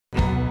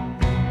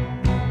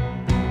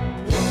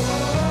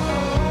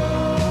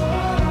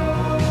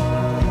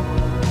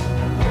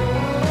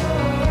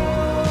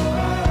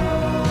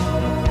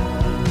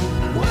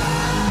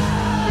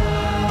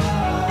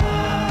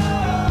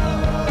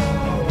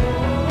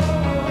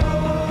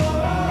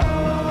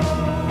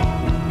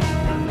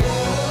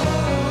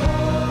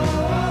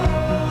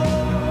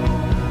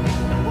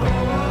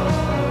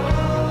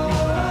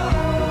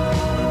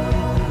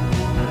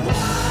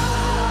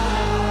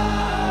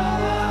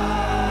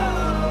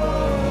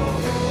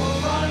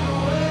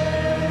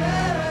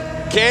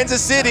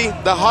Kansas City,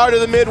 the heart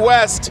of the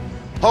Midwest,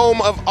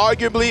 home of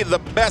arguably the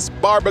best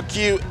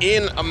barbecue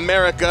in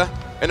America,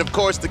 and of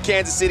course the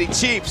Kansas City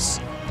Chiefs.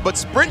 But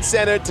Sprint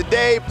Center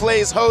today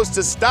plays host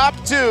to Stop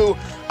 2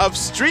 of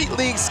Street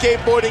League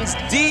Skateboarding's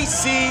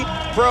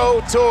DC Pro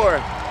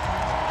Tour.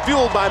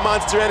 Fueled by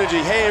Monster Energy.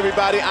 Hey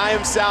everybody, I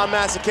am Sal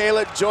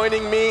Masekela.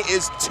 Joining me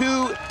is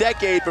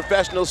 2-decade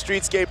professional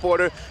street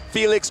skateboarder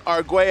Felix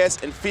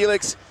Arguelles. And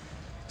Felix,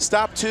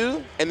 Stop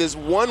 2, and there's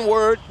one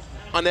word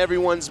on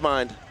everyone's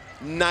mind: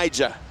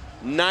 Nyjah.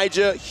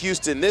 Nyjah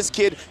Huston. This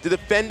kid, the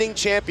defending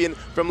champion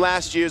from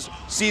last year's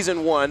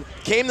season 1,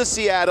 came to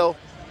Seattle,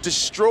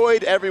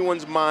 destroyed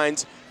everyone's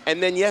minds,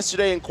 and then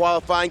yesterday in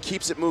qualifying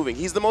keeps it moving.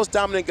 He's the most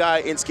dominant guy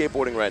in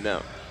skateboarding right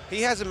now.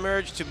 He has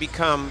emerged to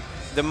become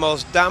the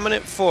most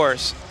dominant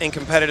force in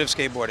competitive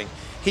skateboarding.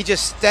 He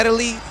just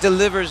steadily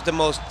delivers the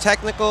most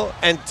technical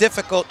and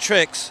difficult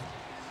tricks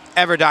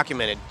ever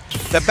documented.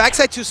 The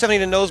backside 270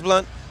 to nose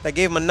blunt that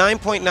gave him a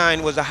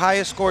 9.9 was the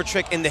highest score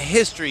trick in the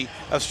history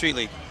of Street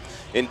League.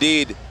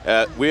 Indeed,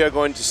 we are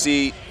going to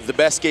see the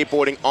best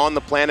skateboarding on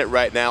the planet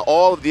right now.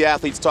 All of the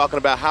athletes talking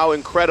about how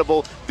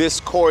incredible this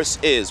course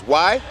is.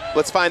 Why?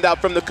 Let's find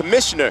out from the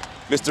commissioner,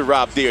 Mr.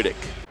 Rob Dyrdek.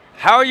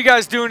 How are you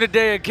guys doing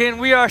today? Again,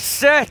 we are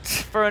set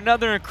for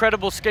another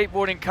incredible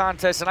skateboarding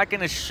contest, and I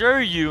can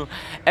assure you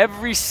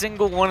every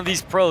single one of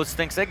these pros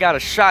thinks they got a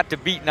shot to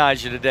beat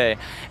Nyjah today.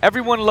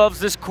 Everyone loves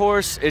this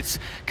course. It's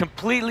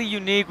completely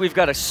unique. We've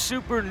got a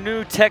super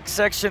new tech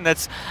section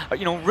that's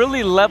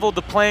really leveled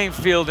the playing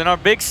field. In our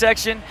big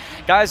section,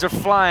 guys are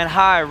flying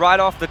high right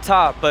off the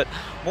top, but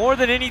more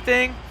than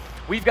anything,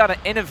 we've got an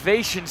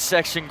innovation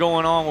section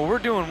going on where we're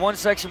doing one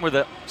section where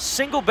the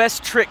single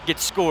best trick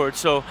gets scored.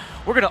 So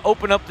we're going to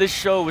open up this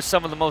show with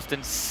some of the most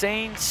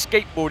insane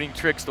skateboarding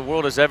tricks the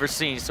world has ever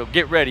seen. So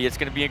get ready. It's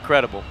going to be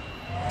incredible.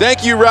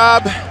 Thank you,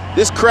 Rob.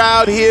 This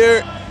crowd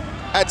here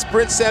at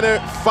Sprint Center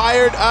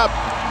fired up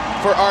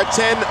for our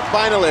 10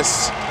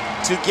 finalists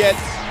to get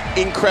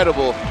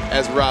incredible,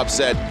 as Rob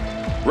said.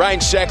 Ryan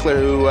Sheckler,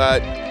 who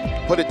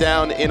put it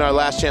down in our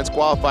last chance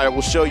qualifier.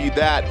 We'll show you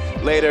that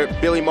later.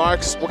 Billy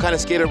Marks, what kind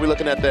of skater are we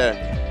looking at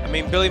there? I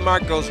mean, Billy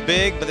Mark goes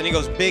big, but then he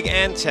goes big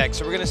and tech,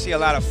 so we're going to see a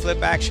lot of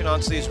flip action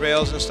onto these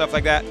rails and stuff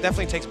like that.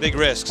 Definitely takes big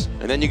risks.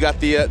 And then you got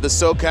the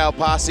SoCal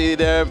posse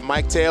there: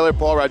 Mike Taylor,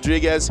 Paul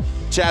Rodriguez,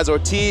 Chaz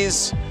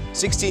Ortiz,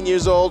 16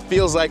 years old,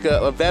 feels like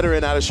a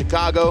veteran out of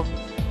Chicago.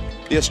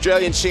 The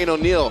Australian Shane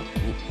O'Neill,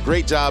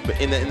 great job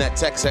in that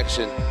tech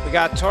section. We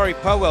got Torey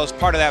Pudwill as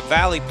part of that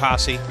Valley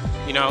posse.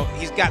 You know,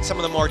 he's got some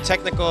of the more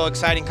technical,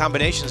 exciting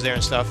combinations there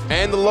and stuff.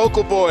 And the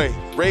local boy,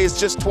 raised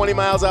just 20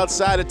 miles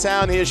outside of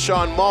town. Here's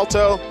Sean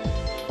Malto.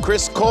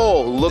 Chris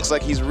Cole, who looks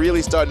like he's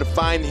really starting to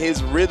find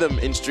his rhythm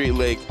in Street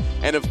League.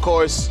 And of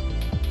course,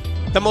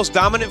 the most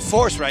dominant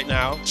force right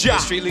now in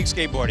Street League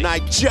skateboarding.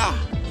 Nyjah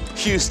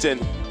Huston,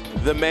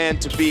 the man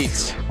to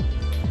beat.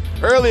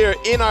 Earlier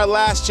in our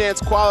last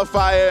chance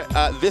qualifier,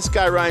 this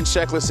guy, Ryan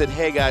Sheckler, said,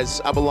 "Hey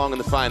guys, I belong in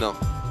the final."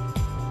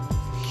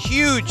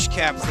 Huge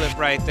cap flip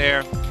right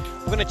there.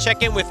 We're going to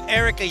check in with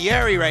Erica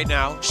Yeri right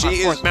now, our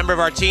fourth member of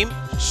our team.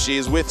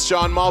 She's with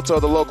Sean Malto,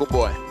 the local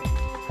boy.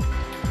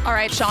 All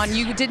right, Sean,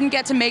 you didn't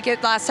get to make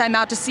it last time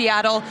out to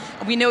Seattle.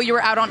 We know you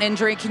were out on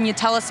injury. Can you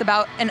tell us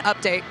about an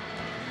update?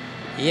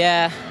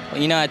 Yeah,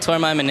 well, I tore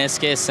my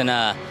meniscus, and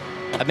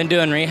I've been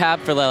doing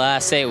rehab for the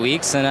last 8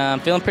 weeks, and I'm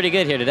feeling pretty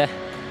good here today.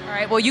 All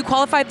right, well, you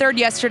qualified third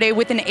yesterday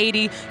with an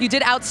 80. You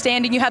did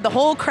outstanding. You had the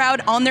whole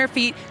crowd on their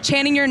feet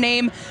chanting your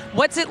name.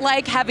 What's it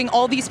like having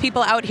all these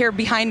people out here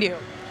behind you?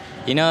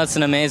 It's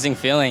an amazing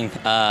feeling.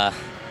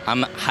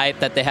 I'm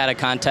hyped that they had a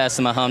contest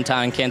in my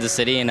hometown, Kansas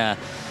City, and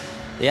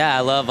yeah, I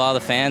love all the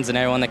fans and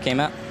everyone that came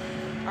out.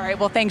 All right,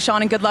 well, thanks,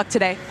 Sean, and good luck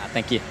today.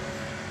 Thank you.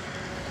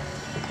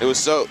 It was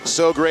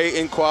so great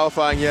in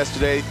qualifying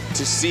yesterday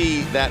to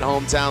see that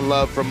hometown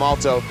love from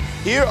Malto.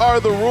 Here are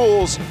the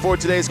rules for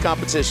today's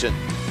competition.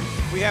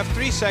 We have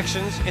 3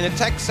 sections. In the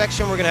tech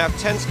section, we're going to have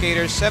 10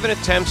 skaters, 7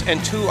 attempts,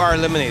 and 2 are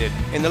eliminated.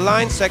 In the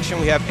line section,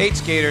 we have 8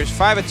 skaters,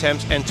 5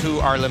 attempts, and 2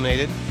 are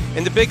eliminated.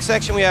 In the big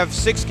section, we have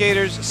 6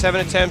 skaters, 7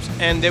 attempts,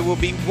 and there will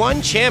be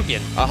 1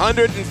 champion.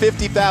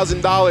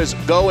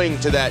 $150,000 going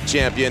to that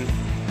champion.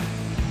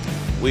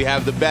 We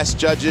have the best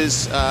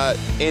judges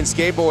in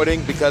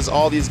skateboarding because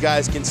all these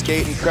guys can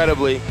skate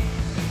incredibly.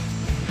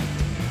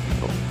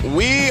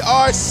 We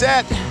are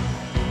set.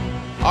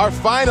 Our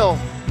final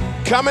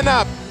coming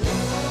up.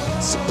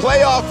 It's a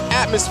playoff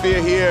atmosphere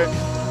here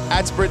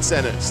at Sprint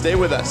Center. Stay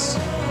with us.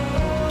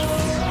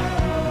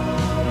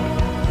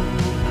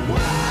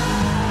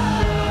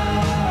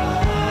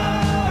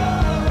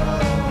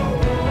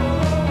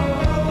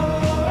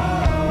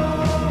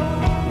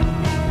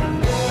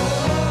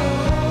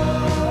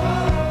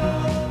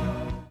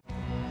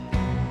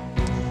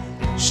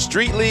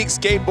 Street League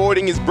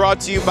Skateboarding is brought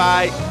to you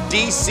by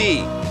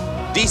DC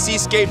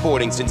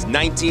Skateboarding since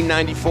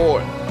 1994.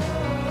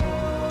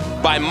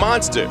 By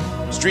Monster.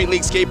 Street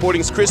League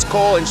Skateboarding's Chris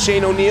Cole and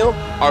Shane O'Neill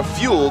are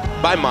fueled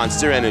by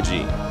Monster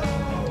Energy.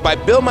 By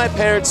Bill My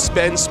Parents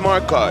Spend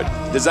Smart Card,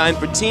 designed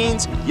for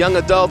teens, young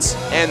adults,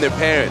 and their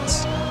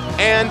parents.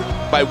 And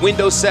by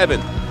Windows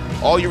 7.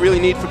 All you really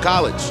need for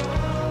college.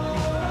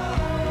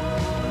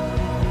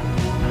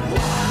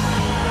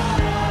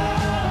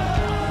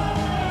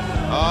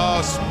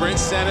 Oh, Sprint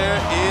Center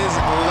is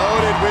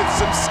loaded with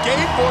some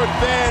skateboard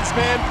fans,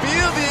 man.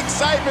 Feel the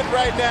excitement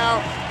right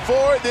now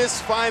for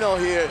this final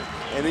here.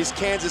 And these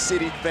Kansas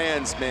City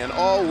fans, man,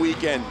 all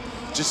weekend,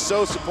 just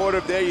so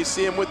supportive there. You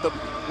see him with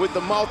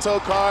the Malto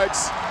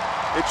cards.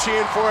 They're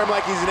cheering for him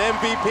like he's an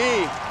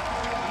MVP.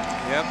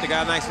 Yep, they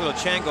got a nice little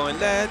chant going,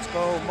 let's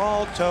go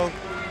Malto.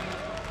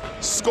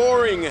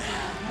 Scoring.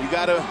 You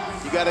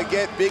gotta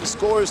get big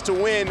scores to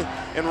win,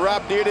 and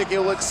Rob Dyrdek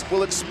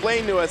will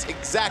explain to us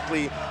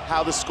exactly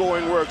how the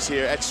scoring works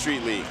here at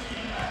Street League.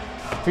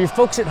 For you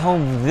folks at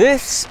home,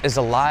 this is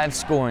a live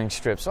scoring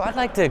strip, so I'd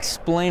like to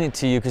explain it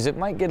to you because it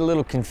might get a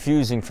little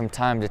confusing from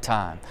time to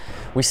time.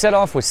 We set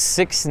off with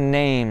 6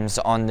 names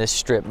on this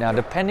strip. Now,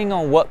 depending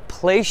on what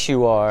place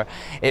you are,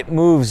 it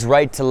moves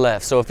right to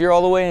left. So if you're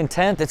all the way in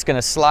 10th, it's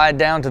gonna slide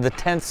down to the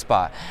 10th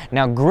spot.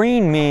 Now,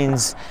 green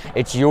means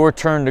it's your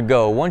turn to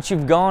go. Once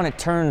you've gone, it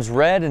turns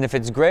red, and if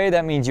it's gray,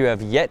 that means you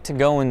have yet to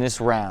go in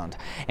this round.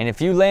 And if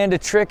you land a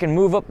trick and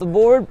move up the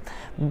board,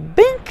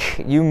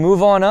 bink, you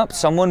move on up,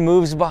 someone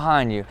moves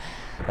behind you.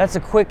 That's a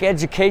quick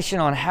education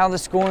on how the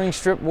scoring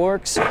strip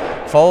works.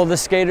 Follow the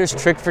skaters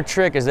trick for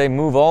trick as they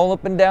move all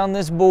up and down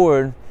this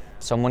board,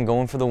 someone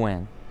going for the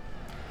win.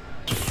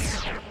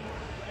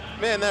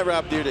 Man, that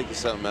Rob Dyrdek is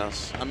something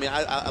else. I mean,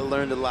 I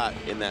learned a lot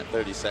in that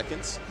 30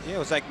 seconds. Yeah, it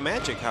was like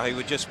magic how he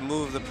would just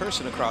move the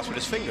person across with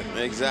his finger.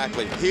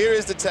 Exactly. Here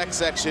is the tech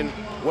section.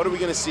 What are we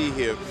gonna see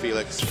here,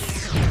 Felix?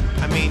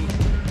 I mean,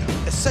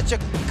 it's such a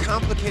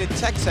complicated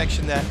tech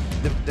section that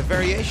the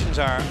variations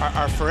are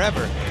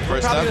forever. We're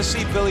probably going to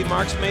see Billy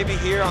Marks maybe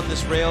here on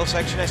this rail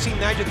section. I see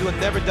Nyjah do a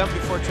never done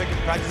before trick in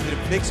practice, did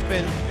a big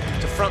spin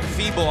to front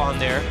feeble on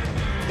there.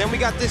 Then we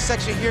got this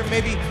section here,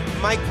 maybe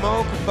Mike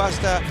Moe could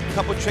bust a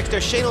couple tricks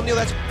there. Shane O'Neill,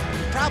 that's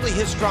probably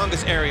his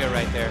strongest area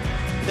right there.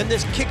 Then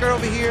this kicker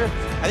over here,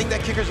 I think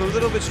that kicker's a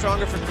little bit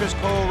stronger for Chris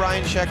Cole,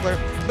 Ryan Sheckler.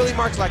 Billy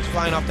Marks likes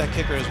flying off that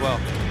kicker as well.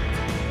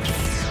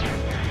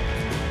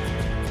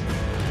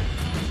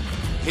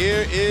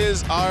 Here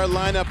is our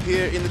lineup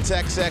here in the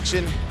tech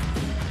section.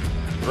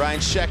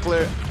 Ryan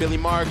Sheckler, Billy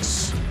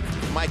Marks,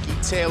 Mikey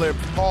Taylor,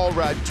 Paul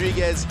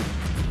Rodriguez,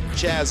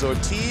 Chaz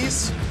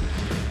Ortiz.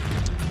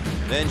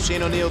 Then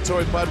Shane O'Neill,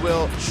 Torey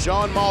Pudwill,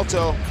 Sean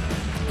Malto,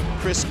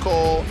 Chris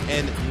Cole,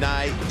 and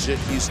Nyjah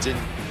Huston,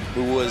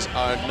 who was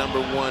our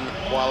 #1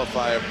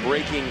 qualifier,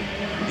 breaking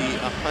the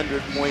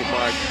 100-point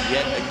mark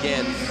yet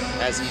again,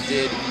 as he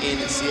did in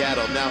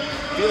Seattle. Now,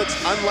 Felix,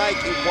 unlike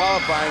in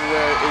qualifying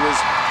where it was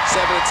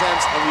 7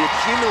 attempts and we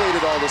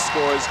accumulated all the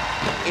scores,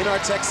 in our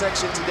tech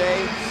section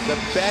today, the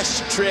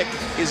best trick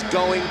is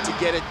going to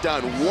get it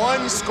done.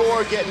 1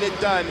 score getting it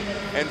done,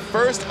 and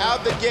first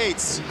out the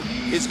gates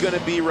is going to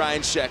be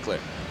Ryan Sheckler.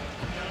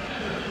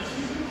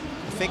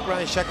 I think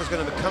Ryan Sheckler's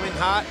going to be coming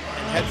hot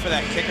and head for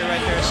that kicker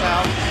right there,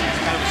 Sal.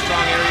 It's kind of a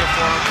strong area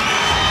for him.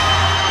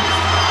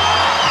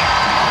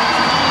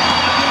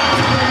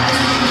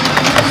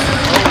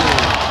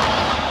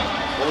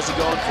 What was he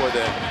going for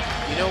there?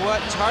 You know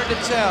what? It's hard to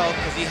tell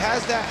because he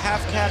has that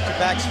half cap to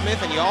back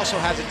Smith and he also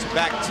has it to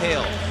back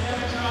tail.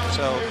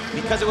 So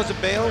because it was a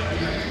bail,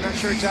 I'm not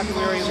sure exactly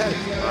where he was headed.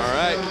 All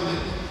right.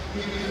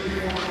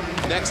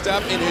 Next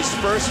up in his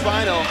first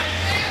final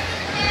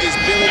is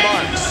Billy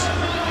Marks.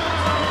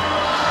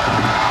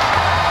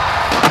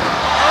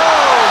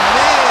 Oh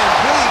man,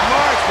 Billy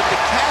Marks with the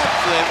cab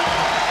flip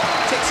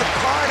takes a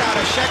card out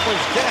of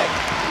Sheckler's deck.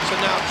 So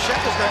now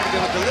Sheckler's not going to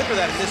be able to deliver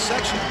that in this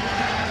section.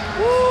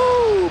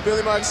 Woo!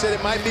 Billy Marks said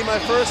it might be my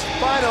first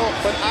final,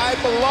 but I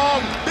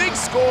belong. Big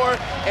score,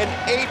 an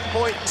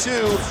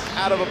 8.2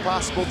 out of a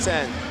possible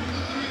 10.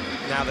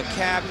 Now the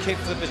cab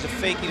kickflip is a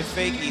fakie to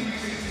fakie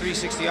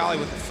 360 ollie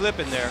with the flip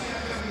in there.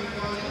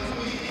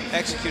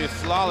 Executed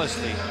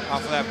flawlessly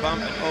off of that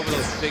bump and over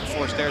those big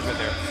 4 stairs right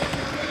there.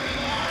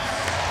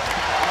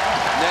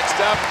 Next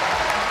up,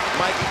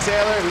 Mikey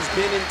Taylor, who's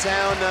been in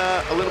town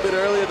a little bit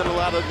earlier than a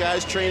lot of the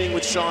guys, training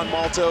with Sean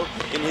Malto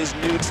in his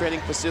new training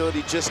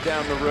facility just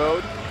down the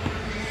road.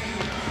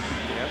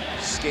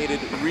 Yep.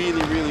 Skated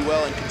really, really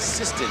well and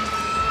consistent in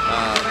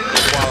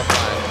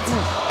qualifying.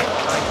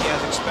 Mikey,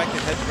 as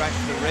expected, heads right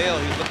to the rail.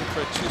 He was looking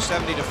for a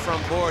 270 to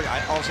front board. I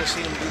also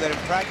seen him do that in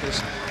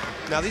practice.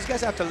 Now these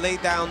guys have to lay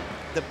down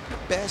the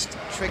best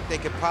trick they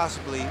could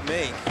possibly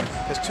make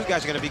because 2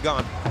 guys are going to be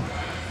gone.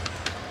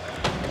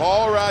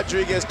 Paul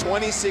Rodriguez,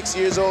 26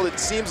 years old. It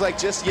seems like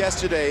just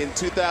yesterday in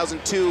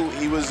 2002,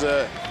 he was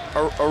a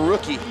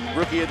rookie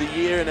of the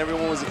year, and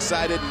everyone was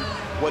excited.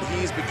 And what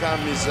he's become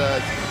is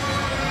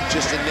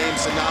just a name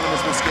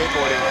synonymous with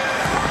skateboarding.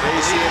 There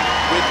you see him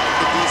with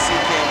the DC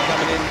cam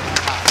coming in.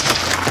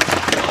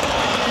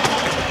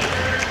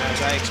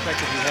 As I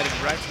expected, he headed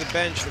right to the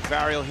bench with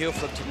varial heel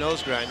flip to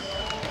nose grind.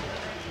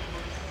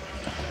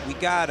 We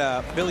got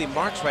Billy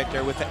Marks right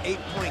there with the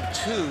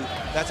 8.2.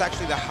 That's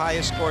actually the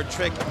highest scored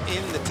trick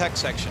in the tech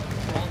section.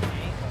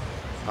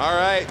 All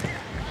right,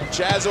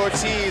 Chaz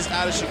Ortiz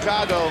out of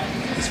Chicago.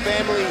 His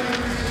family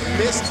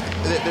missed,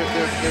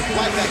 their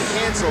flight got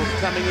canceled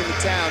coming into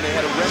town. They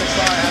had to rent a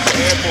car at the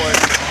airport.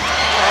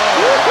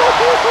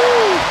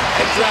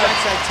 And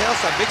backside tail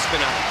side, big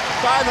spin out.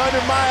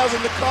 500 miles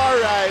in the car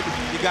ride.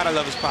 You gotta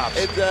love his pops.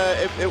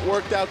 It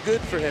worked out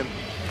good for him.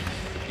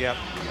 Yep.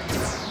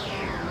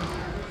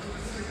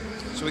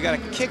 So we got a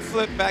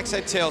kickflip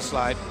backside tail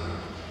slide.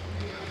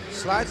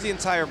 Slides the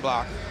entire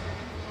block.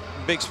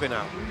 Big spin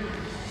out.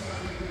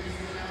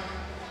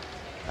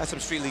 That's some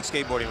street league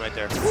skateboarding right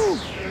there. Woo.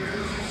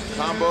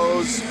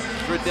 Combos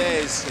for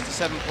days.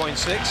 7.6. A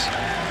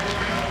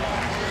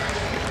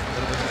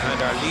little bit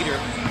behind our leader,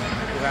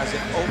 who has the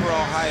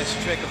overall highest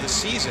trick of the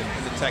season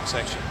in the tech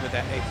section with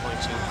that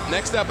 8.2.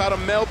 Next up, out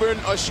of Melbourne,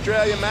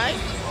 Australia, Mike,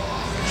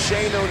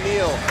 Shane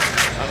O'Neill,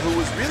 who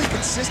was really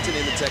consistent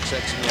in the tech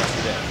section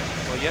yesterday.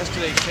 Well,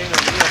 yesterday, Shane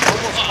O'Neill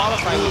almost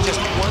qualified with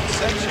just one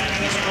section.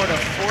 He scored a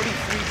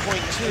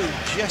 43.2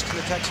 just in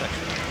the tech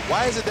section.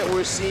 Why is it that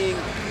we're seeing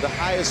the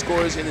highest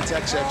scores in the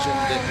tech section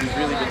that we've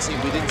really been seeing?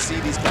 We didn't see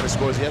these kind of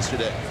scores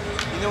yesterday.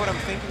 You know what I'm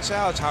thinking,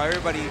 Sal? It's how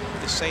everybody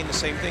is saying the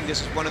same thing.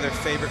 This is one of their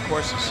favorite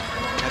courses.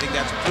 I think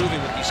that's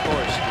proving with these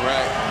scores.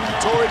 Right.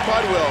 Torey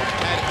Pudwill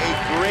had a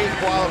great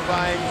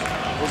qualifying,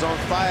 was on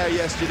fire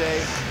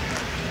yesterday.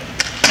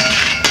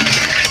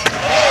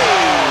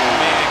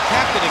 Man,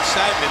 Captain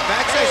Excitement.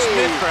 Backside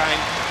Smith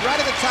grind, right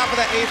at the top of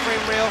that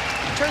A-frame rail,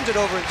 turns it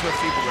over into a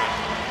feeble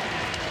grind.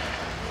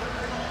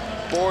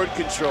 Board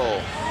control.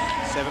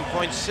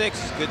 7.6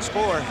 is a good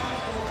score.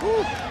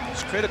 Woo.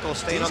 It's critical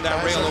staying on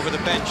that rail over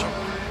the bench.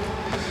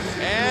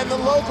 And the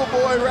local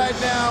boy right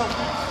now,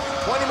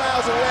 20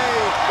 miles away,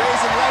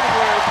 raising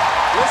Leavenworth.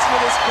 Listen to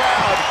this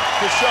crowd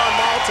for Sean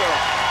Malto.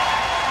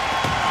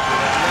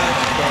 Let's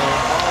go,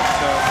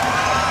 Malto.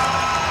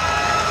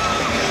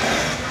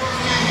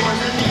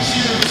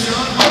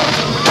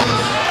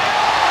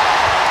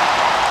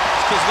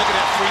 This kid's looking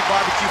at free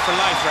barbecue for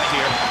life right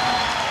here.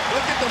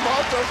 Look at the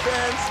Malto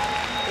fans.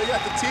 They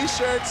got the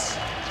t-shirts.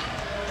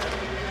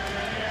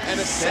 And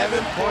a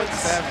 7.7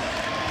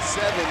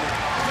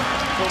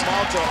 for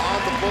Malto on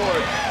the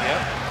board.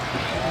 Yep.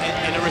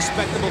 In a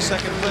respectable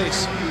second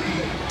place.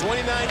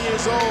 29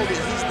 years old.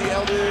 He's the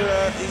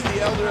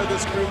elder of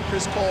this group,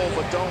 Chris Cole,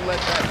 but don't let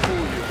that fool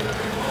you.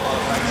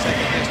 Qualified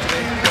second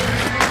yesterday.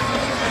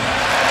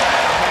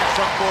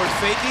 Front board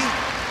fakie.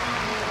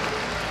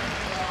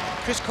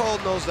 Chris Cole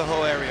knows the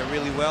whole area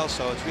really well,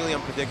 so it's really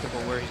unpredictable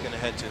where he's going to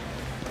head to.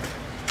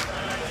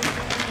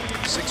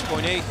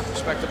 6.8,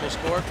 respectable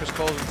score. Chris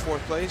Cole's in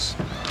fourth place.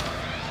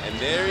 And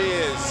there he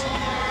is,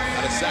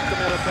 out of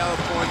Sacramento,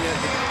 California,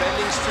 the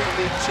defending Street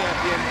League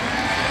champion.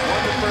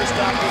 Won the first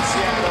stop in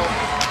Seattle.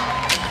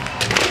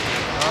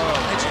 Oh,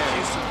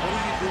 Houston, what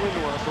are you doing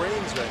to our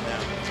brains right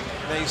now?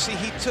 Now you see,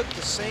 he took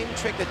the same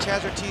trick that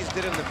Chaz Ortiz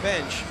did on the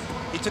bench.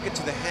 He took it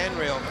to the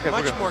handrail,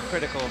 much more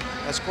critical.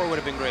 That score would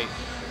have been great.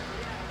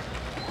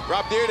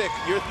 Rob Dyrdek,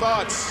 your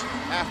thoughts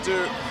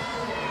after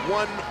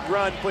one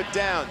run put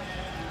down?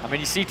 I mean,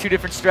 you see two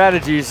different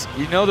strategies.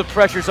 You know the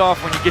pressure's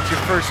off when you get your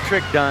first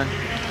trick done.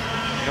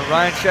 You know,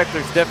 Ryan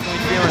Sheckler's definitely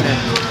feeling it.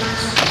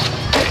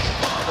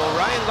 Well,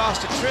 Ryan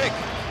lost a trick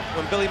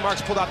when Billy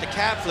Marks pulled out the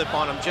cab flip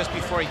on him just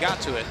before he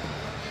got to it.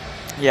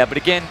 Yeah, but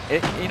again,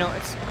 you know,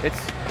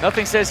 it's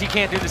nothing says he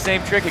can't do the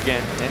same trick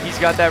again, and he's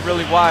got that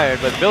really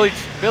wired. But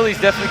Billy's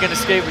definitely going to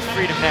skate with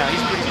freedom now.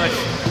 He's pretty much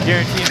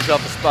guaranteeing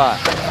himself a spot.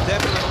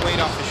 Definitely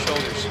weight off his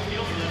shoulders.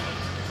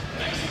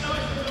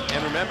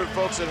 And remember,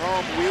 folks at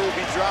home, we will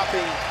be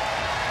dropping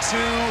 2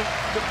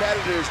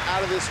 competitors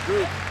out of this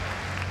group.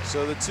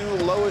 So the 2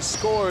 lowest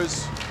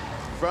scores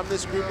from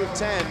this group of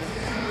 10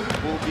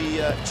 will be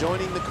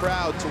joining the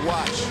crowd to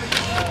watch.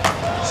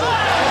 So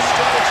our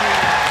strategy,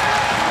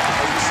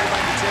 you see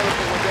Mikey Taylor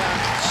put one down.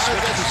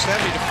 Switch to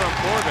 70 to front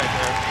board right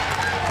there.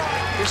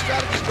 His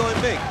strategy's going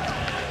big.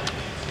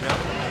 You know,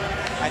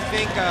 I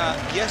think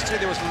yesterday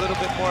there was a little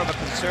bit more of a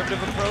conservative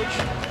approach.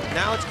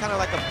 Now it's kind of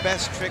like a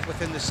best trick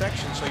within the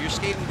section. So you're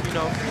skating, you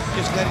know,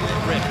 just letting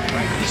it rip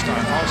right from the start,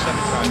 all 7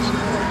 tries.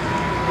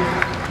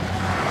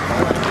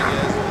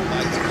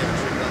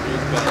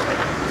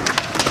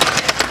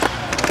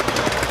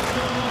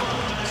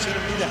 I've seen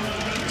him do that 3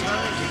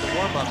 times in the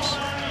warm-ups.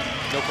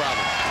 No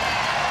problem.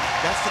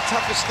 That's the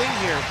toughest thing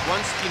here.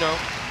 Once, you know,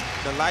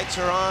 the lights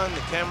are on,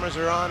 the cameras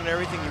are on and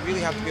everything, you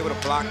really have to be able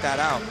to block that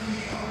out.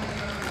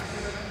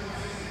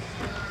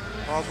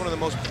 Paul's one of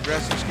the most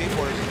progressive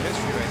skateboarders in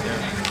history right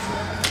there.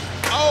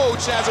 Oh,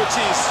 Chaz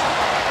Ortiz.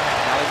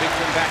 Now a big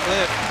twin back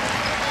lip.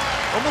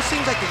 Almost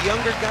seems like the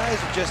younger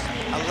guys are just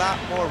a lot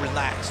more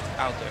relaxed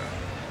out there.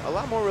 A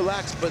lot more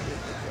relaxed, but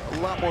a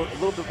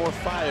little bit more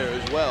fire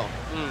as well.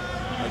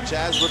 And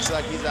Chaz looks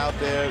like he's out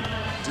there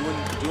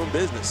doing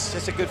business. It's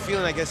just a good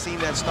feeling, I guess, seeing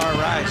that star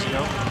rise, you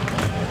know?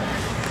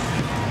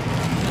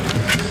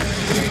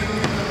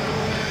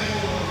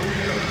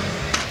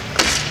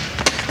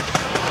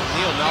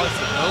 Now it's a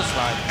nose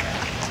slide.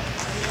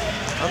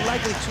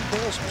 Unlikely 2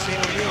 goals from Shane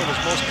O'Neill in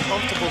his most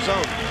comfortable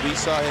zone. We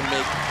saw him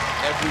make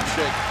every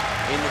trick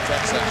in the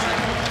tech section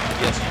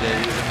yesterday.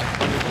 He was at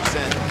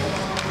 100%.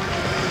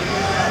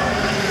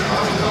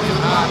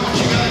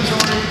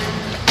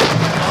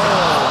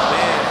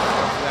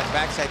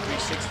 backside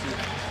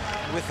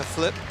 360 with a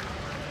flip.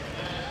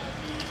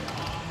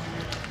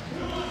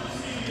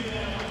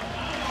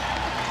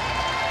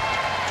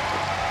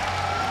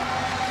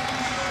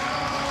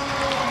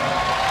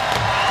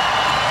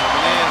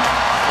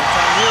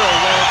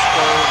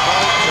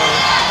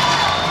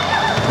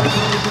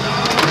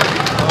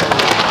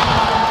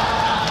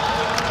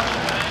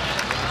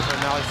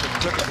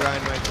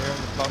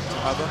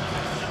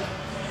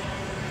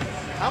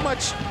 How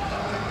much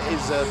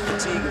is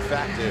fatigue a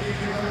factor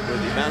with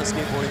the amount of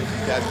skateboarding that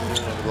you guys have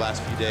been doing over the last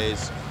few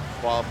days,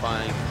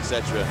 qualifying,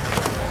 etc.? I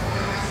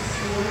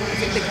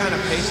think they kind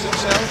of pace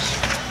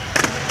themselves.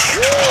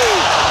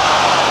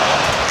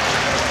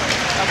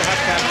 Double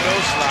hop tap, no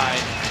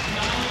slide.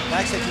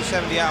 Backside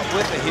 270 out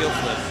with a heel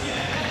flip.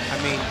 I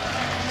mean,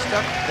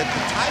 stuff that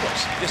the titles,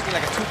 you just need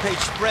like a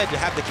 2-page spread to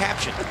have the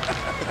caption.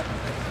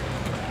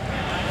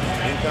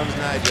 In comes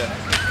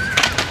Nyjah.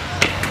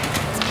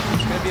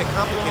 It's going to be a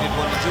complicated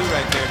one to do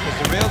right there because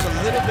the rail's a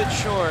little bit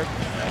short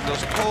and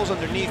those poles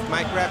underneath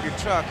might grab your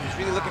truck. He's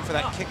really looking for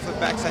that kickflip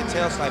backside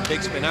tail slide,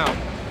 big spin out.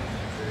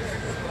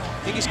 I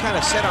think he's kind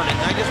of set on it.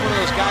 Nyjah's one of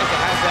those guys that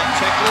has that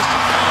checklist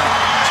and kind of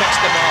checks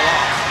them all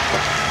off.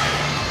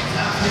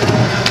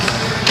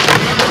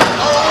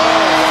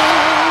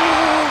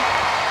 Oh!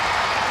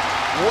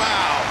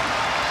 Wow!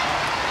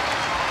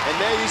 And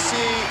there you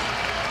see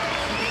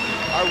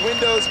our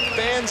Windows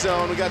fan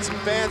zone. We got some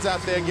fans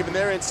out there giving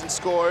their instant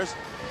scores.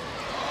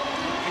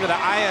 You know,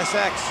 the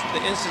ISX,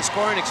 the instant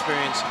scoring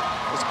experience,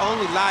 is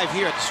only live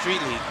here at the Street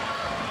League.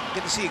 You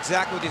get to see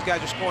exactly what these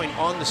guys are scoring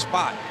on the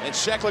spot. And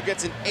Sheckler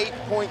gets an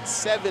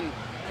 8.7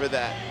 for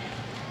that.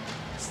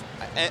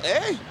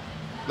 Hey,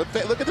 look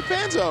at the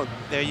fan zone.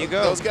 There you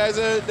go. Those guys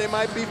they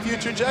might be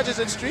future judges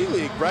at Street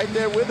League. Right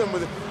there with them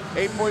with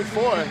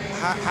 8.4.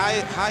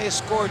 Highest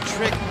scored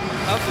trick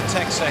of the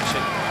tech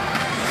section.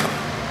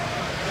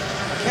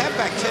 Cat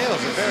back tail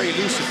is a very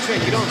elusive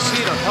trick. You don't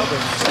see it on Hubba,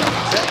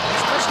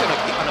 especially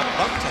on a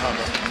bump to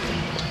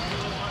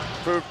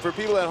Hubba. For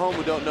people at home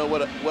who don't know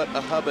what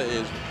a Hubba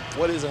is,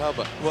 what is a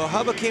Hubba? Well,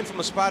 Hubba came from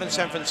a spot in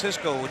San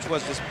Francisco, which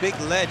was this big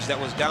ledge that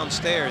was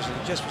downstairs, and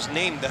it just was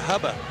named the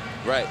Hubba.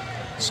 Right.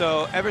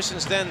 So ever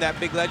since then, that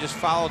big ledge has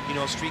followed, you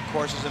know, street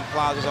courses and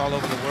plazas all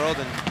over the world,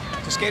 and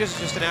to skaters,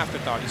 it's just an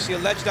afterthought. You see a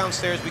ledge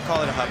downstairs, we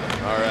call it a Hubba.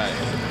 All right.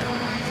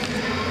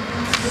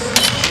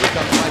 Here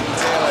comes Mikey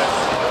Taylor.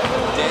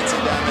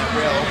 Dancing down that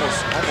rail,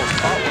 almost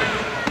awkward.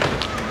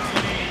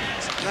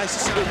 It's nice to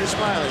see that you're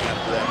smiling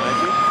after that,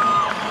 Mikey.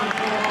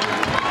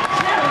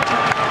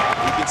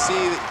 You can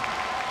see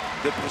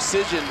the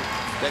precision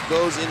that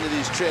goes into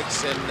these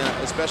tricks, and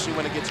especially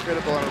when it gets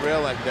critical on a rail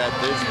like that,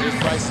 there's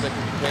prices that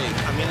can be paid.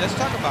 I mean, let's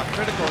talk about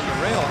critical on the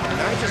rail. And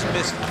I just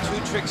missed 2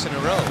 tricks in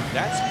a row.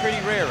 That's pretty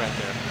rare right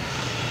there.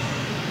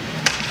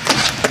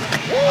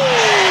 Woo!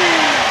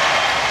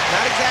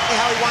 Not exactly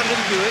how he wanted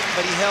to do it,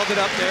 but he held it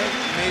up there.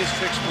 He made his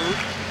trick smooth.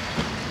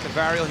 The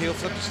varial heel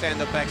flip to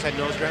stand up backside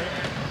nose grind.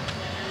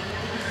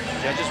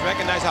 Judges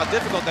recognize how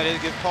difficult that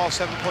is. Give Paul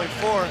 7.4.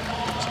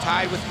 He's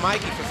tied with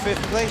Mikey for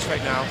 5th place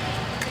right now.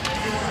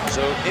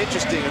 So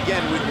interesting.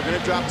 Again, we're going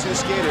to drop 2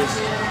 skaters.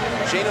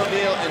 Shane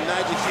O'Neill and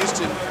Nyjah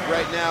Huston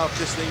right now, if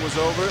this thing was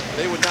over,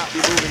 they would not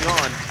be moving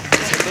on.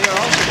 And they are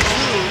also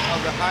 2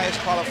 of the highest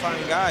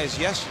qualifying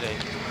guys yesterday.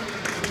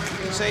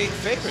 You can say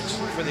favorites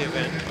for the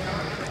event.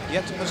 You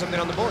have to put something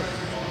on the board.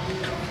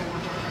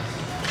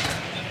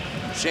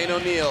 Shane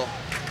O'Neill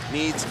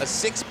needs a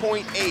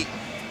 6.8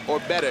 or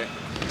better.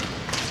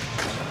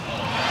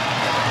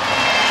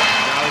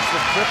 Now he's the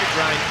perfect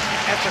grind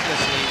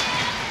effortlessly.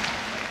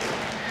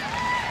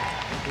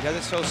 He does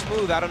it so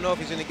smooth. I don't know if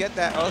he's going to get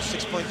that. Oh,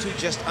 6.2,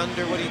 just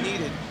under what he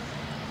needed.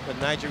 But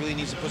Nyjah really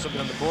needs to put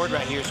something on the board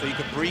right here so he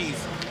could breathe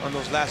on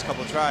those last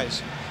couple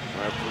tries.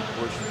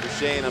 For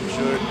Shane, I'm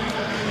sure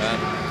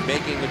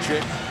making the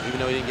trick, even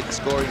though he didn't get the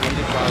score he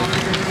needed, probably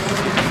give him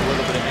a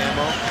little bit of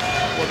ammo.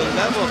 Well, the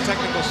level of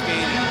technical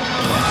skating that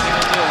Shane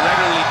O'Neill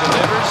regularly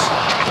delivers,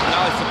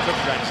 now it's a quick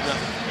grind, it's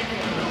nothing.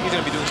 He's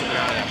going to be doing something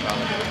out of that,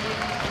 probably.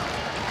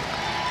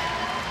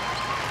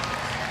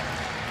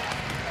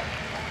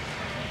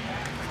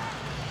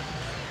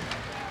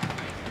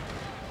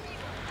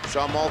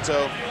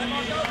 Malto,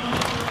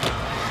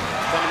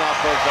 coming off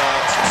of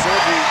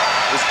surgery,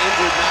 was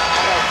injured not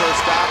at our first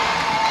stop,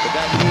 but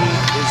that knee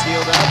is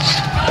healed up.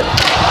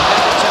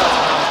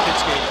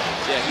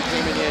 Yeah, he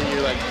came in here and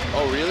you're like,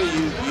 oh really?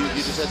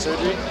 You just had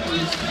surgery?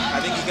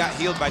 I think he got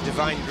healed by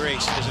divine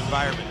grace in his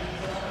environment.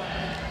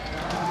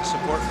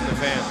 Support from the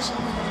fans.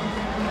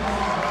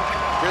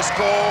 Chris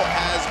Cole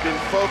has been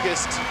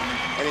focused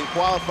and in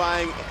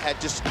qualifying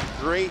had just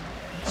great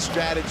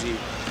strategy.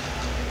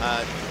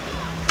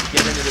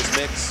 Get into this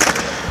mix. There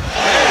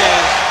it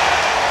is.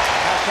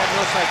 Half tap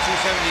no side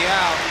 270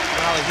 out.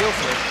 Now a heel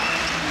flip.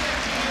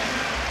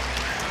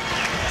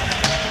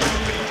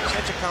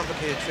 Such a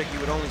complicated trick you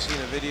would only see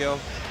in a video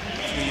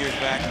a few years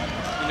back.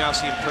 You now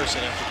see in person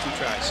after 2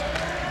 tries.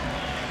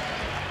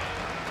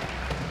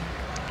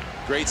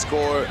 Great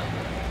score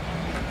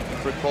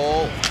for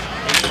Cole.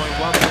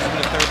 8.1 puts him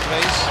in 3rd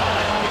place.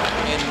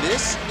 And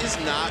this is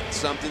not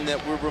something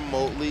that we're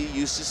remotely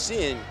used to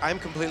seeing. I'm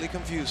completely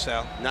confused,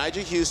 Sal.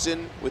 Nyjah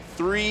Huston with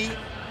 3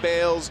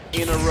 bails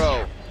in a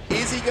row.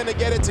 Is he gonna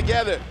get it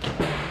together?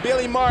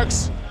 Billy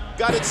Marks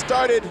got it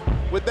started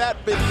with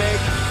that big make.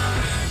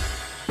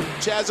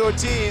 Chaz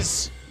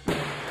Ortiz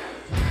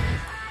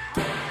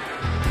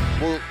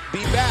will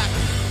be back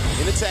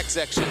in the tech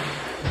section.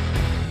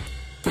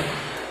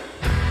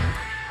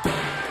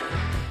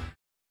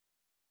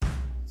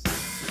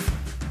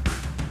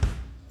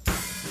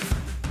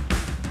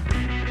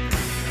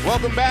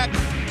 Welcome back,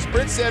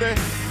 Sprint Center,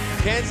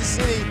 Kansas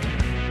City,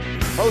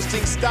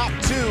 hosting stop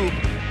 2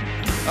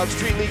 of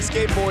Street League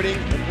Skateboarding.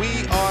 And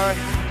we are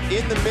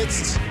in the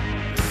midst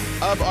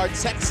of our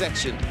tech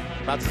section,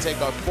 about to take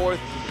our 4th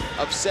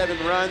of 7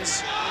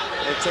 runs.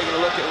 And taking a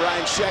look at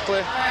Ryan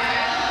Sheckler.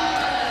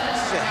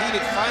 This is a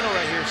heated final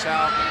right here,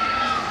 Sal.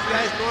 You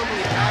guys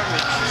normally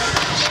average.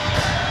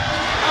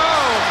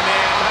 Oh,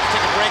 man, I'm gonna have to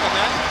take a break on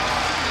that.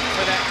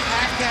 For that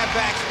half-cab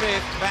backspin,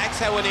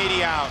 backside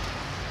 180 out.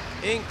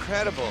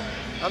 Incredible.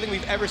 I don't think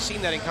we've ever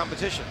seen that in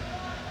competition.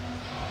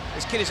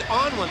 This kid is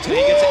on one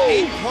today. He gets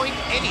an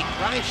 8.8.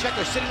 Ryan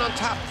Sheckler sitting on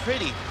top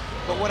pretty.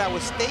 But what I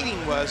was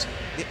stating was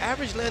the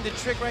average landed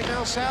trick right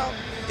now, Sal,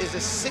 is a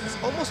 6,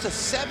 almost a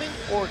 7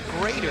 or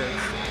greater.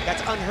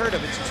 That's unheard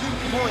of. It's 2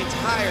 points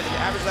higher than the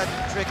average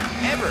landed trick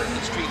ever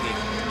in Street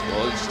League.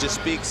 Well, it just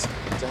speaks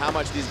to how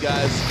much these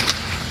guys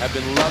have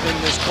been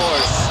loving this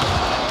course.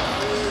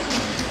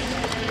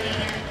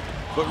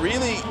 But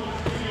really,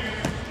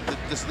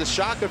 the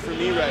shocker for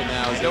me right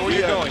now is that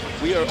we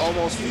are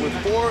almost,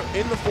 we're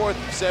in the 4th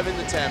of 7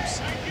 attempts.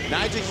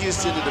 Nyjah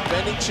Huston, the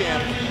defending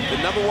champ, the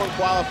 #1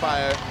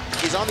 qualifier,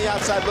 is on the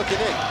outside looking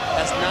in.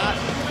 Has not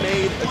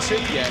made a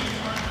trick yet.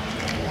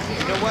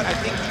 You know what? I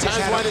think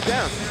time's winding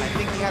down. I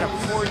think he had a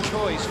poor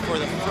choice for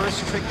the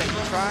first trick that he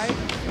tried.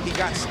 He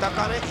got stuck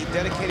on it. He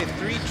dedicated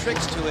 3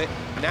 tricks to it.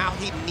 Now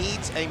he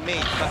needs a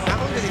make. But not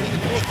only does he need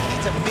a make, he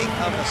needs a make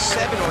of a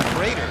 7 or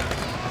greater.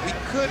 We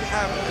could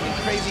have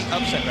a crazy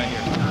upset right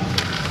here.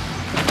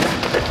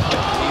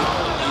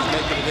 He's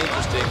making it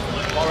interesting.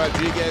 Paul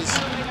Rodriguez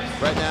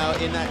right now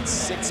in that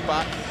 6th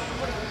spot.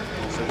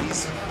 So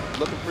he's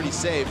looking pretty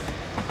safe.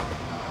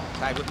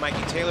 Tied with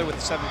Mikey Taylor with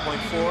a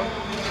 7.4.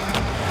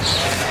 He's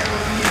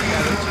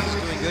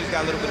doing good. He's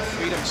got a little bit of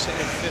freedom,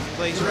 sitting in 5th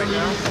place right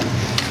now.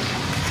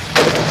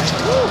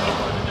 Woo!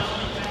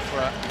 For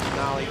a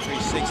nollie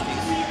 360.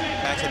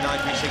 Back to nollie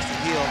 360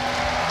 heel.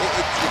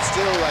 It's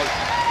still like,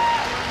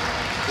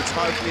 it's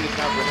hard for me to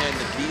comprehend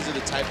that these are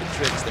the type of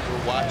tricks that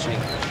we're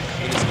watching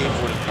in a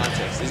skateboarding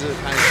contest. These are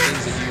the kind of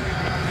things that you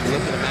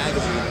look at a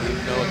magazine and you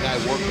know a guy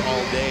worked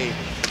all day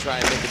to try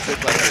and make a trick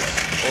like this,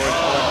 or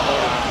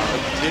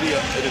in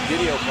a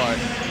video part.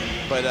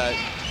 But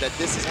that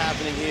this is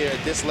happening here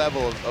at this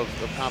level of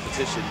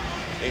competition,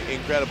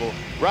 incredible.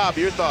 Rob,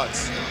 your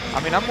thoughts? I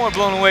mean, I'm more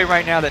blown away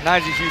right now that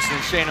Nyjah Huston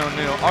and Shane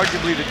O'Neill,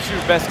 arguably the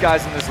 2 best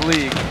guys in this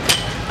league.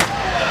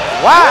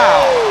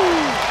 Wow!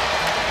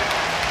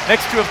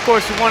 Next to, of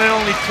course, the one and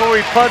only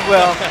Torey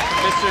Pudwill.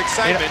 Mr.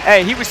 Excitement. You know,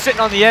 hey, he was sitting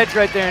on the edge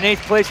right there in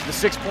 8th place with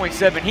a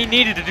 6.7. He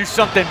needed to do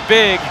something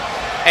big,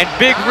 and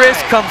big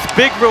risk comes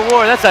big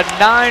reward. That's a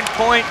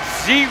 9.0.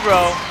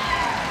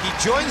 He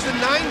joins the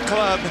 9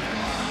 club.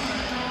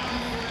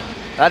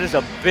 That is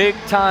a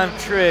big-time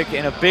trick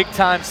in a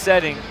big-time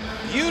setting.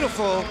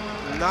 Beautiful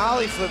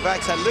nollie flip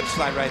backside lip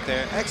slide right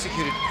there,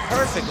 executed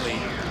perfectly.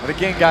 But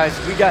again, guys,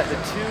 we got the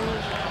 2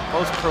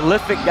 most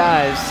prolific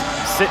guys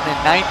sitting in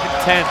 9th and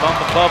 10th on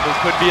the bubble,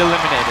 could be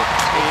eliminated.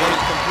 It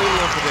is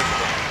completely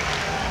unpredictable.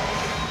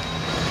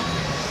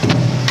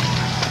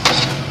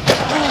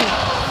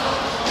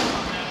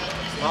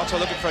 Malto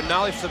looking for a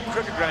nollie flip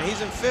crooked ground.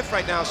 He's in 5th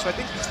right now, so I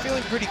think he's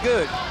feeling pretty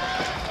good.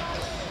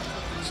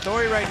 The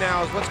story right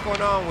now is what's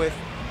going on with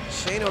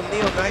Shane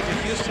O'Neill,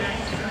 Nyjah Huston.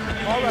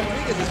 Paul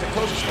Rodriguez is the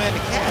closest man to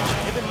catch.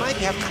 Him and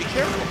Mikey have to be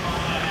careful.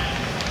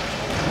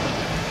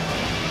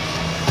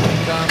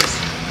 Here comes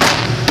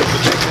the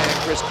big man,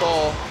 Chris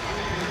Cole.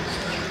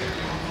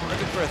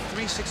 Looking for a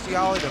 360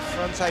 ollie to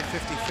frontside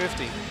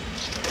 50-50.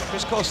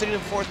 Chris Cole sitting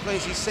in 4th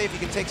place. He's safe. He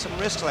can take some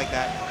risks like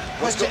that.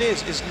 Question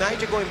is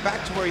Nyjah going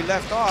back to where he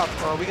left off,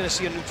 or are we going to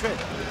see a new trick?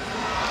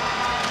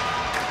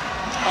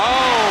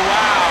 Oh,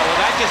 wow. Well,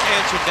 that just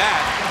answered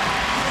that.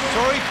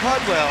 Torey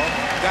Pudwill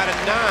got a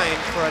 9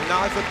 for a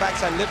nollie foot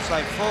backside lip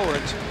slide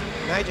forwards.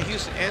 Nyjah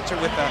Huston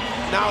answered with a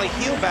nollie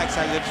heel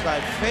backside lip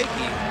slide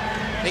fakie.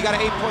 He got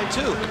an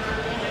 8.2.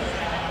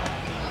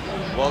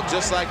 Well,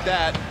 just like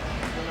that,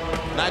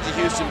 Nyjah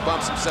Huston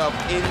bumps himself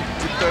into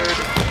 3rd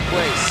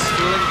place.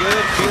 Feeling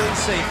good, feeling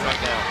safe right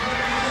now.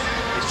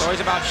 The story's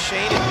about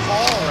Shane and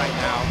Paul right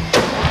now.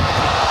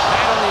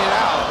 Battling it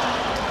out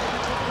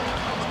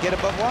to get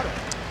above water.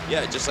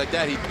 Yeah, just like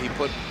that, he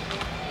put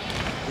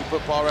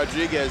Paul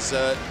Rodriguez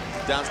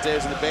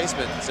downstairs in the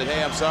basement and said,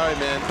 hey, I'm sorry,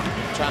 man,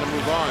 I'm trying to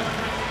move on.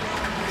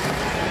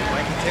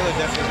 Mikey Taylor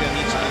definitely going to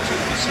need something too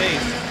to be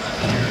safe.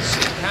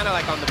 He's kind of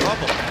like on the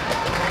bubble.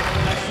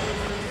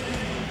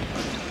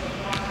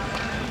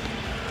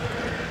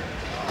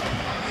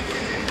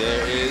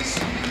 There is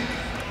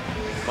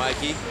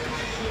Mikey.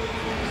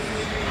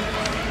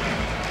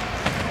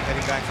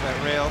 Heading back to that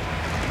rail.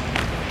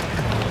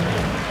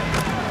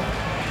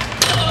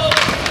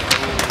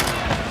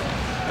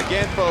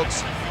 Again,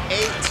 folks,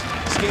 8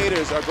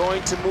 skaters are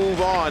going to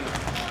move on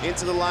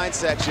into the line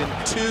section.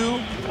 2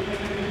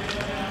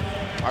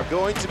 are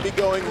going to be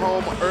going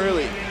home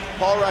early.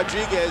 Paul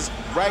Rodriguez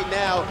right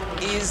now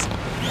is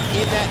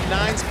in that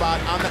 9 spot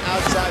on the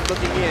outside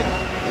looking in.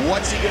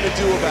 What's he gonna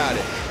do about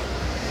it?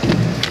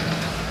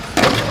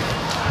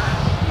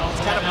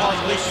 It's kind of Paul's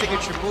big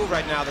signature move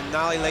right now, the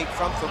nollie late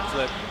front foot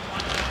flip.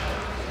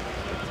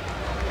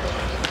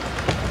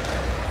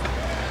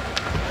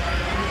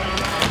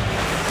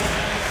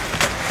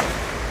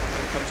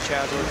 Here comes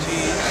Chaz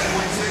Ortiz.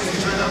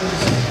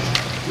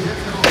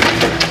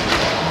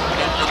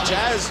 And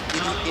Chaz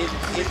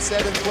in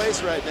 7th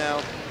place right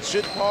now.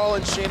 Should Paul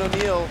and Shane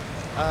O'Neill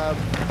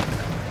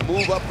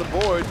move up the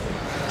board,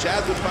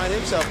 Chaz would find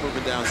himself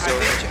moving down. So I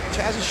think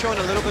Chaz is showing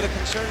a little bit of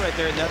concern right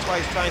there, and that's why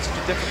he's trying such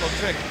a difficult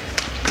trick.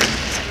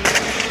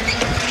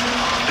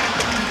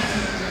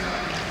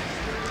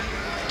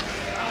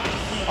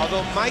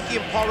 Although Mikey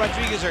and Paul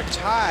Rodriguez are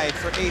tied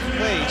for 8th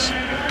place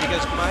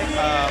because Paul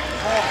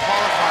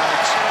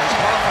qualified, his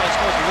qualifying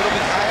score is a little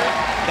bit higher,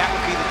 that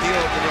would be the deal,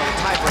 the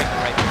tiebreaker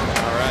right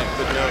there. all right,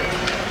 good note.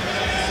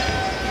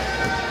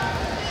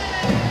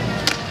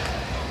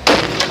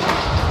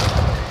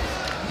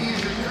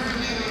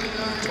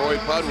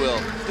 Torey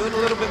Pudwill. Doing a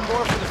little bit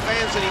more for the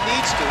fans than he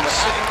needs to. He's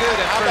sitting good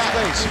at first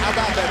place. How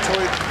about that?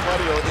 Torey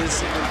Pudwill is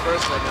sitting in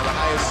first right now, the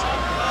highest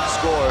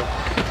score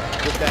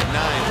with that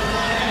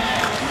 9.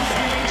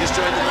 Just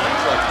joined the 9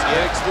 club. It's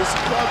an exclusive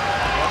club.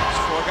 Yep,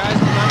 there's 4 guys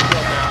in the 9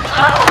 club now.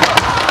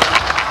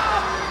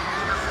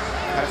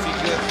 Gotta feel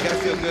good. You gotta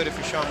feel good if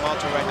you're Sean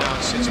Malto right now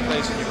in 6th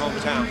place in your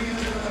hometown.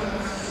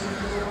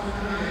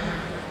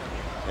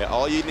 Yeah,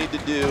 all you need to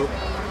do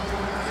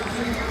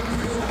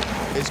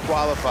is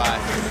qualify.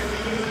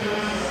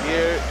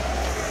 Here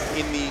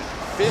in the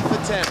 5th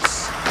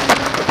attempts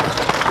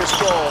for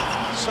Stroll.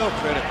 So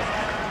critical.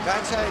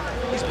 Backside,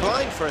 he's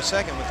blind for a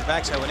second with the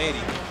backside 180.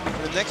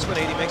 For the next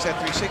 180, makes that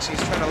 360.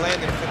 He's trying to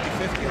land it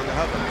 50-50 on the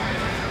hover.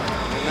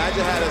 And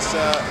Nyjah had us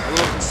a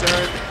little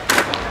concerned.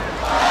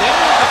 There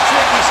was the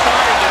trick he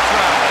started to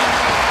try.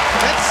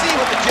 Let's see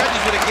what the judges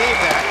would have gave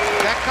that.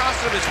 That cost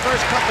him his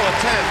first couple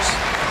attempts.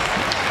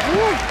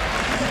 Woo!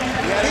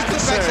 Take the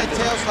backside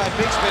tail slide,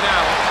 big spin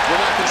out. We're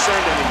not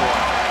concerned anymore.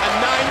 A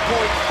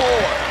 9.4.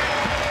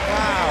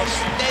 Wow,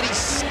 steady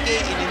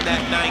skating in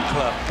that 9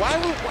 club. Why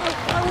were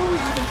we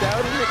even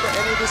doubting that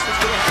any of this was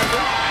going to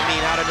happen? I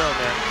mean, I don't know,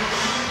 man.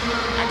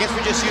 I guess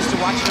we're just used to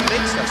watching him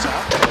make stuff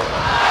out.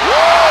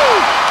 Woo!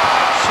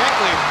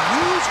 Sheckler,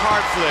 huge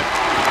hard flip.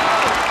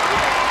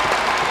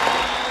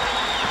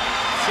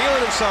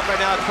 Feeling himself right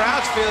now. The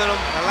crowd's feeling him.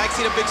 I like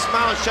seeing a big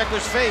smile on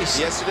Sheckler's face.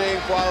 Yesterday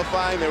in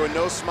qualifying, there were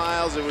no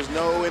smiles. There was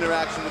no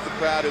interaction with the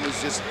crowd. It was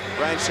just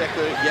Ryan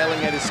Sheckler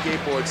yelling at his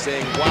skateboard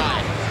saying,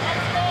 why?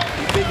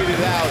 He figured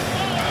it out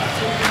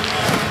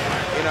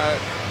in our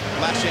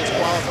last chance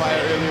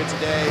qualifier earlier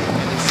today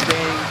and is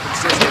staying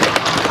consistent.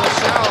 Well,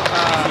 Sal,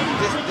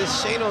 this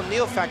Shane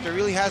O'Neill factor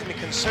really has me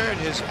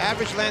concerned. His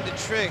average landed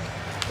trick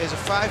is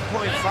a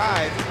 5.5.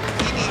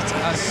 He needs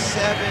a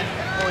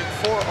 7.4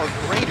 or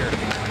greater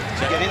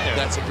to get in there.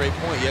 That's a great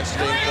point.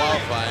 Yesterday in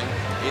qualifying,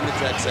 in the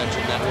tech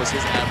section, that was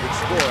his average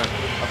score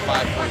of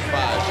 5.5.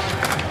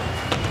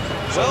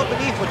 Well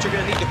beneath what you're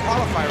going to need to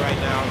qualify right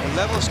now.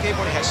 The level of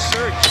skateboarding has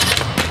surged.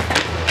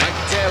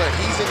 Mikey Taylor,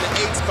 he's in the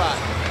 8th spot.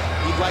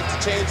 He'd like to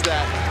change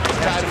that.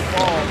 He's tied to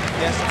fall.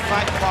 He has to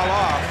fight and fall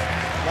off.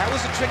 That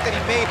was the trick that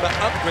he made, but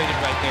upgraded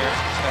right there.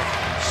 So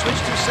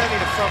switch 270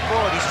 to front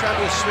forward. He's trying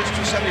to do a switch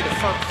 270 to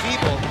front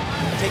feeble.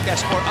 Take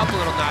that score up a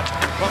little notch.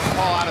 Bump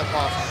Paul out of the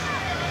ball.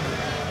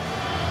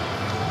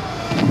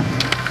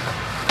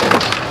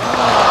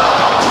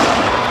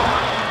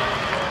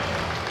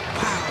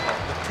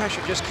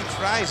 Pressure just keeps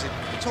rising.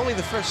 It's only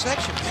the first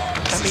section.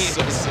 I mean,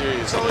 so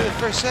serious. It's only the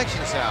first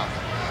section, Sal.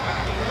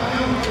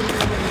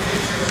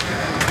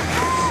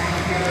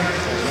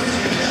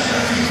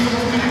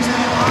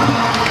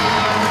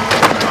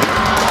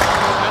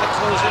 Trying to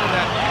close into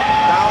that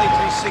dolly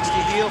 360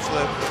 heel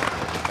flip.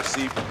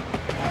 See,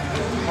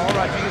 Paul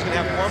Rodriguez is going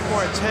to have one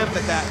more attempt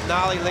at that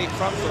nollie late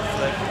front foot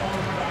flip.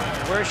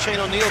 Where's Shane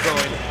O'Neill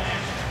going?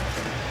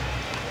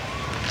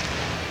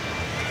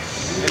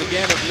 and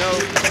again, of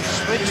note,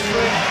 Switch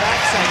flip,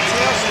 backside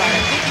tail slide.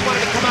 I think he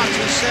wanted to come out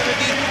 270.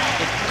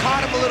 It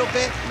caught him a little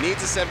bit.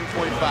 needs a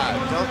 7.5.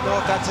 Don't know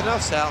if that's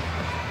enough, Sal.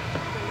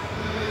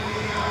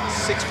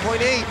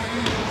 6.8.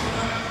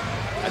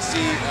 I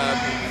see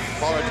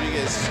Paul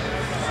Rodriguez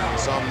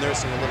saw him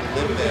nursing a little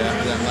limp there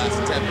after that last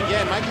attempt.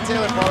 Again, Mikey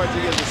Taylor and Paul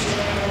Rodriguez is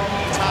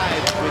tied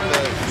with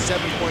a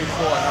 7.4.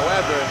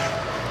 However,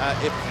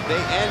 if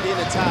they end in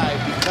a tie,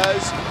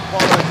 because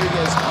Paul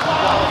Rodriguez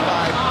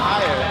qualified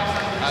higher,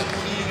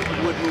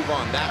 he would move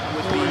on. That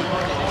would be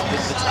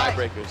the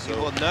tiebreaker. He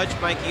will nudge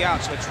Mikey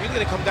out, so it's really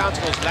going to come down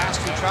to those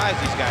last 2 tries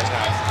these guys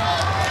have.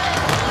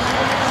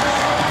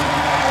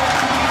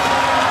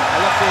 I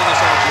love feeling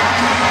this out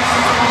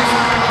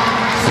here.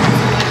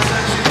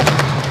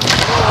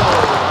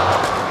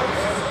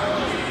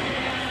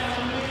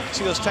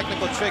 those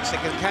technical tricks that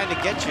can kind of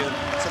get you.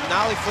 It's a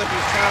nollie flip. He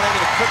was trying to land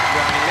in the crooked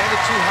ground. He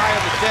landed too high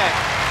on the deck.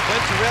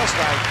 Went to rail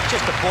slide.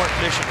 Just abort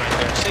mission right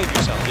there. Save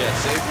yourself. Yeah,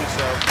 save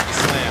yourself.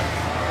 Slam.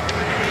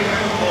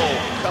 Oh,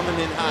 coming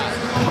in high.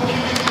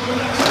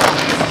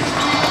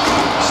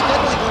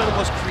 Steadily one of the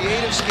most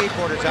creative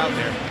skateboarders out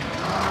there.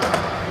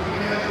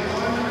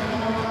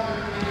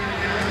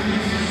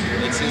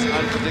 It's his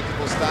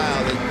unpredictable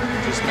style that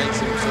just makes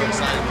him so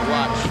exciting to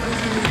watch.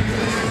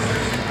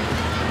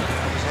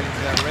 He's heading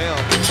for that rail.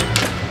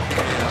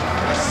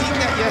 I've seen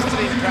that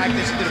yesterday in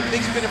practice. He did a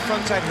big spin and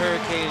frontside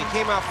hurricane. He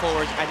came out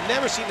forwards. I'd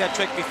never seen that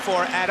trick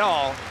before at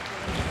all.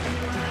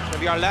 It'll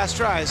be our last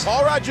tries.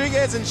 Paul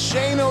Rodriguez and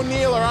Shane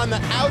O'Neill are on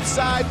the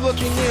outside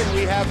looking in.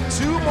 We have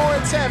 2 more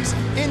attempts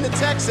in the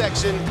tech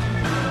section.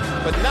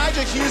 But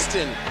Nyjah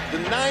Huston, the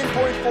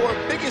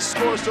 9.4 biggest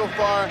score so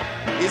far,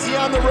 is he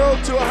on the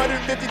road to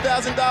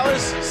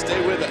 $150,000?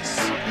 Stay with us.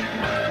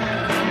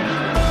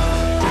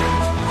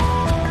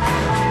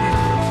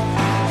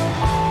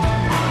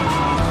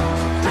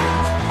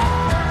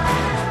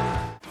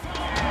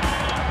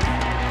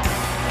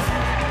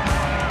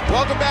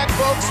 Welcome back,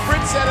 folks.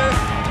 Sprint Center,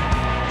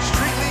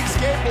 Street League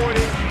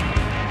Skateboarding.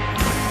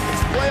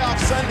 It's playoff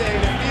Sunday,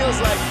 and it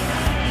feels like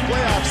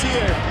playoffs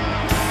here.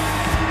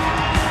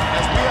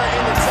 As we are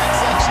in the tech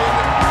section,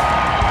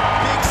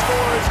 big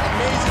scores,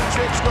 amazing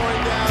tricks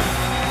going down.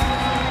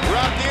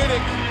 Rob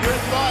Dearnick, your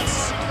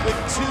thoughts with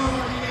 2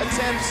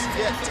 attempts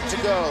yet to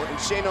go, and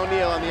Shane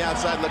O'Neill on the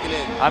outside looking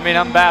in. I mean,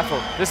 I'm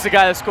baffled. This is the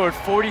guy that scored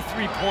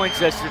 43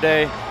 points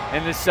yesterday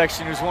in this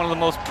section, who's one of the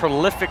most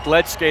prolific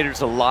ledge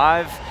skaters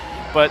alive.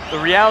 But the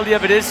reality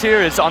of it is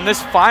on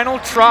this final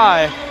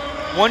try,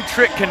 one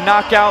trick can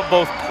knock out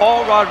both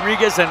Paul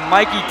Rodriguez and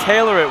Mikey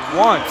Taylor at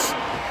once.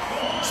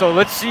 So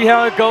let's see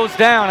how it goes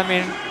down. I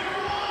mean,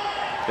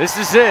 this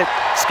is it.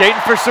 Skating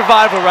for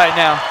survival right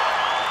now.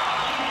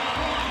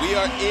 We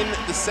are in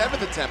the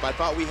 7th attempt. I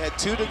thought we had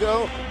 2 to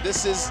go.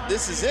 This is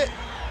it.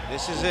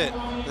 This is it.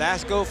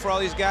 Last go for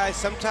all these guys.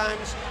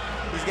 Sometimes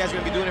these guys are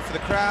going to be doing it for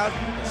the crowd,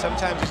 and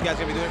sometimes these guys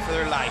are going to be doing it for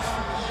their life.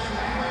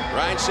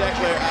 Ryan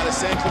Sheckler out of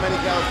San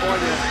Clemente,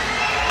 California.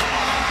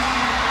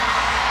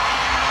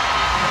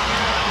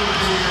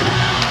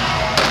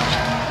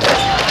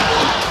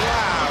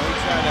 Wow, he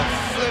tried to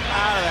flip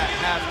out of that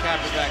half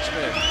capper back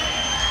spin.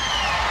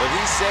 But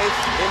he's safe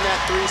in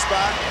that 3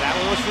 spot. That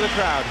one was for the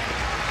crowd.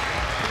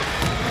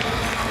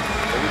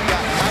 But we've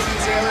got Mikey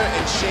Taylor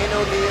and Shane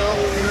O'Neill.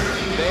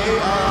 They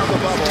are on the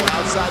bubble,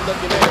 outside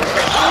looking in.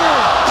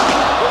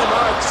 Good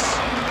marks.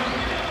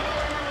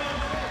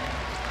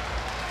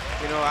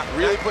 You know,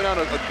 really put on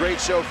a great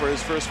show for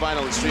his first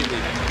final in Street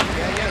League.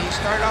 Yeah, he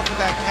started off with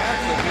that cab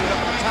flip, he was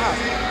up on the top.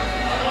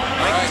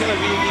 Mikey Taylor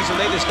really needs to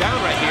lay this down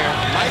right here.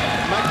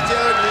 Mikey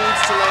Taylor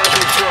needs to land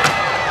his trick.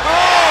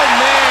 Oh,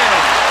 man!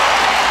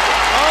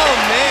 Oh,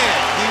 man!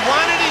 He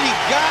wanted it, he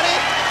got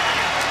it.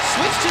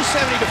 Switch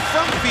 270 to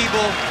front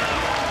feeble.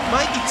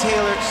 Mikey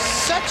Taylor,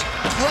 such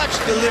clutch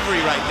delivery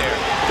right there.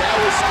 That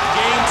was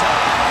game time.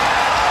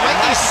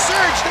 Mikey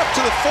surged up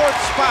to the 4th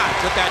spot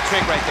with that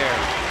trick right there.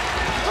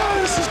 Oh,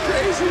 this is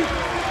crazy.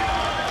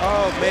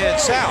 Oh, man,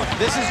 Sal,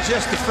 this is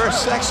just the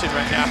first section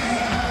right now.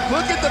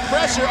 Look at the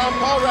pressure on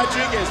Paul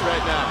Rodriguez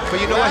right now.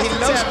 But you know what? He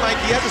knows Mike.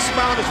 He has a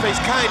smile on his face,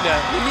 kinda.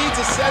 He needs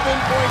a 7.7.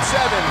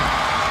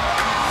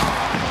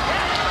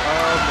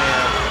 Oh,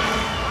 man.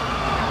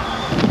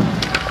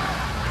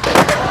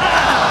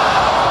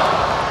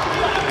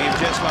 We've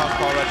just lost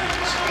Paul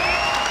Rodriguez.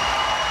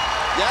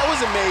 That was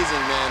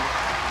amazing, man.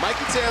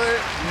 Mikey Taylor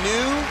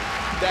knew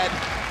that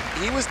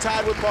he was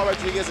tied with Paul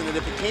Rodriguez, and that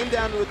if it came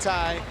down to a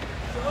tie,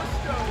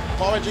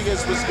 Paul Rodriguez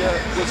was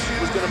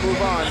going to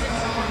move on.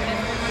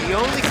 The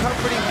only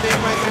comforting thing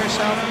right there,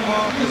 Sal, for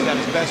Paul, is that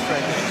his best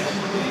friend is.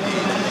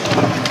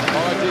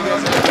 Paul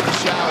Rodriguez had the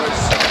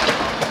showers.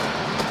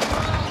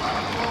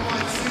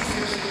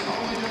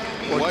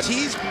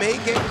 Ortiz may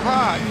get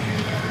caught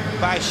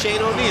by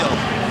Shane O'Neill.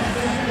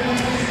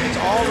 It's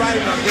all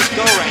riding on this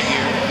go right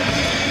here.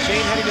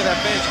 Shane heading to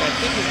that bench, and I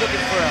think he's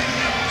looking for a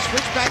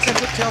switch backside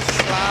whip tail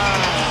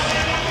slide.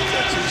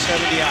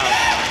 270 out.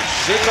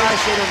 Goodbye,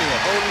 Shane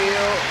O'Neill.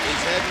 O'Neill is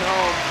heading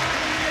home.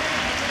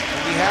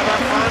 And we have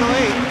our final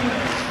 8.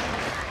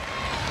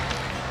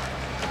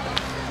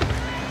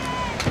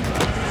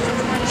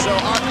 So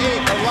our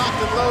 8 are locked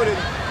and loaded.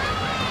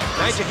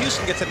 Nyjah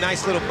Huston gets a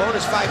nice little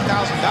bonus $5,000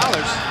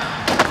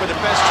 for the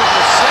best trick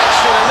in the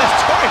section. And left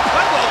Torey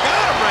Pudwill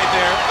got him right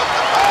there.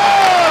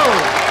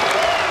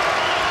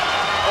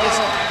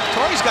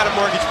 Torey's got a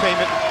mortgage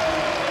payment.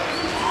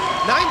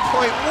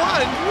 9.1.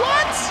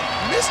 What?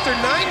 Mr.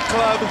 9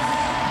 Club.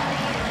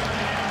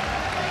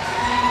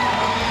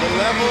 The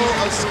level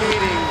of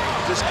skating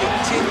just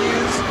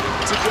continues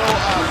to go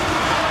up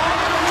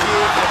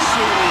here at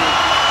Street League.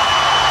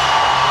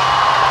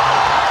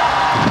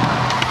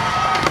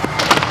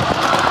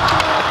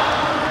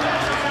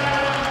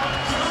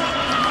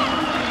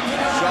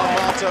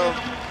 Malto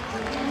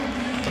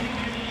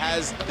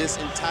has this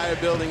entire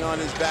building on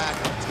his back.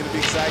 It's going to be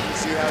exciting to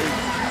see how he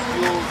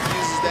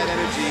uses that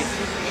energy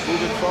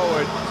moving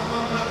forward.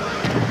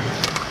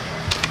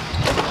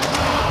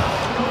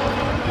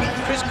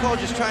 Cole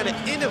just trying to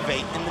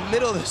innovate in the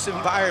middle of this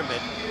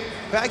environment.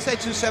 Backside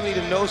 270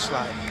 to no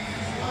slide.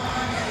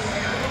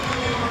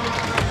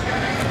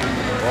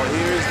 Well,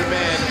 here's the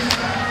man.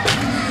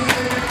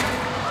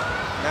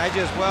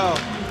 Nyjah as well,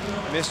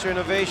 Mr.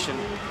 Innovation.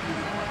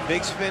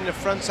 Big spin to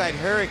frontside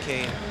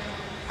hurricane.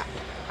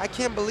 I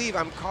can't believe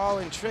I'm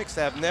calling tricks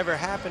that have never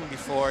happened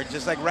before,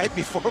 just like right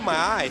before my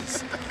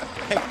eyes.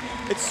 Like,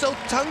 it's so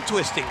tongue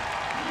twisting.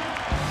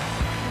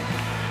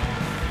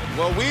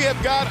 Well, we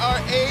have got our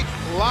 8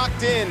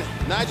 locked in.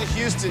 Nyjah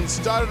Huston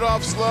started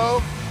off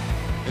slow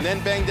and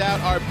then banged out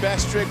our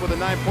best trick with a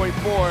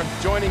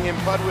 9.4. Joining him,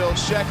 Pudwill,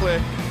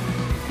 Sheckler,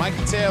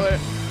 Mikey Taylor,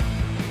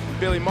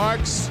 Billy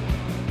Marks,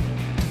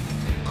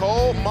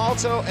 Cole,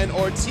 Malto, and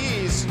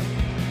Ortiz.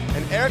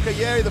 And Erica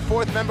Yeri, the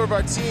 4th member of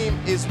our team,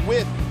 is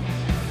with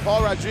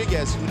Paul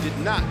Rodriguez, who did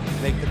not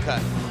make the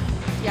cut.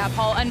 Yeah,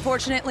 Paul,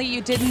 unfortunately, you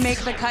didn't make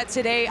the cut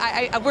today.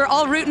 We're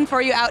all rooting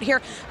for you out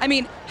here. I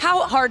mean,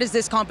 how hard is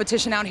this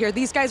competition out here?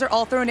 These guys are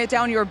all throwing it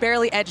down. You were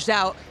barely edged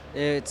out.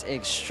 It's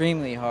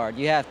extremely hard.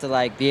 You have to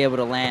like be able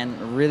to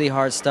land really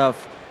hard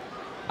stuff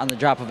on the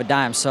drop of a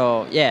dime.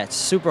 So yeah, it's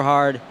super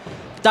hard.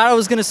 Thought I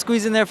was gonna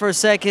squeeze in there for a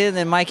second,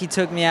 then Mikey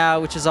took me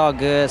out, which is all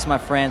good. It's my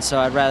friend, so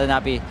I'd rather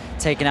not be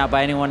taken out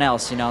by anyone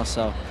else, you know.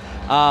 So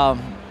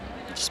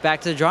just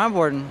back to the drawing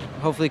board and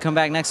hopefully come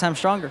back next time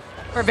stronger.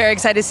 We're very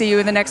excited to see you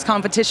in the next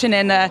competition,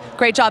 and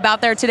great job out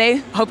there today.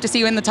 Hope to see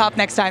you in the top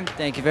next time.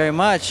 Thank you very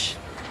much.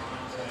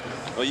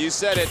 Well, you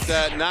said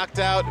it, knocked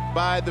out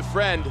by the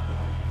friend.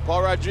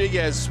 Paul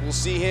Rodriguez, we'll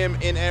see him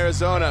in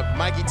Arizona.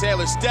 Mikey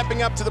Taylor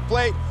stepping up to the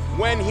plate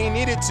when he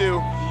needed to.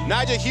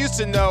 Nyjah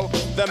Huston, though,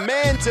 the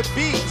man to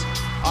beat.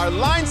 Our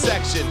line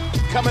section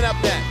coming up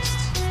next.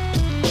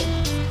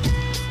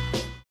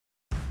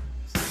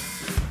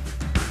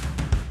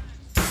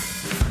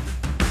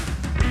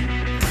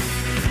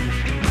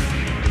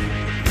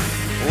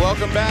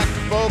 Welcome back,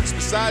 folks.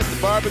 Besides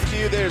the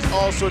barbecue, there's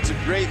all sorts of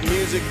great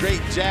music,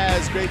 great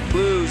jazz, great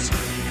blues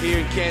here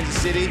in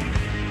Kansas City.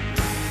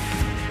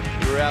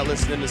 We were out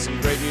listening to some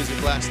great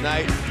music last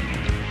night.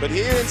 But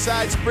here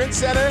inside Sprint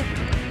Center,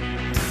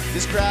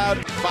 this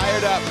crowd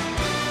fired up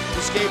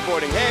for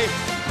skateboarding. Hey,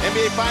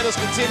 NBA Finals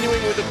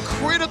continuing with a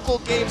critical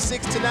Game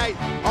 6 tonight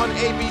on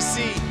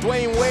ABC.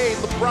 Dwayne Wade,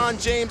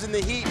 LeBron James, and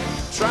the Heat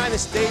trying to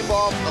stave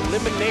off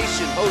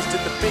elimination,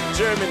 hosting the big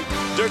German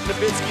Dirk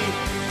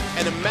Nowitzki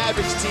and a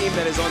Mavericks team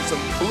that is on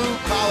some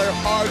blue-collar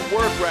hard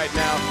work right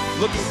now,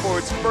 looking for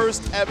its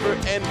first ever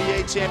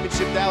NBA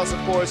championship. Dallas, of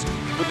course,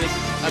 with an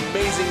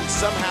amazing,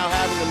 somehow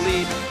having a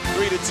lead,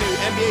 3-2.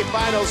 NBA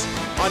Finals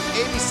on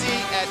ABC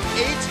at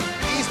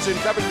 8 Eastern.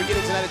 Coverage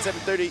beginning tonight at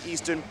 7:30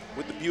 Eastern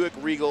with the Buick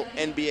Regal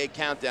NBA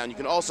Countdown. You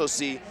can also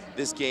see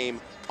this game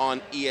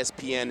on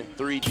ESPN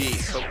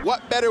 3D. But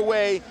what better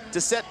way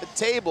to set the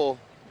table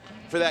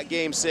for that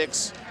Game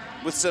 6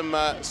 with some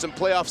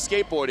playoff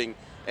skateboarding?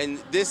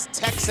 And this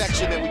tech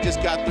section that we just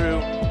got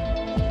through,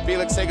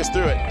 Felix, take us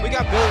through it. We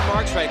got Billy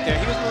Marks right there.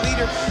 He was the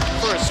leader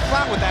for a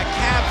spot with that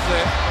cab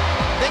flip.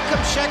 Then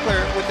comes Sheckler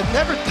with the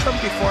never done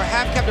before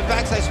half cab to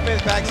backside spin,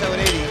 backside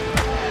 180.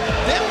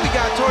 Then we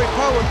got Torey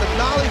with the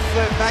nollie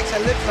flip,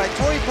 backside lip slide.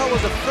 Torey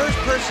was the first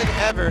person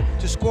ever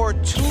to score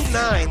 2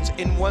 9s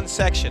in one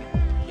section.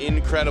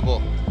 Incredible.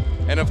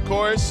 And of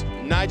course,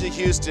 Nyjah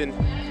Huston.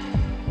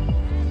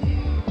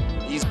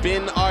 He's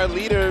been our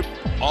leader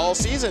all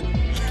season.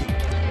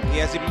 He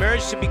has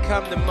emerged to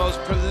become the most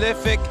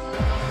prolific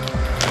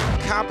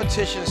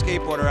competition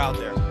skateboarder out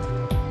there.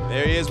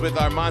 There he is with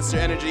our Monster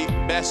Energy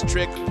best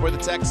trick for the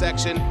tech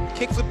section.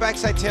 Kickflip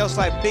backside tail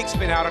slide, big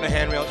spin out on the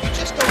handrail. You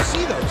just don't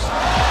see those.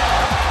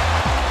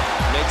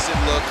 Makes it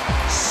look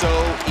so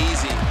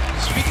easy.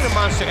 Speaking of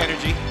Monster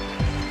Energy,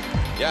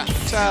 yeah,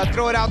 let's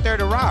throw it out there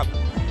to Rob.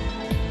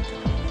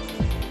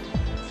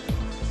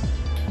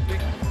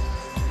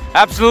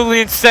 Absolutely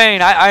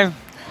insane.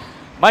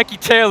 Mikey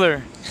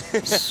Taylor.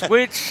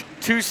 Switch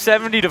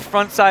 270 to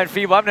frontside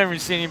feeble. I've never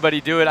seen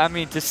anybody do it. I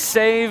mean, to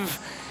save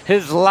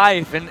his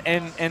life and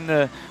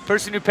the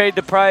person who paid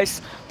the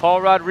price,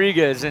 Paul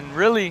Rodriguez, and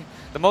really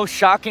the most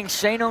shocking,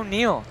 Shane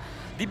O'Neill,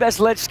 the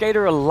best ledge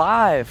skater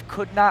alive,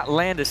 could not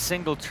land a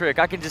single trick.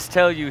 I can just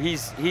tell you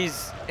he's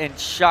in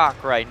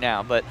shock right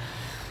now. But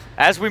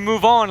as we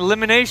move on,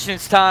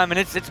 eliminations time, and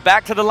it's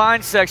back to the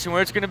line section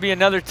where it's going to be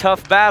another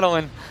tough battle,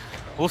 and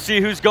we'll see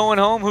who's going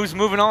home, who's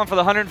moving on for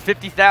the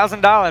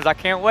 $150,000. I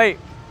can't wait.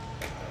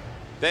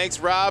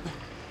 Thanks, Rob.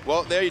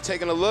 Well, there you're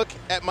taking a look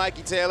at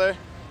Mikey Taylor,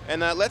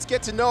 and let's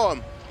get to know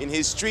him in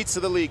his Streets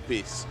of the League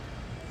piece.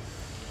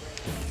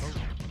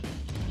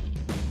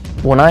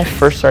 When I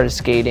first started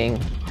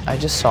skating, I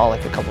just saw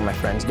like a couple of my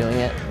friends doing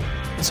it,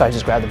 so I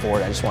just grabbed the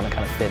board. I just want to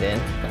kind of fit in.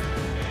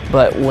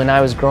 But when I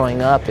was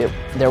growing up,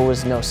 there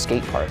was no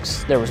skate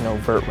parks. There was no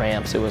vert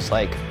ramps. It was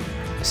like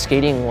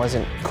skating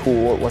wasn't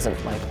cool. It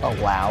wasn't like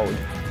allowed.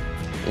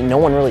 No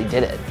one really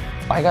did it.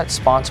 I got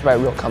sponsored by a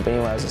real company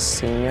when I was a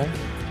senior.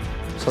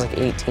 So I was like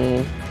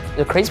 18.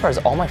 The crazy part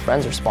is all my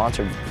friends were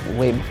sponsored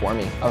way before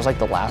me. I was like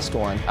the last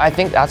one. I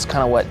think that's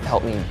kind of what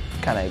helped me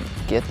kind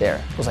of get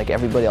there. It was like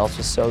everybody else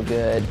was so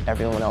good,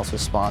 everyone else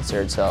was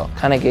sponsored, so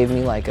kind of gave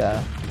me like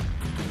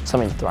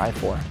something to thrive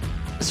for.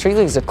 Street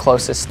League is the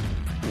closest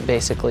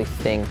basically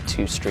thing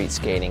to street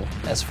skating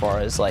as far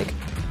as like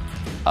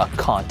a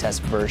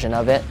contest version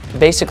of it.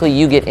 Basically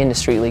you get into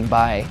Street League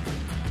by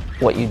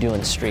what you do in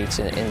the streets,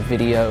 in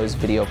videos,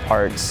 video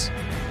parts,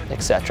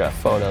 etc.,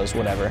 photos,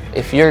 whatever.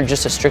 If you're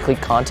just a strictly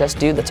contest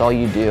dude, that's all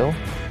you do,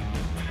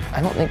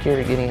 I don't think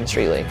you're getting in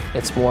Street League.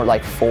 It's more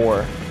like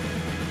for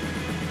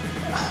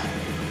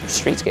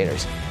street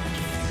skaters.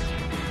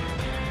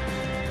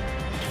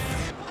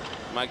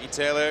 Mikey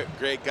Taylor,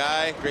 great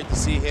guy. Great to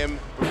see him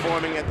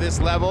performing at this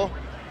level.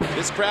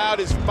 This crowd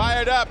is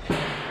fired up.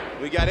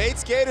 We got 8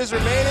 skaters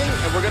remaining,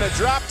 and we're gonna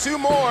drop 2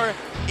 more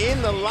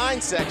in the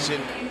line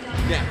section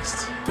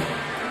next.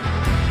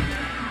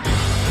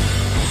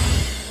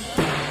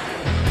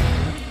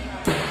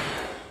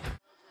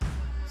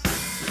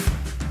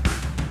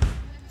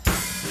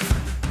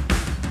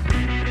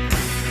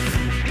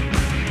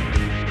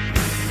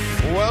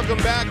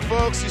 Welcome back,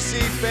 folks. You see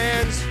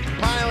fans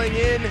piling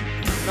in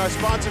our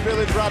sponsor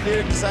village. Rob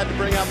Dyrdek decided to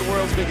bring out the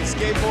world's biggest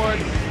skateboard.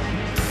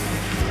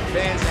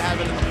 Fans are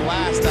having a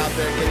blast out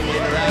there getting to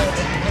interact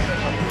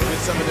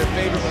with some of their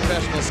favorite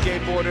professional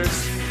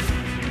skateboarders.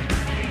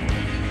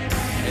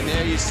 And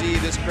there you see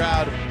this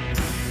crowd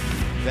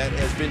that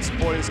has been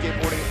supporting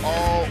skateboarding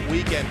all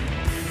weekend.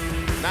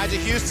 Nyjah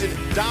Huston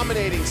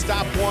dominating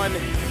stop 1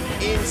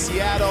 in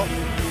Seattle.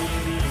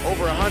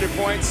 Over 100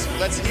 points.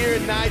 Let's hear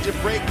Nyjah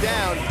break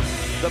down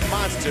the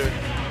monster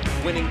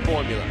winning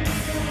formula.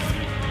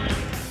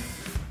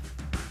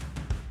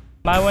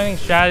 My winning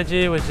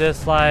strategy was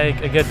just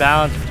like a good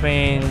balance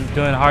between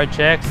doing hard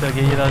tricks to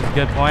get you those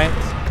good points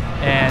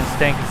and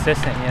staying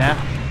consistent, you know?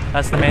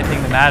 That's the main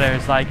thing that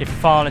matters. Like if you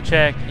fall on a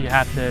trick, you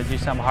have to do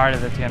something harder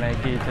that's gonna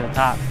get you to the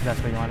top, because that's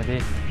where you wanna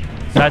be.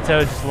 So that's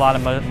always just a lot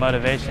of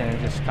motivation and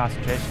just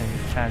concentration,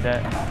 just trying to do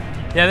it.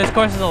 Yeah, this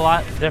course is a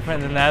lot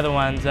different than the other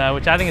ones,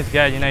 which I think is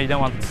good. You know, you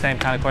don't want the same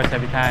kind of course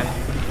every time.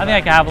 I think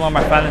I can have a little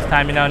more fun this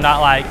time, you know, not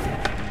like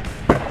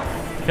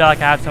feel like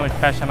I have so much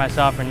pressure on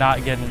myself or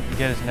not get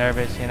as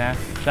nervous, you know.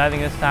 So I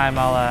think this time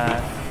I'll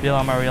be a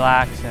little more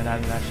relaxed, and I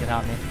think that should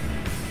help me.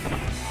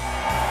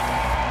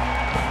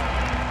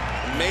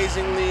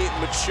 Amazingly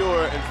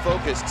mature and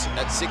focused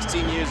at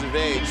 16 years of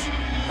age,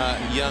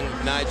 young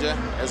Nyjah,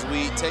 as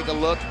we take a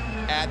look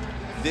at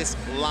this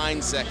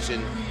line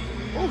section.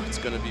 Oh, it's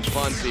gonna be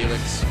fun,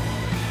 Felix.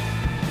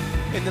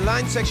 In the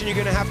line section, you're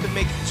gonna have to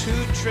make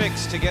 2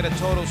 tricks to get a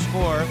total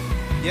score.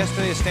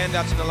 Yesterday, the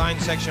standouts in the line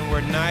section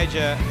were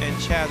Nyjah and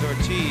Chaz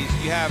Ortiz.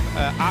 You have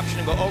an option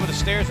to go over the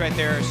stairs right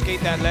there, or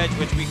skate that ledge,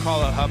 which we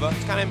call a hubba.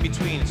 It's kind of in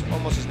between. It's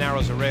almost as narrow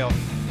as a rail.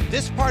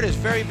 This part is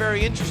very,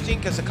 very interesting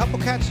because a couple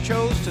cats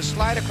chose to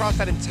slide across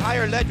that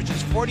entire ledge, which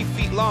is 40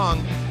 feet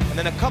long, and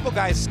then a couple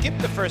guys skipped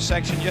the first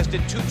section, just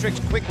did 2 tricks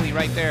quickly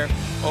right there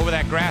over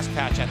that grass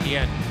patch at the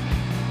end.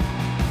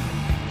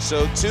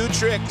 So 2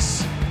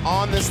 tricks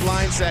on this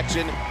line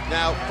section.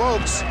 Now,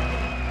 folks,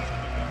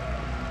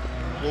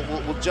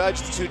 we'll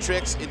judge the 2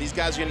 tricks, and these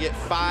guys are gonna get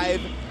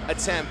 5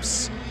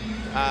 attempts.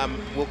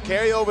 We'll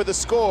carry over the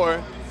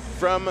score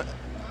from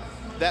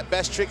that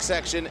best trick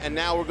section, and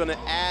now we're gonna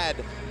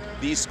add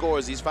these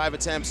scores, these 5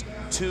 attempts,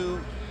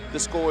 to the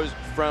scores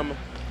from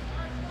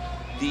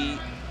the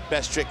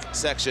best trick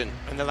section.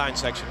 In the line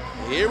section.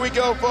 Here we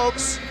go,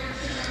 folks.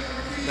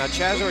 Now,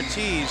 Chaz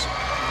Ortiz,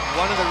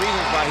 one of the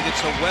reasons why he did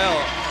so well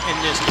in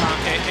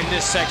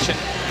this section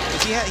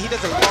is he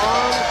does a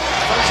long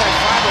frontside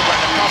 5-over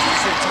across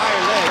this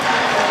entire leg.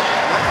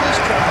 Not this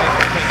try,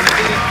 but he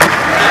did it.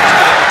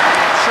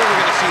 I'm sure we're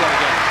going to see that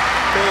again.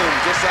 Boom,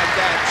 just like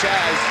that,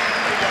 Chaz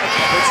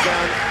puts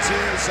down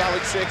 2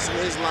 solid tricks in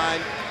his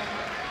line.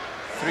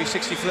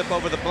 360 flip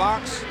over the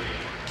blocks,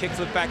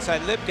 kickflip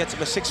backside lip, gets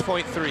him a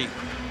 6.3.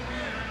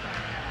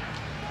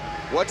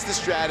 What's the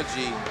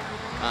strategy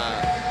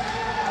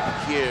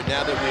here,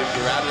 now that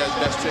we're out of that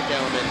best trick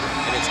element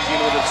and it's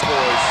cumulative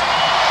scores,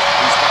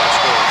 these 5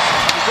 scores?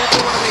 You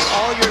definitely want to make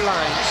all your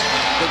lines.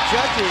 The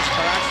judges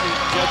are actually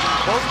judging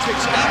both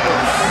tricks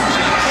equally. So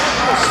you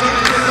can't do a same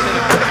trick and then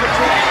a critical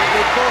trick.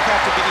 They both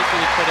have to be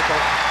equally critical.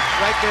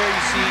 Right there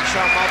you see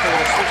Malto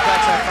with a switch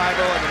backside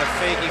 5-0 and then a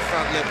fakie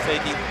front lip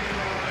fakie.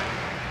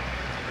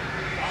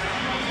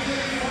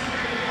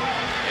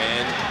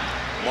 And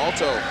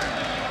Malto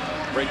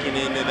breaking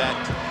into that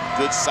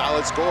good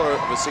solid score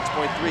of a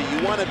 6.3. You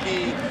want to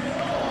be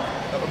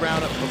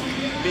around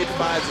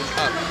mid-5s and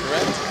up,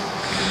 correct?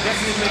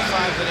 Definitely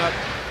mid-5s and up.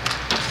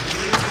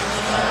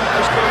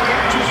 Just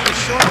choose the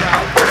short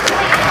route.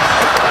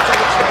 That's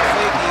like a short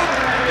fakie.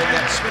 And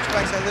that switch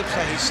backside lip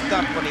side, he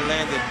stuck when he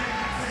landed.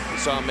 We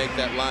saw him make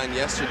that line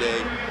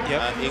yesterday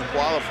in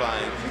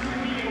qualifying.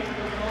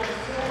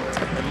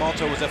 And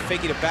Malto was a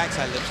fakie to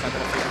backside lip side,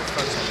 but a fakie to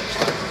frontside lip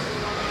side.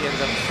 He ends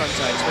up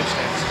frontside switch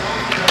stance.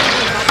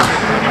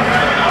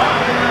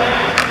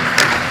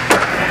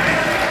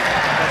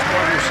 That's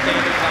more of your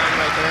standard line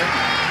right there.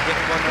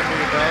 Getting one under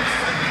your belt.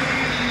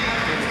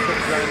 Doing the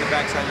quick run in the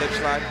backside lip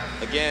slide.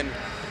 Again,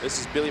 this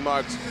is Billy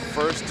Mark's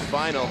first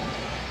final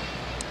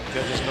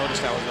Judges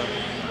noticed that was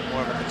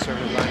more of a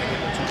conservative line, again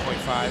with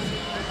 2.5.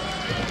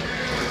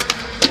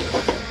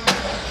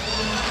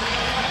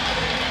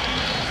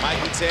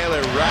 Mikey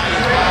Taylor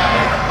riding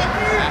by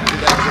after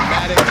that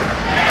dramatic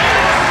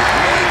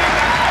late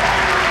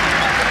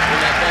in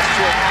that best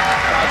trick.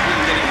 Crowd's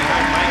really getting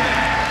behind Mikey.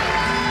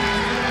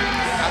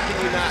 How can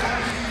you not?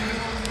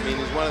 I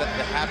mean, he's one of the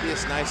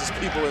happiest, nicest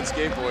people in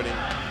skateboarding.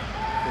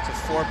 It's a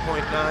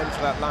 4.9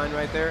 for that line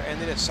right there, and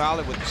then it's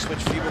solid with the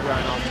switch feeble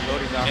grind off the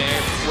loading down.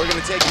 And we're going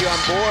to take you on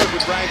board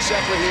with Brian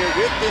Sheckler here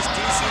with this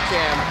DC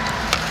cam.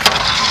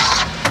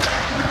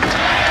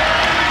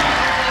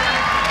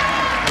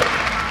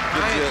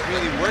 Brian's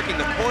really working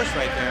the course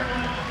right there.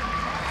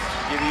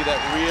 Give you that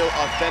real,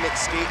 authentic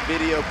skate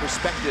video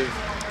perspective,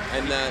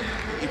 and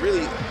it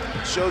really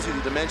shows you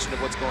the dimension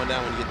of what's going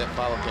down when you get that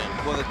follow cam.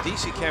 Well, the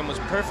DC cam was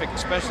perfect,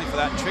 especially for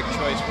that trick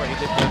choice where he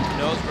did the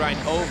nose grind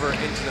over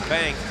into the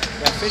bank.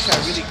 That fisheye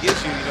really gives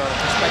you, the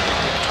perspective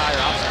of the entire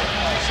obstacle.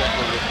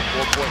 Sheckler with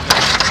 4.9.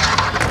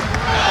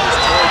 That was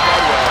Torey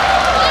Pudwill,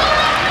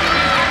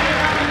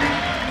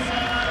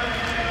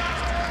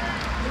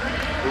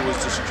 who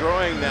was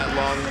destroying that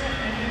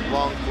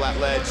long flat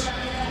ledge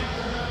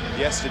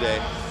yesterday.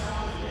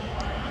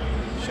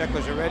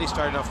 Sheckler's already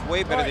starting off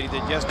way better than he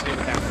did yesterday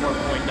with that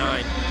 4.9.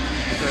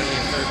 Currently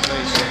in third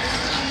place.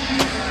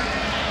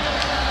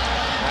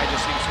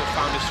 Nyjah seems to have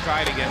found his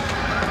stride again.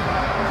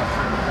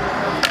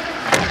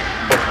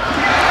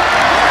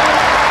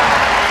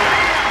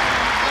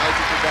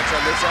 Nyjah congrats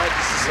on this side.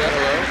 This is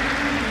hello.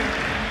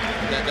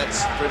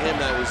 That's for him.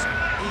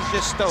 He's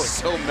just stoic.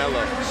 So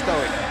mellow.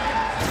 Stoic.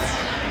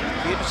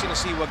 Be interesting to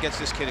see what gets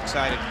this kid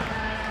excited.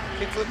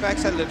 Kickflip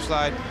backside lip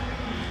slide.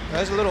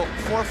 There's a little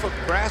 4-foot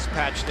grass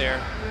patch there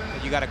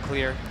that you got to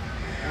clear.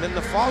 And then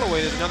the fall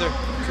away, there's another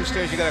 2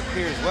 stairs you got to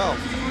clear as well.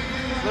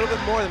 A little bit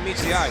more than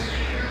meets the eye.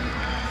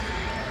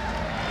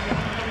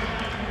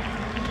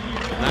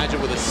 Nyjah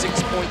with a 6.7.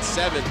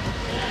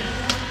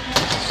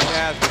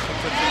 Chaz with a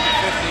 50-50.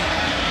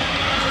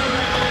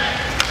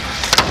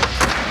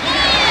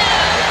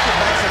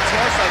 Backside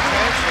tailside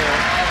transfer.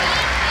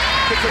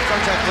 Kickflip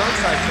frontside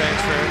frontside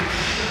transfer.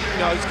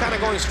 He's kind of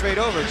going straight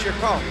over. It's your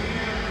call.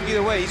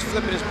 Either way, he's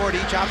flipping his board to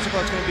each obstacle.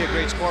 It's going to be a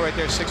great score right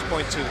there,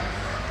 6.2.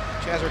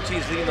 Chaz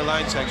Ortiz leading the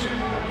line section.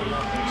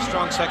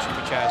 Strong section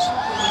for Chaz.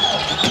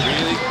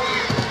 Really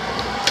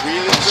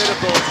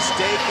critical to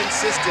stay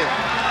consistent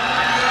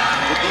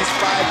with these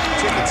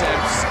 5 trick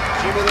attempts.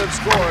 Cumulative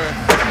score.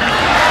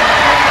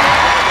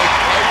 Make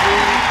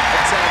every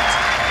attempt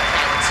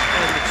count.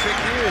 And the trick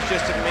here is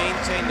just to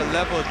maintain the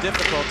level of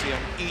difficulty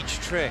on each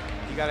trick.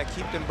 You got to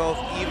keep them both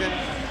even.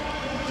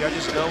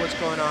 Judges know what's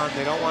going on.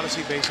 They don't want to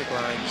see basic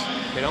lines.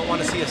 They don't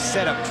want to see a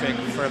setup trick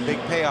for a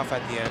big payoff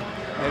at the end.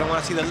 They don't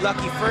want to see the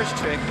lucky first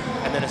trick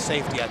and then a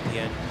safety at the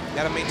end. You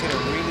got to maintain a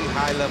really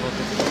high level of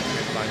difficulty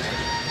in the line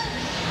section.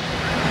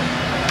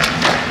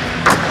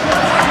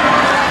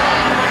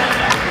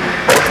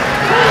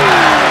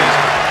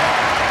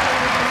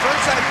 The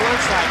frontside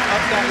blindside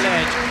up that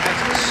ledge has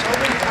so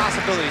many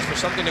possibilities for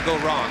something to go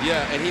wrong.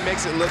 Yeah, and he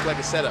makes it look like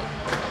a setup.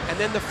 And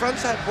then the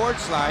frontside board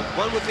slide,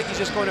 one would think he's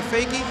just going to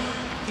fakie.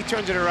 He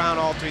turns it around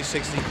all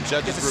 360.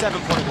 Gets a 7.1.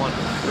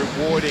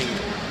 Rewarding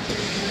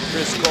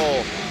Chris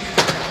Cole.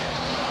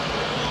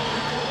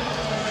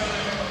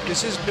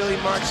 This is Billy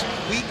Mark's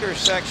weaker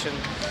section,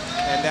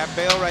 and that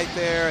bail right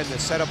there and the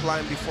setup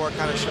line before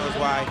kind of shows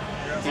why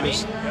he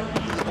was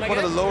one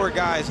of the lower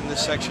guys in this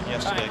section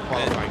yesterday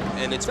qualifying.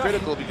 And it's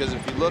critical because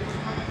if you look,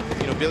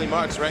 Billy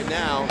Marks right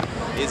now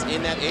is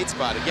in that 8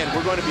 spot. Again,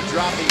 we're going to be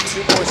dropping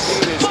 2 more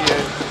skaters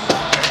here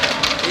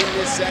in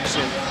this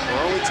section.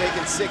 We're only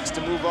taking 6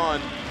 to move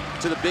on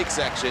to the big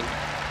section.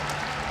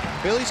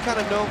 Billy's kind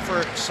of known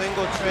for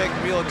single trick,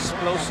 real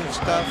explosive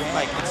stuff.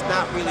 Like, it's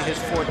not really his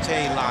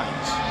forte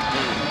lines.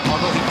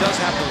 Although he does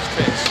have those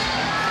tricks.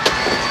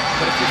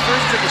 But if your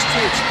first trick is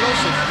too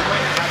explosive, you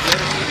might not have the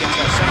energy against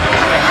that second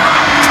trick.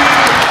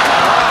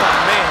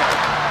 Oh, man.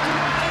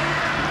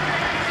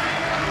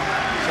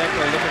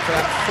 Sheckler looking for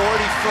that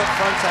 40-foot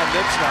frontside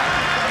lip slide.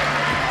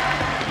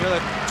 The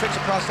tricks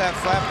across that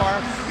flat bar,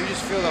 you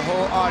just feel the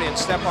whole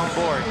audience step on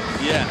board.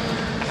 Yeah.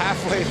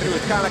 Halfway through,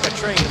 it's kind of like a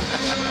train.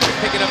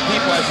 You're picking up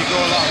people as you go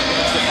along.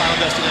 It's the final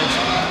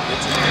destination.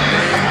 It's a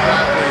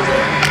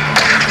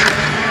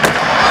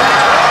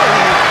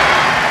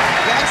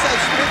backside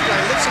split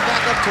line lifts it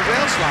back up to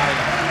rail slide.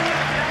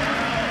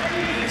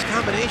 These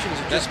combinations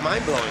are just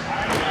mind-blowing.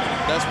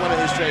 That's one of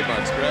his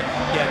trademarks, correct?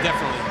 Yeah,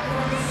 definitely.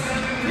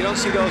 You don't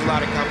see those a lot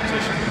in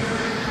competition.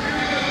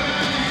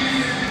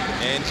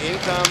 And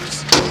in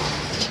comes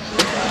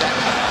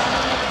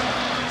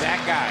that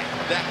guy.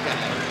 That guy.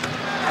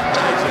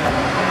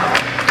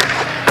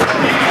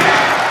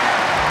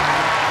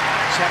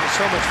 Just having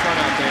so much fun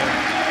out there.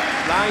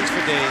 Lines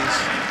for days.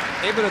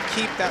 Able to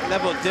keep that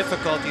level of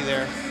difficulty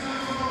there.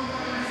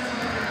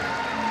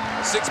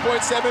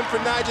 6.7 for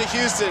Nyjah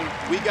Huston.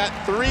 We got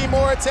 3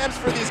 more attempts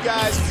for these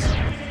guys.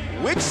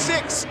 Which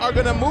 6 are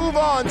going to move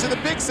on to the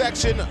big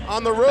section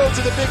on the road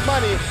to the big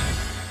money?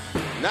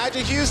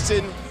 Nyjah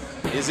Huston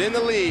is in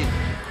the lead.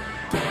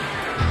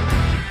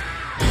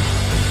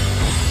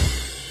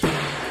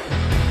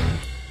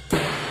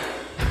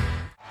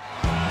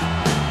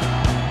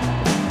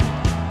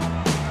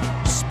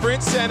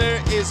 Sprint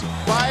Center is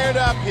fired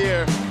up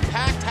here.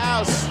 Packed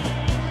house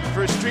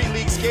for Street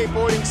League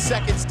Skateboarding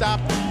second stop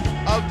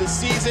of the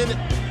season.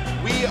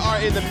 We are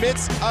in the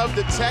midst of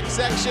the tech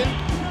section.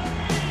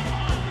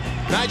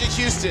 Nyjah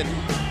Huston,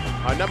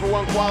 our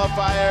 #1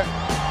 qualifier,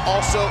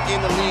 also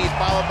in the lead,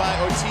 followed by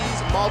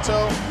Ortiz,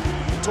 Malto,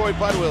 Torey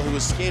Pudwill, who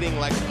was skating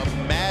like a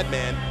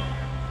madman,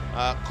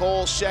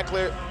 Cole,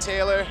 Sheckler,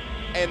 Taylor,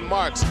 and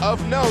Marks.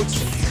 Of note,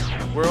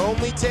 we're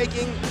only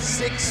taking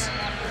 6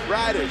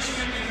 riders.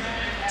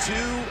 2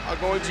 are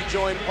going to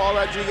join Paul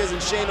Rodriguez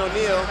and Shane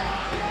O'Neill.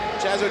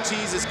 Chaz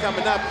Ortiz is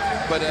coming up,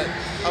 but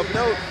of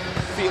note,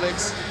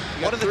 Felix,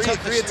 One of the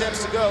three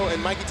attempts to go,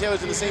 and Mikey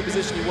Taylor's in the same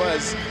position he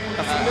was.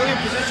 A familiar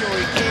position where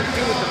he came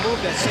through with the move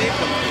that saved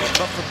him.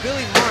 But for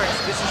Billy Marks,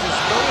 this is his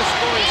lowest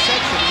scoring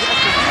section. He has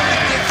to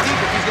really dig deep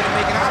if he's going to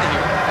make it out of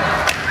here.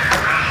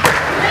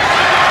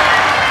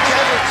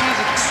 Chaz Ortiz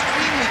is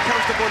extremely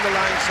comfortable in the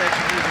line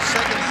section. He was the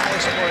second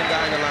highest scoring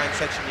guy in the line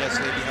section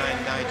yesterday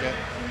behind Nyjah.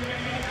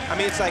 I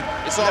mean, it's like,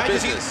 it's all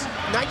business.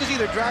 Nyjah's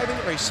either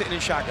driving or he's sitting in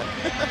shotgun.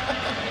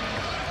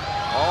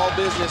 All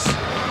business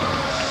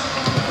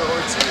for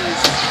Ortiz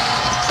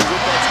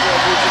with that skill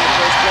moves in the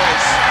first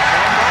place.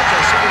 And Malto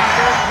sitting in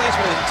third place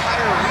with an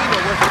entire arena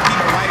worth of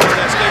people riding on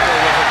that skateboard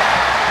with him.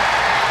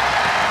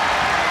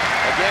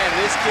 Again,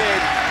 this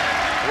kid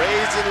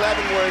raised in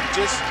Leavenworth,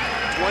 just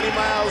 20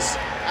 miles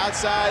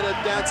outside of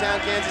downtown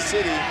Kansas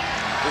City.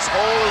 This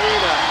whole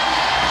arena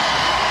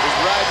is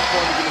riding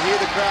for him. You can hear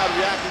the crowd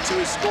reacting to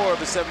his score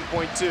of a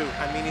 7.2.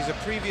 I mean, he's a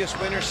previous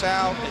winner,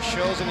 Sal. It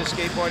shows in his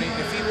skateboarding.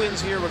 If he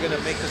wins here, we're going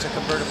to make this a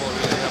convertible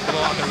arena. We're going to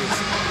blow out the roof.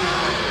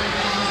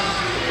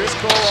 Chris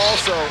Cole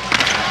also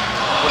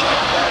would like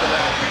a part of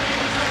that.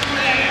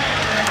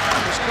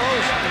 Chris Cole,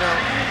 you know,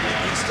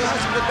 he still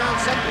has to put down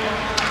something.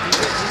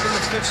 He's in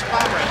the 5th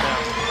spot right now.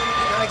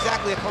 It's not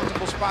exactly a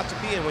comfortable spot to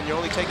be in when you're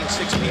only taking 6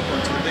 people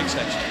into the big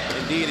section.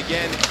 Indeed,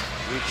 again,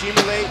 we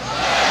accumulate 5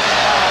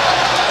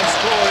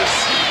 scores.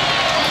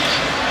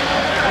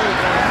 Oh, we're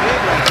going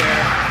big right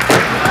there.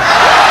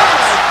 Oh,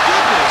 my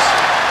goodness!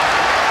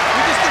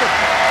 We just did a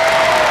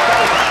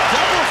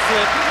double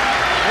flip.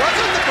 Was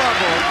on the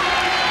bubble.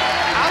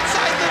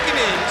 Outside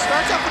looking in.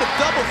 Starts off with a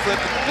double flip.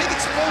 The big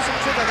explosive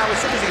flip, like I was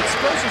saying, is an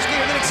explosive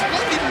skater. Then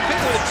exploded even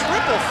bigger with a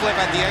triple flip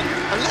at the end.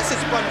 Unless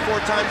it's spun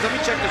 4 times. Let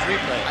me check this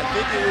replay. I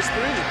think it was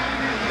 3.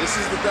 This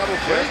is the double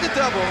flip. There's the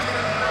double.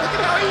 Look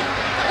at how he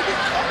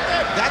caught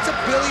that. That's a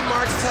Billy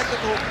Marks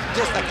technical,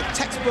 just like a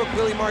textbook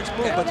Billy Marks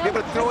move. But to be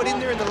able to throw it in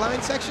there in the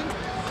line section,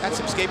 that's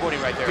some skateboarding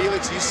right there.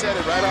 Felix, you said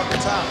it right off the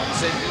top.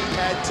 You said he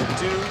had to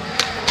do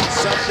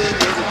something,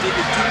 he had to dig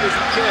as deep as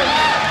he could.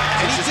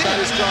 And he just got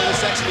his strongest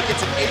section. He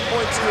gets an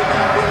 8.2 and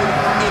now Billy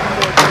in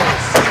 4th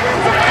place. He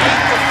went from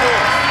 8th to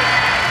 4th.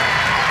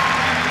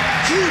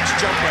 Huge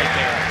jump right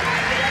there.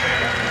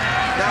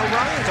 Now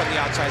Ryan's on the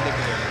outside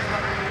looking in.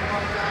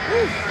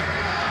 Woo.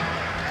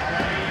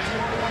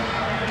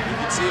 You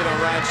can see it on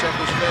Ryan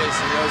Sheckler's face.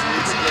 He knows he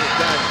needs to get it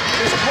done.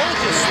 His pole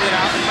just slid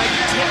out, and Mikey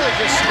Taylor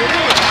just slid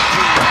in with that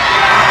team.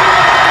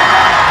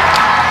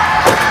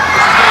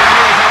 This is getting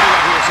really heavy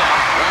right here, Sal.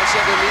 Ryan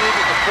Sheckler leads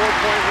at the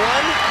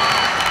 4.1.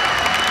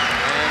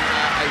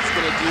 And he's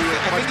going to do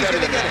much better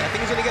than that. I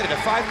think he's going to get it. A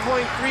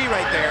 5.3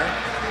 right there.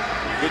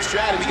 Good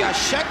strategy. We got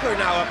Sheckler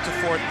now up to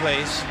 4th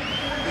place.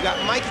 We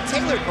got Mikey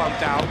Taylor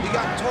bumped out. We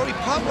got Torey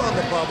Pudwill on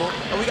the bubble.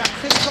 And we got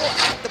Chris Cole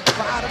at the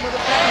bottom of the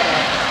bubble.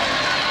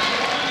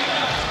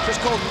 Chris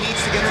Cole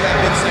needs to get to that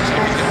big section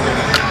if he's going to win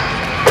it.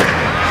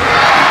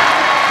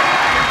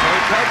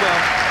 Torey Pudwill,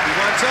 he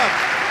wants up.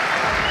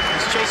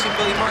 He's chasing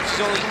Billy Marks.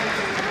 He's only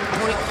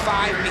 0.5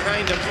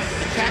 behind him.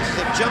 He catches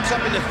him, jumps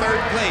up into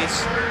 3rd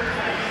place.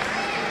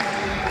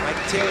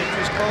 Mikey Taylor and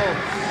Chris Cole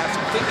have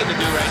some thinking to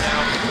do right now.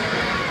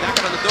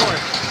 Knocking on the door.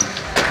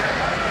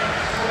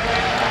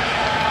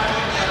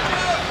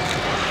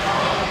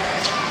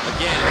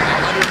 Again,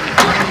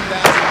 $150,000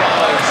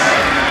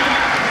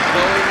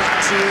 going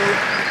to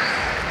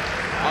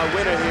our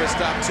winner here,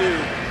 stop 2.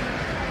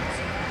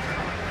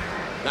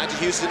 Nyjah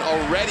Huston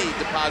already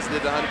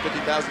deposited a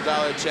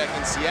 $150,000 check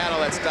in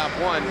Seattle at stop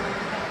 1.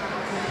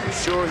 I'm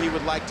sure he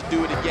would like to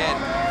do it again.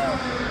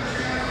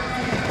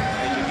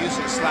 Nyjah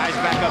Huston slides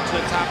back up to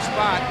the top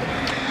spot.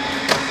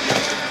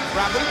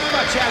 Rob, what do you think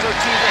about Chaz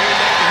Ortiz right here,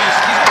 Nyjah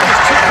Huston?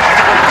 He's too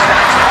comfortable in the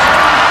slide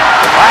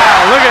section.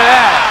 Wow, look at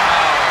that.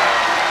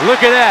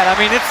 Look at that. I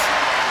mean,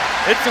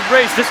 it's a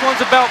race. This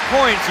one's about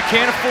points. You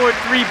can't afford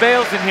 3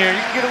 bails in here.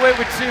 You can get away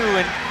with 2.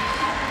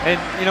 And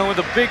you know, with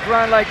a big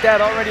grind like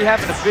that, already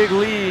having a big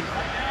lead,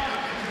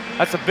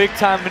 that's a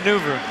big-time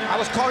maneuver. I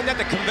was calling that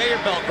the conveyor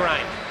belt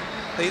grind.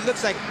 It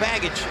looks like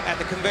baggage at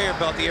the conveyor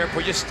belt at the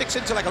airport. Just sticks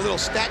into like a little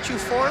statue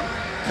form,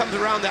 comes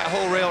around that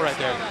whole rail right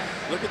there.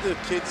 Look at the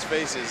kids'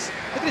 faces.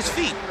 Look at his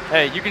feet.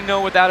 Hey, you can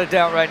know without a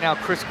doubt right now,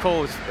 Chris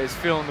Cole is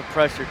feeling the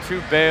pressure.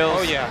 2 bails.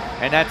 Oh, yeah.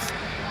 And that's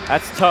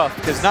tough,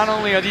 because not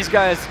only are these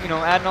guys, you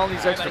know, adding all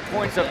these extra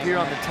points up here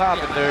on the top,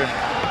 and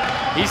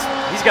he's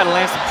got to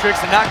land some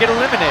tricks and not get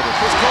eliminated.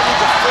 Chris Cole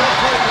needs a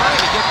 4-point line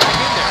to get back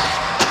in there.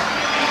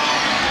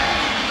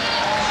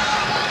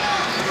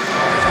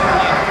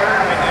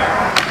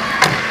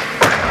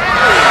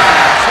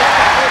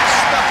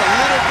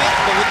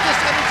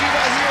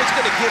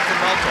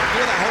 Malto. You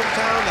know that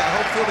hometown, that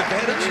home field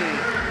advantage?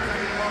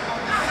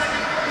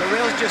 The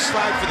rails just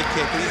slide for the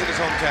kid because he's in his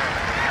hometown.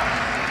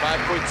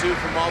 5.2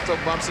 for Malto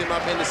bumps him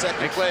up into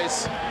second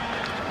place.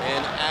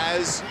 And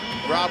as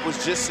Rob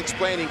was just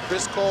explaining,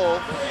 Chris Cole.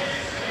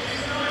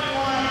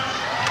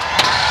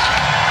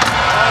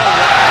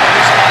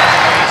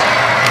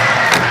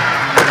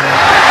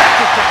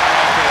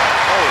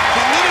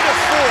 He needed a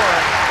 4.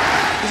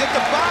 He's at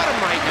the bottom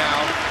right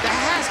now. There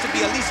has to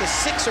be at least a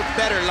 6 or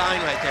better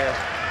line right there.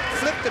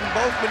 Flipped in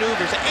both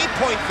maneuvers at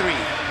 8.3.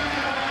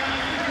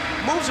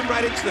 Moves him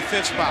right into the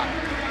 5th spot.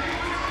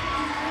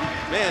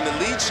 Man, the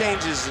lead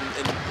changes,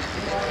 and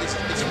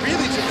it's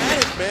really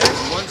dramatic, man.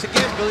 Once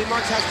again, Billy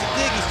Marks has to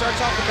dig. He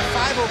starts off with the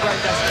 5-0 grind.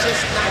 That's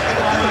just not going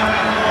to do it.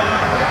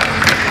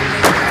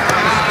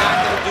 That's not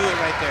going to do it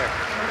right there.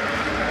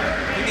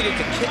 He needed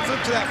to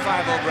kickflip to that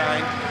 5-0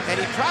 grind, and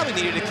he probably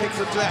needed to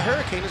kickflip to that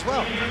Hurricane as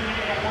well.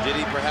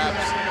 Did he perhaps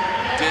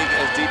dig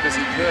as deep as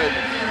he could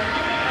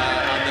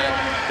on that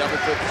double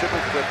flip, triple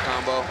flip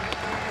combo?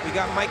 We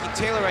got Mikey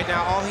Taylor right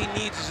now. All he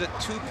needs is a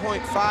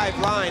 2.5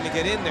 line to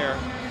get in there.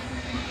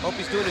 Hope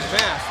he's doing his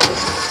math.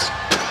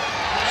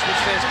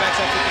 Switch fans back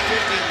up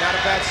 50-50, not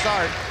a bad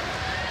start.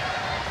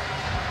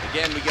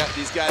 Again, we got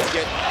these guys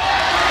get 5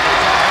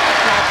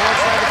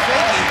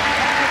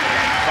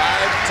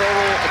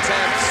 total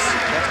attempts.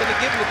 That's going to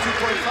give him a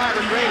 2.5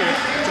 or greater.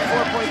 To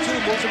 4.2,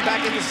 moves him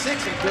back into 6,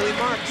 and Billy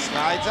Marks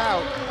slides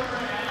out.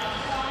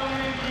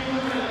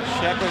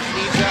 Sheckler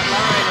needs that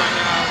line right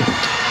now.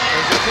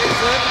 There's a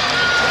kickflip.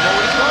 I know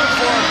what he's going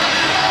for.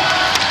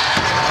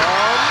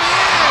 Oh,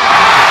 man!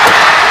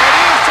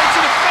 Takes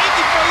it a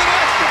fakie for a little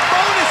extra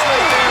bonus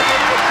right there.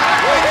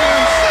 When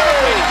you're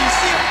celebrating, you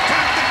see him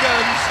cock the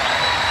guns.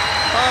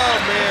 Oh,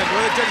 man.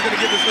 Well, the judge is going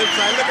to give this lip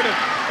side. Look at him.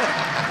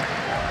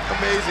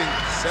 Amazing.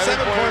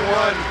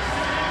 7.1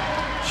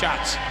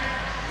 shots.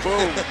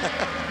 Boom.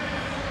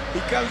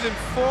 He comes in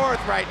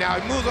 4th right now.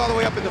 He moves all the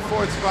way up in the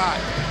 4th spot.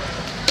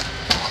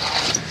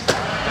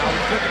 Now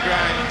the cookie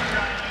grind.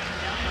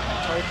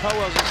 Torey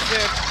Pudwill's in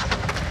 5th.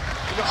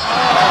 Oh,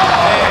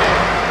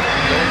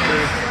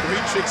 man. 3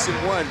 tricks in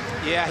 1.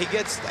 Yeah, he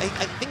gets, I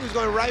think he was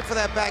going right for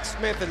that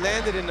backsmith and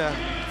landed in a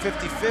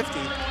 50-50.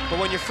 But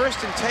when your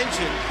first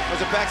intention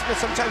was a backsmith,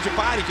 sometimes your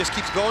body just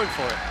keeps going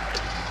for it.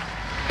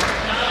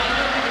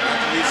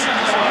 This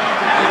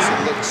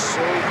looks so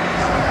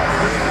easy.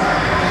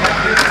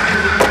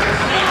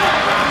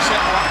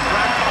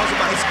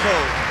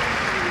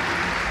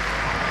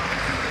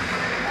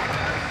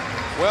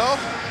 Well,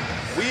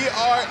 we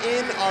are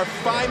in our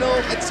final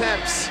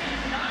attempts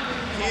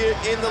here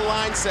in the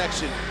line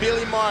section.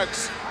 Billy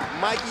Marks,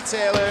 Mikey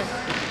Taylor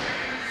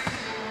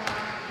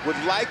would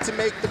like to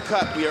make the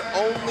cut. We are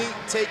only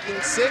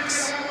taking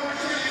 6.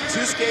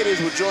 2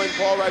 skaters will join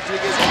Paul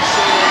Rodriguez and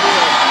Shane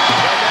O'Neill.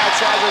 Right now,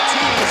 Chaz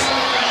Ortiz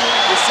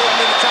is sitting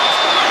in the top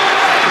spot.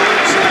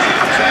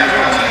 Chaz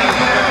Ortiz.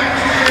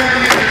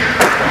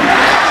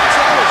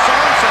 Taylor saw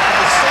himself in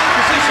the same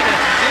position as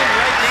he's in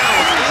right now.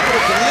 Was able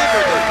to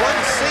deliver the one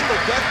single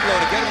death blow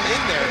to get him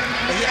in there,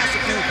 but he has to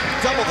do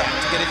double that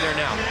to get in there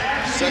now.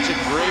 Such a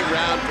great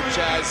round for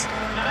Chaz.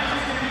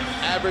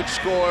 Average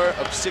score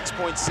of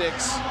 6.6.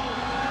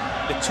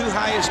 The 2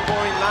 highest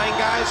scoring line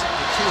guys,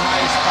 the 2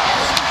 highest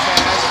spots,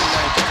 Chaz and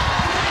Nyjah.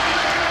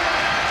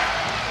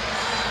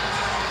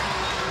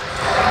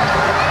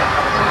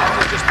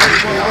 Just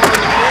putting one on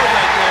the board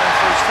right there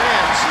for his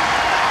fans.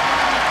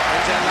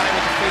 There's that line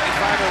with the fake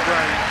 5-0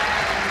 grind.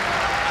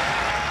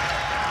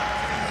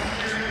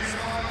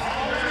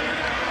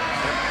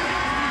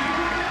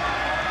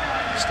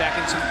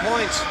 Stacking some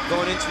points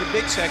going into the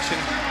big section.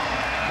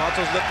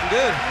 Malto's looking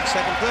good,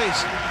 2nd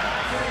place.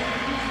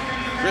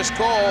 Chris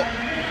Cole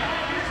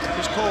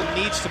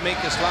needs to make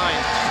this line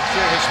to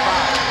secure his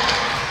spot.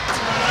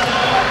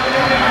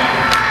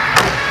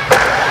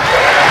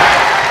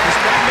 He's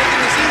not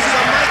making this easy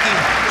on Mikey.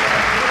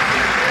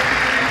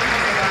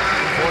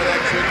 For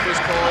that trick,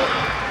 Chris Cole.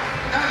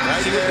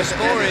 Right, see what the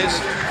score is.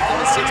 In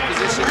the 6th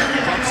position,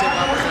 bumps him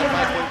up with that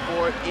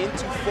 5.4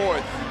 into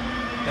 4th.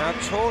 Now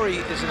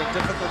Torey is in a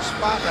difficult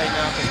spot right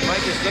now because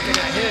Mike is looking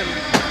at him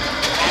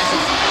as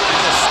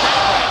a step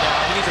right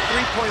now. He needs a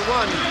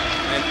 3.1.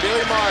 And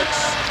Billy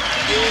Marks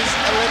is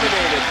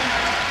eliminated.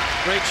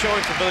 Great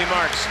showing for Billy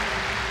Marks.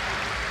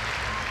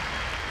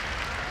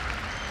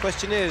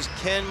 Question is,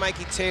 can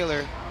Mikey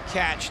Taylor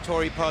catch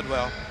Torey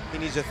Pudwill? He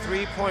needs a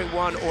 3.1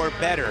 or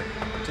better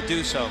to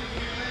do so.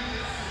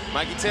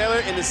 Mikey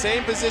Taylor in the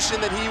same position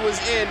that he was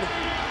in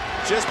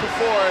just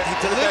before. He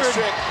delivered.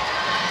 Trick.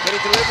 Can he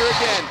deliver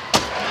again?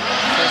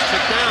 First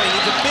trick down. He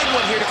needs a big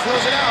one here to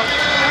close it out.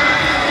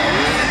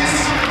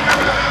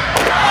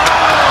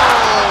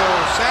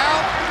 Oh, Sal.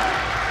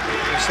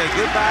 We'll say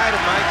goodbye to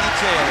Mikey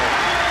Taylor.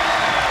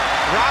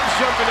 Rob's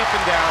jumping up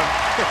and down.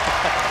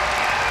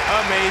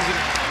 Amazing.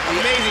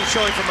 Amazing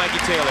showing from Mikey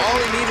Taylor. All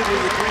he needed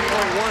was a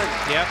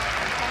 3.1. Yep.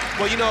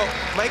 Well, you know,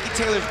 Mikey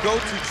Taylor's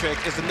go-to trick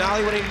is the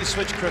nollie when he needs to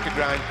switch crooked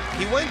grind.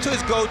 He went to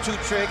his go-to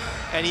trick,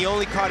 and he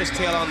only caught his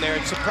tail on there.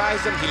 It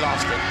surprised him. He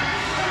lost it.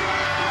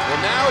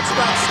 Well, now it's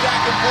about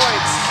stacking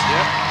points.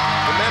 Yep.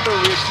 Remember,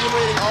 we're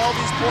accumulating all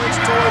these points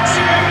towards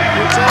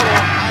your total.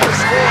 Higher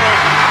score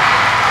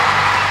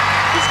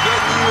is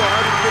getting you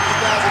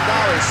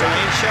 $150,000. So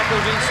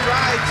Sheckler's in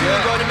stride, too,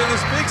 going into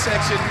this big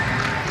section.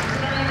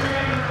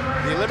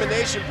 The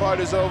elimination part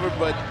is over,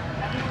 but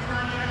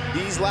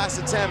these last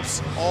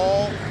attempts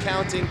all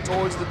counting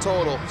towards the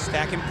total.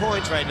 Stacking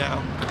points right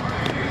now.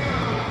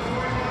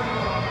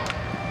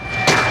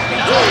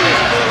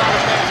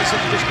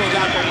 Just goes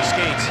out there and he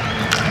skates.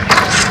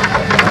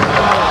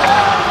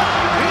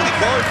 Really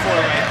going for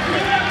it, right?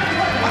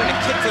 Wanted to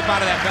kick flip out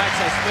of that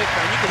backside split,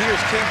 and you can hear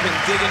his kingpin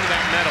dig into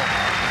that metal.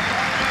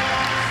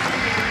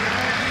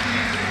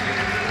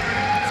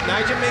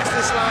 Nyjah makes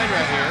this line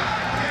right here.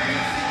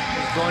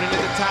 He's going into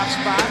the top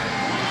spot.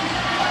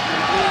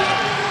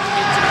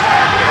 Into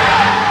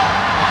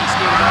he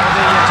skated all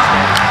day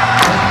yesterday.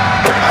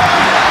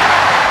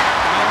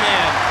 My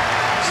man,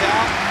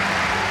 Sal,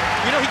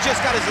 you know he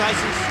just got his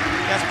license.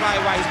 That's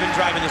probably why he's been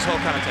driving this whole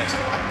contest.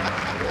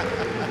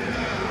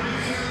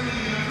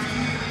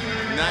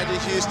 Nyjah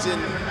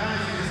Huston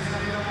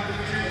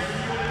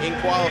in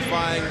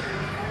qualifying.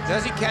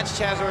 Does he catch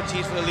Chaz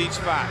Ortiz for the lead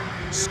spot?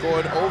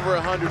 Scored over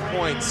 100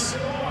 points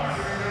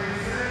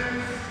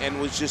and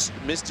was just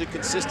Mr.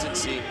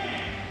 Consistency.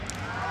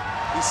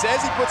 He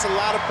says he puts a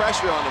lot of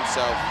pressure on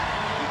himself,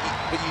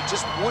 but you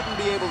just wouldn't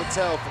be able to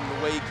tell from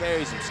the way he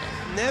carries himself.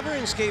 Never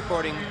in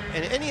skateboarding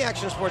and any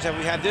action sports have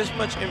we had this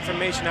much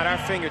information at our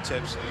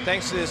fingertips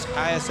thanks to this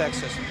ISX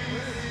system.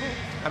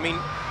 I mean,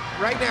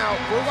 right now,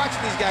 we're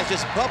watching these guys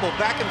just bubble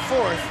back and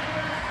forth,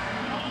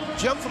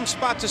 jump from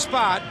spot to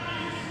spot,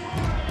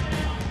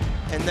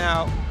 and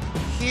now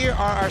here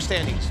are our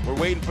standings. We're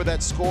waiting for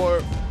that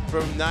score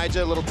from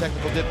Nyjah, a little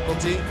technical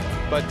difficulty,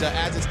 but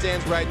as it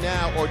stands right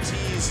now,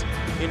 Ortiz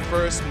in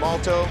first,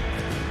 Malto,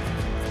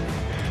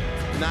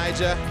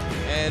 Nyjah,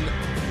 and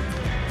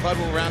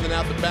Pudwill rounding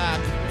out the back.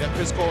 We got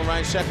Chris Cole and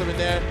Ryan Sheckler in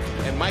there,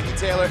 and Mikey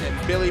Taylor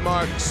and Billy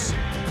Marks.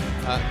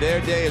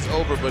 Their day is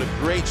over, but a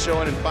great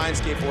showing and fine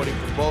skateboarding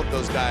for both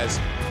those guys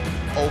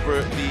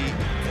over the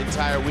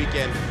entire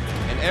weekend.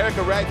 And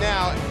Erica right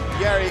now,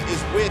 Gary,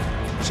 is with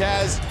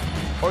Chaz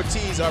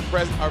Ortiz, our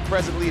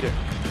present leader.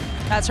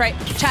 That's right.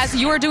 Chaz,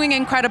 you are doing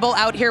incredible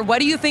out here. What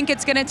do you think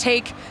it's going to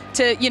take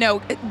to,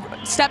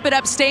 step it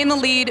up, stay in the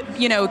lead,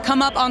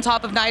 come up on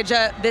top of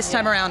Nyjah this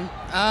time around?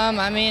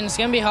 I mean, it's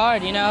going to be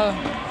hard,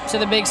 to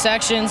the big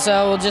section,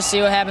 so we'll just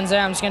see what happens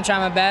there. I'm just going to try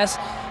my best.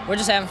 We're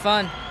just having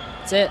fun.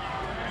 That's it.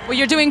 Well,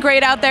 you're doing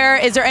great out there.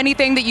 Is there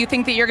anything that you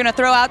think that you're going to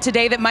throw out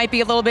today that might be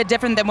a little bit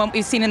different than what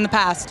we've seen in the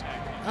past?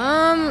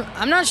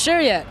 I'm not sure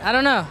yet. I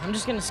don't know. I'm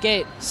just going to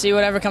skate, see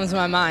whatever comes to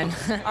my mind.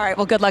 All right,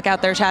 well, good luck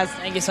out there, Chaz.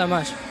 Thank you so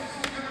much.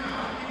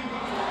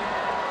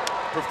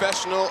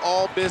 Professional,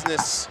 all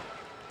business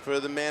for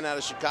the man out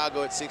of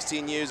Chicago at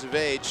 16 years of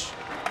age.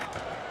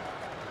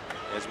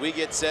 As we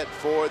get set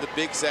for the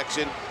big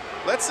section,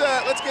 let's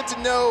get to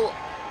know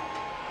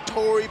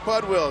Torey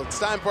Pudwill. It's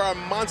time for our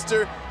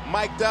monster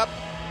mic'd up.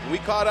 We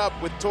caught up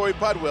with Torey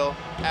Pudwill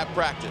at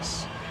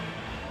practice.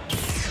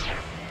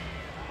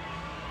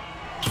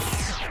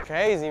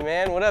 Crazy,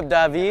 man. What up,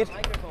 David?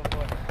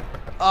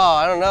 Oh,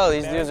 I don't know.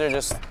 These dudes are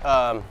just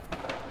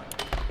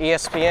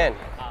ESPN.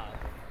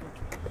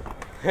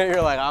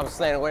 You're like, I'm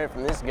staying away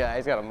from this guy.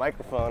 He's got a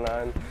microphone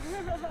on.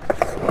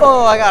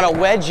 Oh, I got a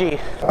wedgie.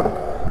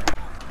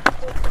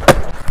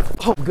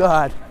 Oh,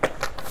 God.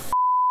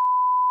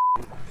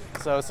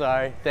 So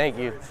sorry. Thank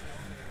you.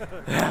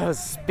 That was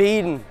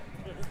speeding.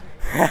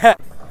 That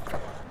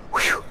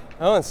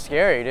one's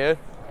scary, dude.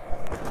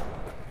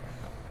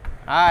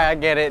 All right, I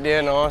get it,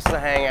 dude. No one wants to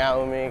hang out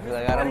with me because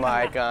I got a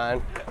mic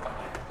on.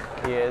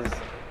 He is.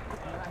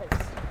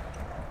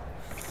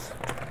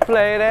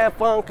 Play that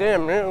funky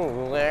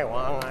music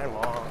one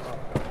more.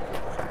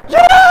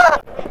 Yeah!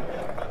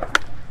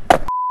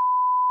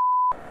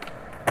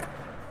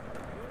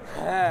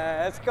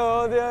 That's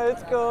cool, dude.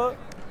 It's cool.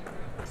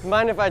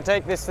 Mind if I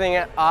take this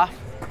thing off?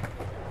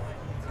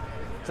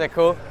 Is that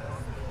cool?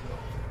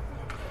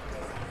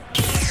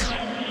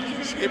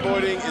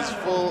 Skateboarding is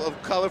full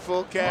of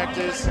colorful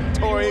characters.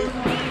 Torey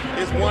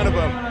is one of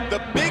them.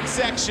 The big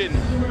section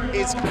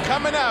is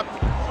coming up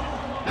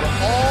for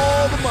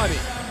all the money.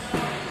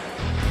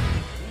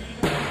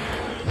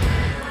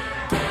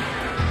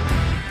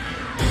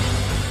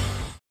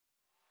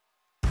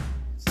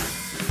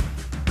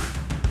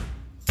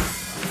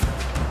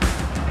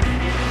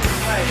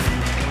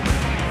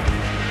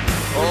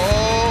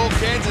 Oh,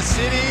 Kansas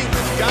City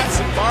got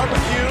some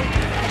barbecue.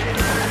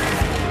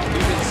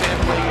 We've been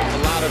sampling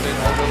a lot of it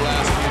over the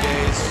last few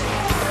days.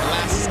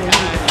 Molasses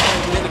kind,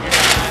 vinegar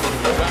kind,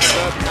 dried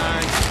up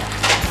kind.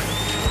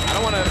 I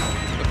don't want to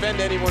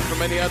offend anyone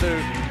from any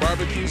other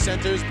barbecue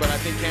centers, but I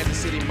think Kansas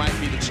City might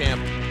be the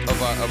champ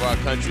of our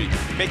country.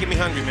 You're making me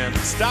hungry, man.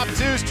 Stop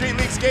 2, Street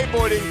League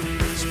Skateboarding,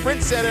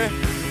 Sprint Center.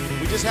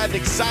 We just had an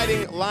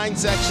exciting line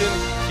section,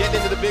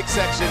 getting into the big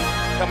section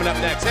coming up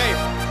next. Hey,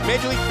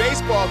 Major League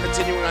Baseball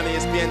continuing on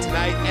ESPN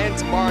tonight and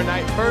tomorrow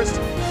night. First,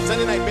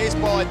 Sunday Night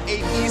Baseball at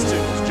 8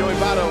 Eastern. Joey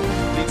Votto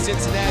leads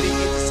Cincinnati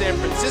into San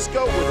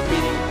Francisco for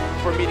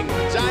a meeting with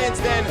the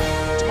Giants. Then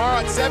tomorrow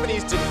brought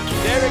 70s to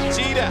Derek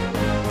Jeter,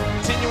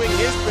 continuing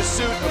his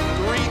pursuit of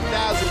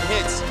 3,000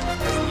 hits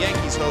as the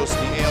Yankees host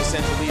the AL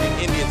Central leading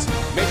Indians.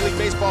 Major League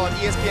Baseball on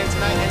ESPN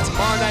tonight and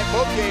tomorrow night.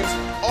 Both games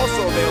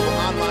also available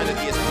online at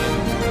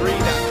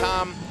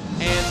ESPN3.com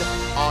and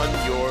on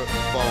your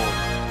phone.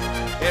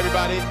 Hey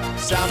everybody,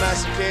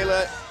 Salmas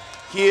Kayla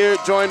here,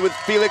 joined with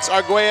Felix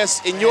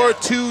Arguelles. In your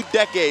 2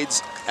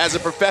 decades as a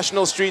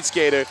professional street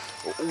skater,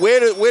 where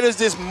does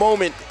this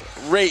moment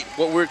rate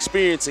what we're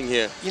experiencing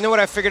here? You know what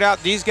I figured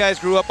out? These guys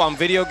grew up on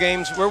video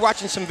games. We're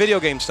watching some video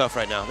game stuff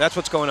right now. That's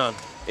what's going on.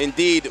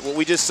 Indeed, what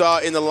we just saw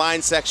in the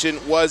line section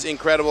was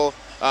incredible.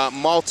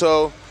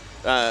 Malto,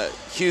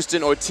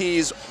 Huston,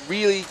 Ortiz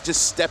really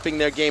just stepping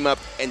their game up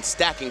and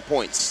stacking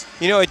points.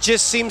 You know, it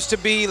just seems to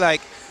be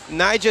like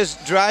Nyjah's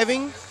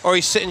driving or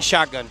he's sitting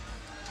shotgun.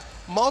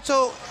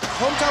 Malto,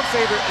 hometown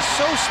favorite, is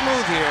so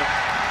smooth here.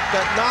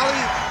 That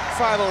nollie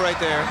 5-0 right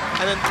there,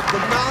 and then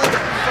the nollie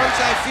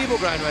frontside feeble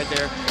grind right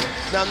there.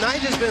 Now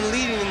Nyjah's been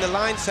leading in the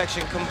line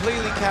section,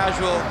 completely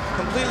casual,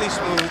 completely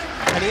smooth,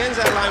 and he ends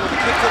that line with a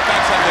kickflip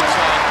backside lip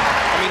slide.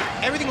 I mean,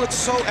 everything looks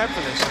so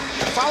effortless.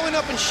 Following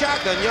up in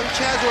shotgun, young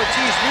Chaz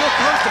Ortiz real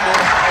comfortable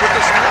with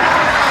this long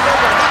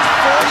 5-0. That's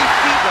 40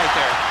 feet right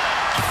there.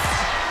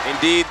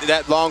 Indeed,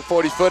 that long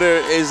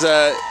 40-footer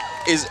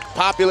is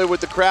popular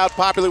with the crowd,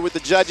 popular with the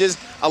judges.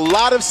 A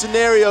lot of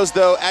scenarios,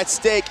 though, at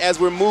stake as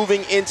we're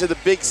moving into the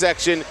big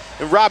section.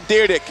 And Rob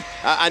Dyrdek,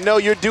 I know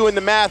you're doing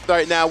the math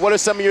right now. What are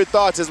some of your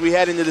thoughts as we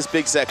head into this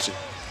big section?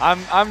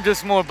 I'm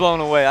just more blown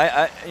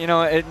away. You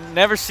know, it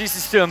never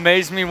ceases to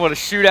amaze me what a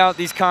shootout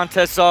these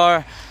contests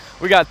are.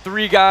 We got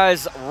 3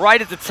 guys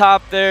right at the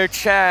top there,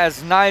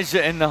 Chaz,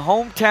 Nyjah, and the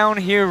hometown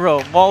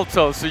hero,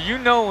 Malto. So you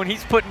know when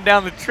he's putting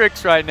down the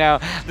tricks right now,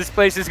 this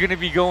place is going to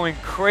be going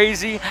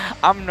crazy.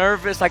 I'm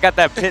nervous. I got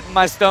that pit in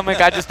my stomach.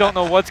 I just don't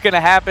know what's going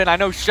to happen. I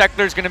know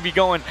Sheckler's going to be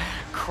going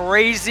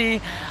crazy.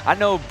 I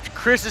know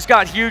Chris has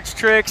got huge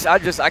tricks.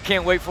 I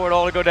can't wait for it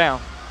all to go down.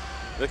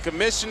 The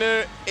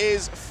commissioner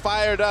is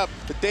fired up.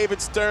 The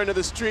David Stern of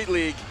the Street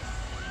League.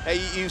 Hey,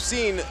 you've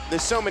seen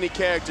there's so many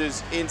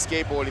characters in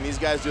skateboarding. These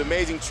guys do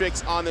amazing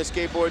tricks on their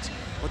skateboards,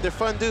 but they're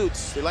fun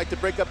dudes. They like to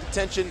break up the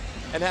tension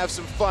and have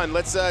some fun.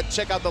 Let's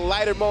check out the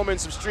lighter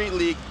moments of Street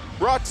League,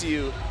 brought to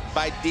you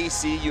by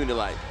DC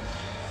Unilight.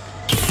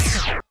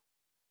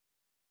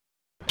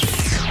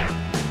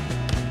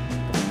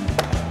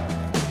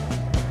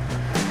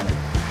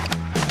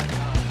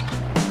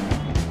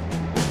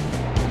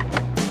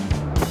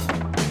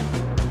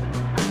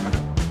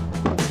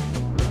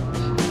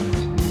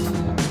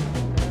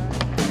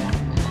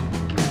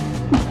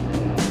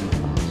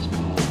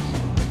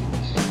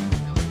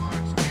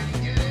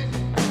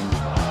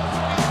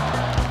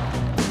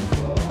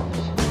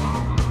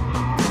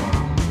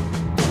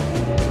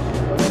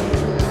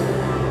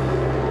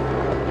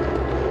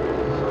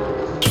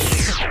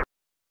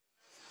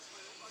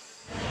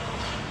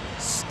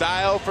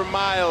 Style for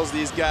miles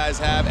these guys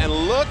have, and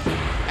look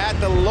at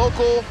the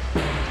local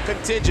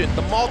contingent,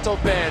 the Malto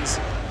fans.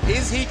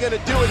 Is he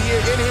gonna do it here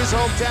in his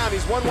hometown?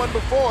 He's won one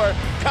before.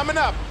 Coming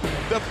up,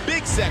 the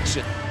big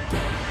section.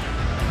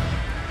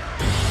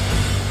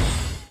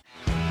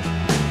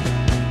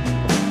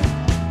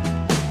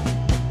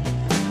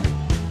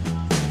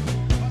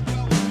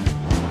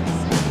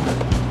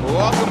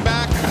 Welcome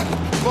back,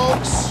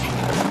 folks.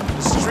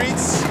 The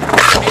streets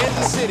of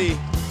Kansas City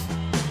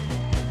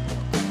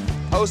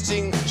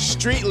hosting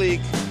Street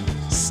League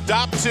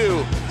Stop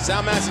 2.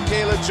 Salmas and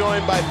Kayla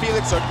joined by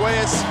Felix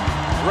Arguelles,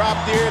 Rob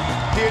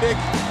Dyrdek,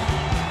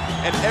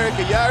 and Eric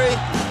Ayari.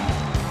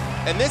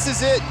 And this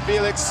is it,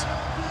 Felix.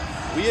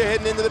 We are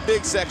heading into the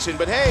big section.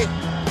 But hey,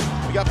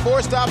 we got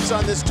 4 stops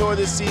on this tour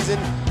this season.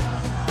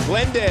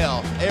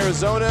 Glendale,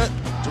 Arizona,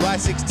 July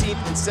 16th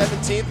and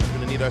 17th. We're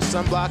gonna need our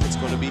sunblock. It's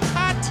gonna be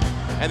hot.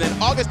 And then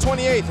August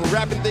 28th, we're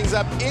wrapping things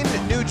up in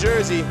New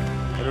Jersey.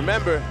 And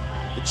remember,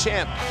 the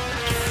champ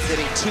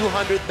getting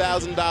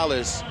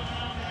 $200,000.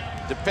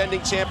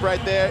 Defending champ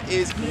right there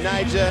is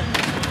Nyjah.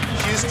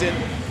 Huston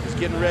is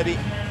getting ready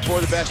for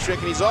the best trick.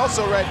 And he's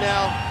also right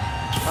now,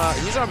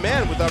 he's our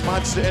man with our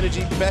Monster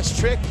Energy best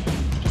trick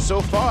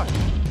so far.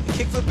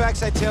 Kickflip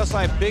backside tail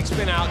slide, big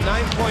spin out,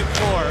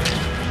 9.4.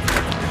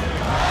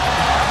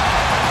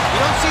 You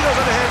don't see those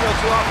on the handrail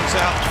too often,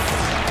 Sal.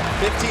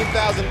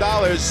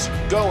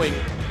 $15,000 going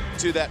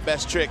to that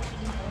best trick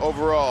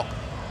overall.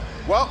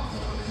 Well,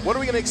 what are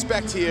we going to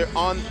expect here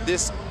on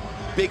this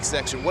big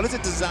section? What is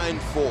it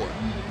designed for?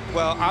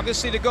 Well,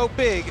 obviously to go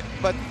big,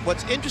 but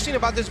what's interesting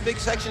about this big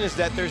section is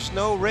that there's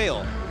no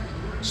rail.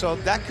 So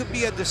that could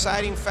be a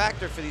deciding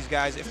factor for these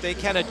guys if they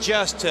can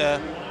adjust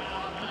to,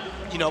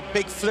 you know,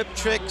 big flip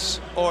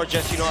tricks or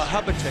just, you know, a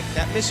hubba trick.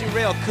 That missing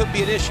rail could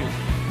be an issue.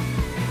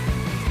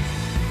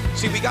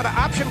 See, we got an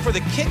option for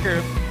the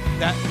kicker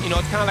that, you know,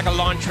 it's kind of like a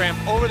lawn tramp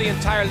over the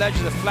entire ledge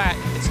of the flat.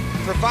 It's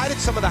provided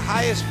some of the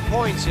highest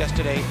points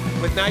yesterday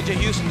with Nyjah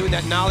Huston doing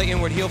that nollie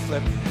inward heel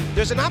flip.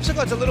 There's an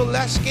obstacle that's a little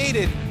less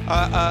skated,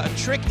 a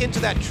trick into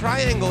that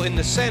triangle in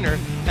the center,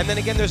 and then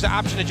again there's the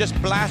option to just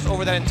blast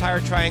over that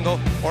entire triangle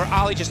or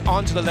ollie just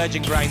onto the ledge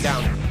and grind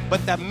down.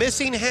 But that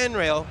missing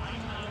handrail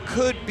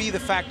could be the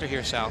factor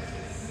here, Sal.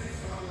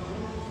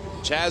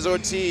 Chaz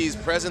Ortiz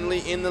presently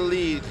in the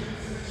lead.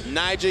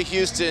 Nyjah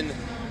Huston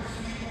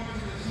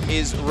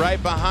is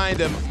right behind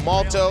him.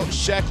 Malto,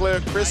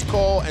 Sheckler, Chris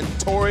Cole, and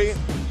Torey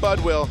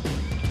Pudwill.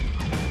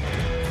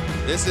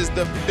 This is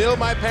the Bill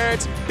My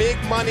Parents Big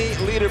Money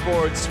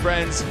Leaderboards,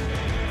 friends.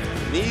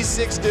 These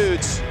 6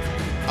 dudes,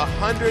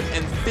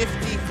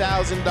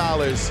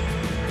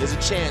 $150,000 is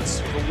a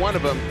chance for one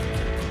of them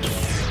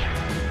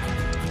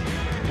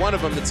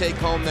to take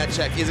home that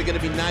check. Is it going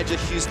to be Nyjah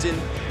Huston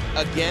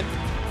again?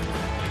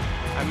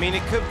 I mean,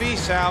 it could be,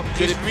 Sal.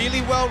 He's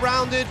really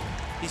well-rounded.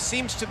 He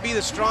seems to be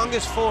the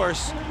strongest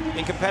force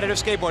in competitive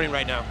skateboarding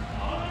right now.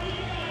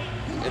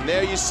 And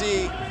there you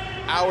see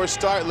our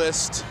start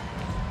list.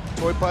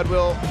 Torey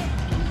Pudwill,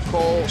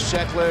 Cole,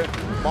 Sheckler,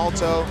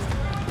 Malto,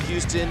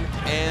 Huston,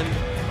 and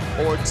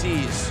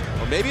Ortiz.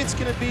 Or maybe it's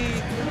going to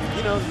be,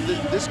 you know,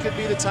 this could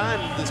be the time,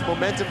 this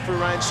momentum for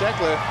Ryan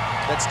Sheckler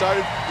that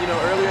started, you know,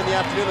 earlier in the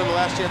afternoon in the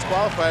last chance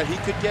qualifier. He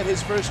could get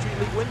his first Street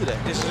League win today.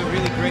 This is a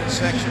really great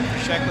section for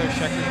Sheckler.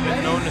 Sheckler's been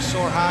known to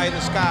soar high in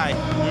the sky.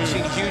 We've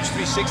seen huge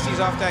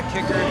 360s off that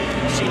kicker.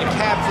 We've seen a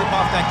cab flip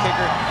off that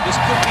kicker. This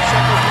could be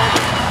Sheckler's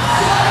moment.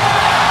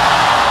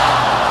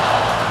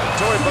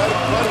 Torey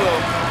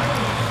Pudwill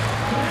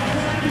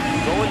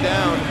going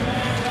down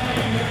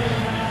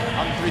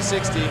on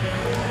 360.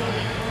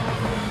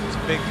 It's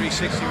a big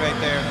 360 right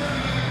there.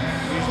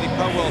 Usually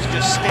Pudwill's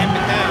just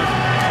stamping down.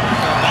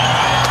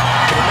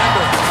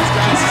 Remember, these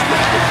guys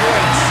stack the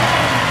points,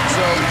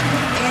 so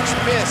each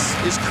miss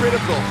is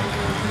critical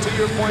to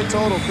your point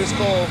total. Chris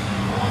Cole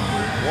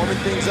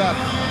warming things up.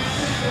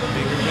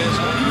 Bigger miss,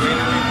 greater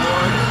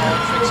reward, all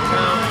tricks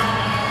count.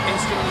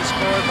 Instantly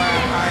scored by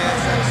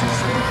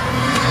ISXCC.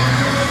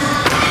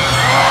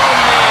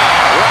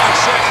 Ryan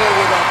Sheckler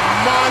with a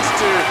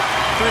monster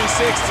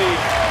 360.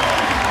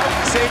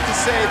 Safe to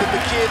say that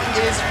the kid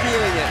is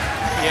feeling it.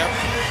 Yep,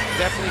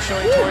 definitely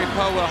showing Torey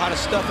Pudwill how to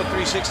stuff a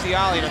 360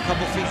 ollie and a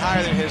couple feet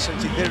higher than his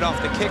since he did it off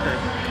the kicker.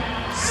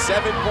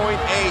 7.8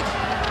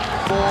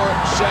 for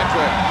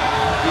Sheckler.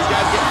 These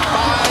guys get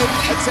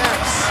 5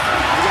 attempts.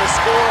 You're gonna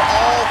score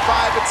all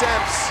 5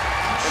 attempts.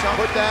 And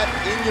put that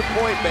in your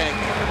point bank.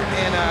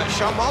 And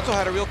Sean Malto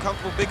had a real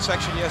comfortable big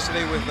section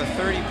yesterday with a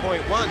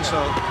 30.1, so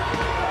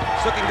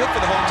it's looking good for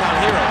the hometown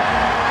hero.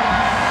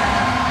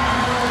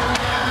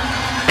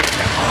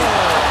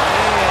 Oh,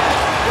 man.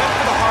 Went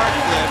for the hard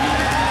flip.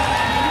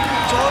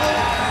 Total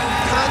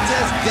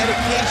contest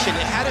dedication.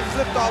 It hadn't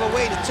flipped all the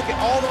way, and it took it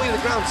all the way to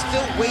the ground,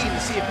 still waiting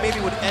to see if maybe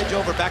it would edge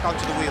over back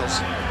onto the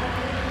wheels.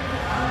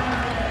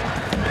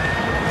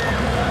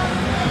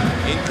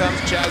 In comes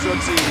Chaz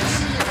Ortiz.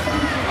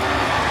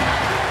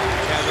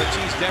 Chaz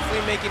Ortiz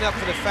definitely making up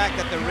for the fact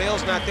that the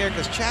rail's not there,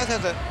 because Chaz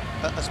has a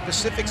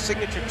specific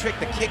signature trick,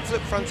 the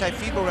kickflip frontside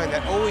feeble run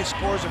that always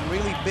scores him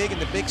really big in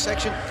the big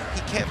section.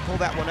 He can't pull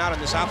that one out on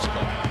this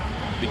obstacle.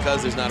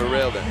 Because there's not a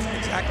rail there.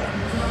 Exactly.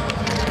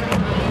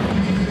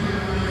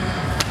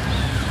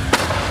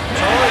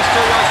 Torey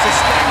still wants to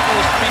stack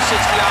those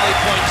 360 ollie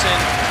points in.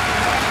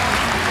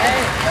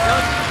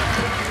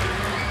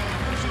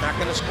 He's not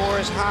going to score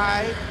as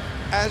high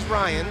as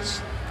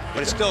Ryan's,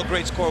 but it's still a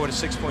great score with a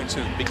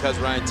 6.2. Because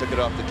Ryan took it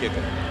off the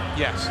kicker.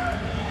 Yes.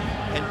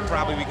 And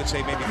probably we could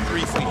say maybe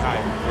 3 feet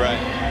higher.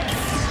 Right.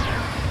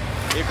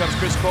 Here comes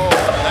Chris Cole.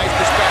 Nice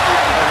perspective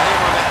of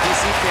him on that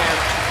DC cam.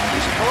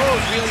 Chris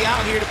Cole's really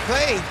out here to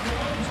play.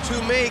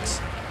 2 makes,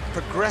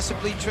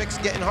 progressively tricks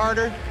getting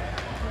harder.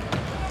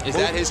 Is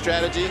that his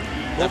strategy?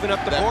 Moving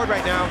up the board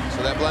right now.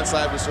 So that blunt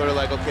slide was sort of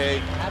like, okay,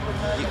 you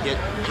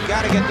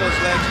got to get those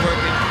legs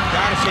working.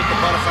 Got to shake the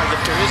butterflies if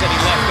there is any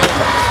left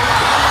over.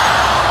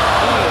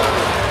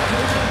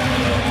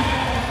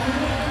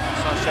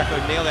 Saw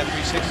Sheckler nail that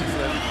 360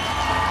 flip.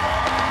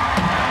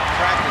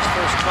 Cracked his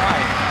first try.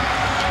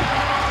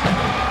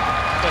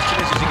 Question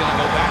is he going to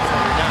go back for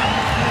it or not?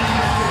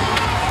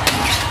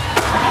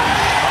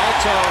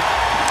 Malto,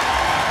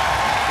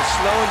 the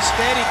slow and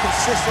steady,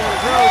 consistent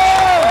approach.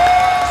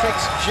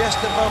 Tricks just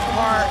above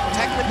par,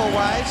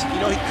 technical-wise.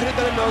 You know, he could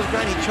have done a nose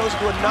grind. He chose to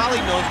do a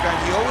nollie nose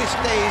grind. He always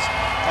stays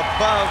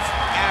above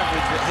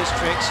average with his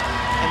tricks,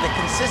 and the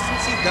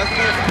consistency does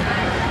matter.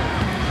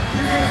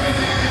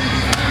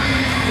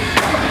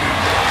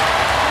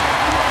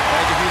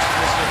 Nyjah Huston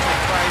missing a trick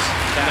twice.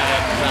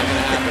 not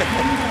gonna happen.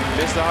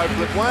 Missed the hard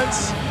flip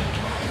once.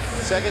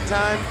 Second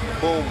time,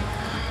 boom.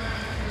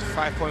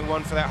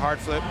 5.1 for that hard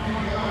flip.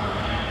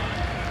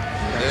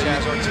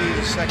 Chaz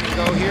Ortiz, second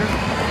go here.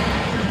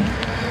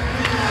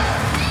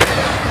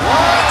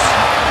 What?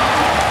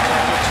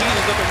 Ortiz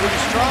is looking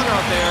really strong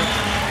out there.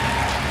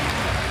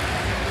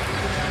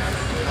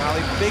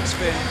 Ollie big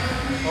spin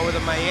over the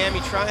Miami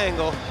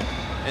triangle.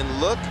 And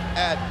look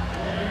at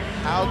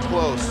how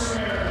close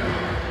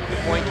the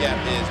point gap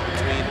is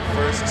between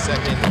first,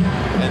 second,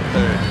 and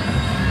third.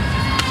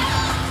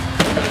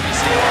 You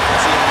see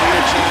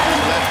clear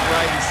changes left,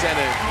 right, and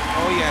center.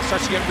 Oh yeah, it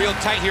starts to get real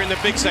tight here in the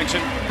big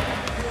section.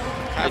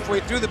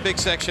 Halfway through the big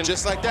section.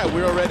 Just like that,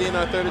 we're already in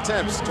our third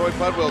attempts. Torey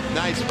Pudwill,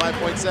 nice,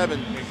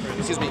 5.7.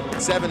 Excuse me,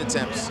 7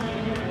 attempts.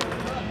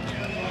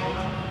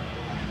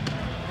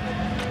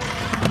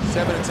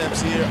 7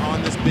 attempts here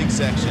on this big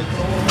section.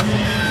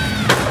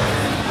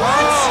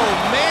 Oh,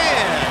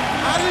 man!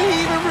 How did he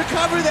even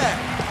recover that?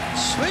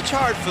 Switch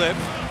hard flip.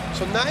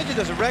 So Nyjah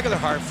does a regular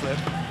hard flip,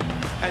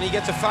 and he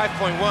gets a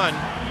 5.1.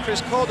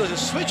 Chris Cole does a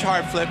switch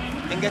hard flip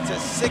and gets a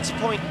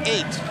 6.8.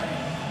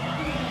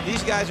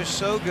 These guys are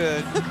so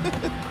good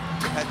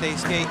that they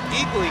skate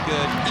equally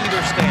good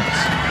either stance.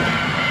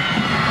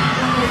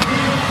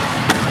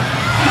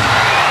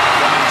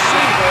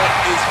 Sheckler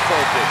is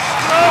focused.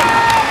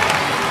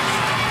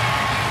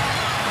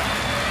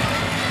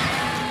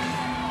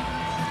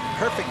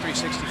 Perfect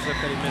 360 flip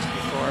that he missed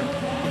before.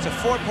 It's a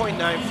 4.9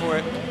 for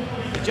it.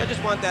 The judges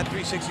want that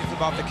 360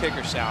 flip off the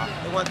kicker, Sal.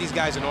 They want these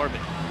guys in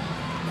orbit.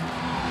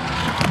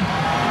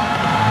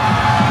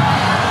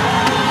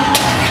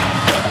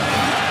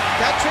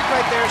 That trick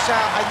right there,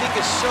 Sal, I think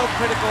is so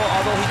critical,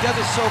 although he does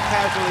it so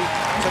casually.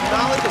 To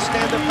nollie the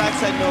stand-up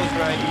backside nose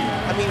grind,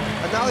 I mean,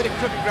 a nollie to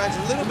crooked grind's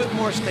a little bit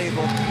more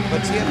stable,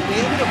 but to be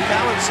able to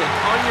balance it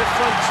on your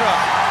front truck,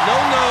 no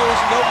nose,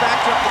 no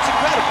back truck, it's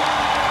incredible.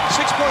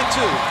 6.2.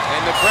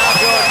 And the crowd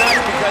going nuts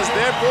because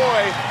their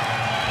boy,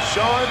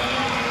 Sean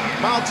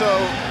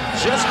Malto,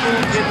 just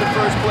moved into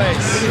first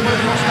place. He's one of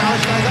the most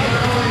stylish guys out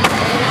there.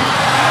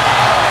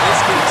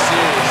 This kid's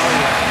serious.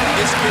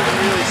 This kid's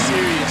really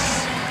serious.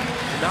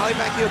 The nollie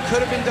back heel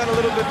could have been done a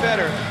little bit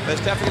better, but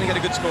it's definitely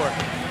going to get a good score.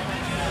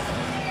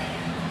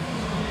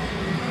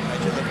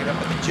 Nyjah looking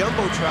up at the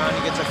Jumbotron,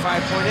 he gets a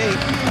 5.8.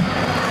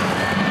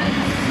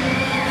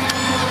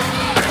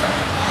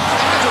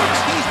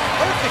 Ortiz,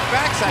 perfect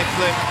backside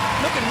flip,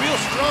 looking real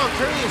strong,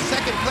 currently in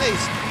second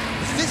place.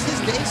 Is this his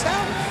day,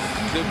 Sal?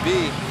 Could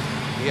be.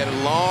 He had a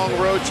long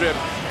road trip,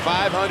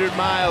 500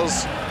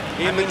 miles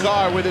in the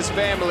car with his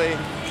family.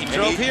 He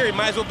drove here, he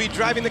might as well be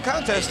driving the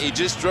contest. He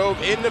just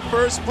drove into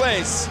first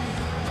place.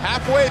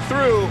 Halfway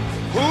through,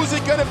 who's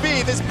it gonna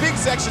be? This big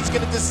section's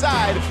gonna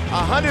decide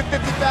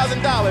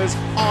 $150,000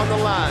 on the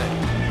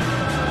line.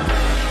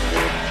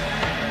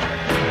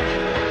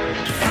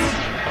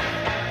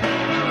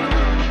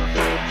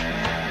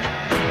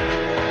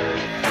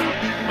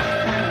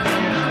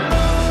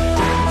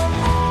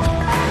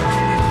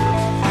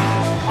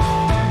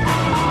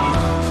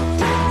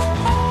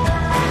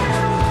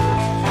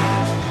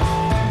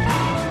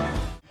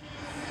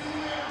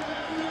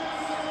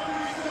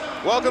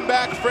 Welcome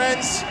back,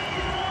 friends.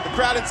 The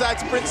crowd inside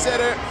Sprint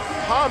Center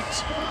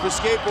pumped for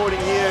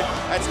skateboarding here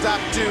at Stop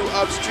 2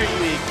 of Street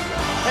League.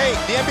 Hey,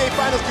 the NBA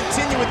Finals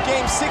continue with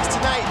Game 6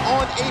 tonight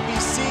on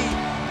ABC.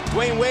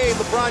 Dwayne Wade,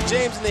 LeBron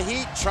James, and the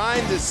Heat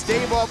trying to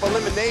stave off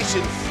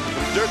elimination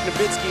from Dirk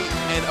Nowitzki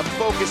and a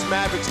focused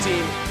Mavericks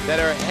team that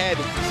are ahead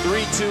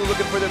 3-2,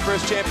 looking for their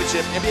first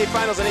championship. NBA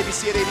Finals on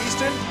ABC at 8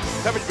 Eastern.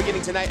 Coverage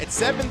beginning tonight at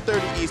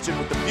 7:30 Eastern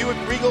with the Buick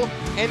Regal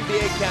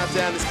NBA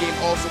Countdown. This game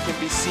also can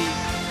be seen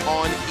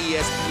on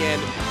ESPN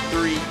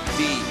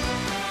 3D.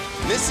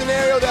 In this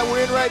scenario that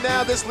we're in right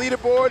now, this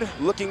leaderboard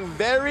looking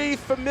very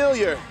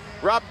familiar.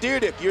 Rob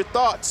Dyrdek, your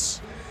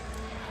thoughts?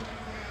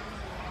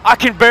 I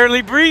can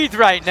barely breathe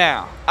right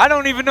now. I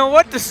don't even know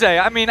what to say.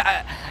 I mean,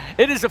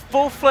 it is a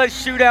full-fledged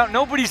shootout.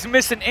 Nobody's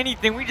missing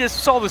anything. We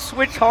just saw the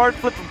switch hard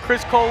flip from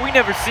Chris Cole. We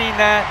never seen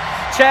that.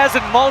 Chaz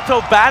and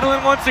Malto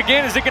battling once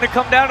again. Is it going to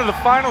come down to the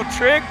final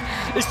trick?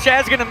 Is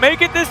Chaz going to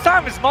make it this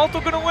time? Is Malto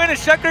going to win? Is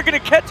Sheckler going to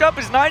catch up?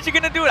 Is Nyjah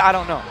going to do it? I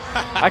don't know.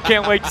 I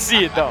can't wait to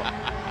see it, though.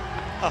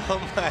 Oh,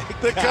 my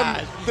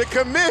God. The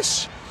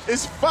commish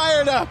is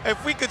fired up.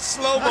 If we could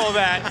slow-mo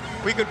that,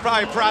 we could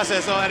probably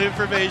process all that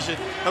information.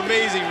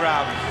 Amazing,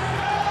 Rob.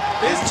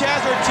 Is Chaz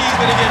Ortiz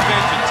going to get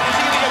vengeance? Is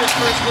he going to get his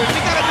first win?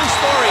 We got a new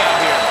story out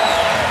here.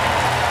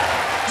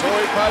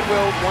 Torey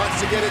Pudwill wants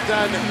to get it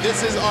done.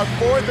 This is our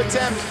 4th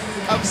attempt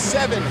of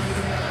 7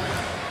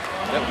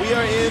 that we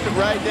are in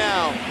right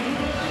now.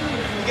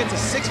 He gets a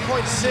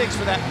 6.6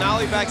 for that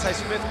nollie backside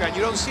Smith grind.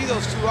 You don't see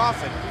those too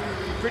often.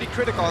 Pretty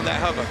critical on that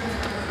hover.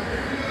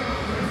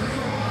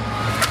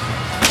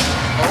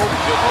 Oh,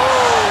 goodness.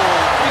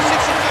 Oh,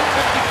 360 flip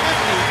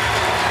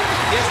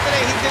 50-50.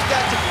 Yesterday he did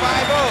that to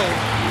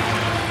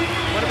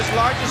 5-0. One of his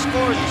largest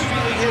scores in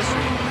Street League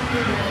history.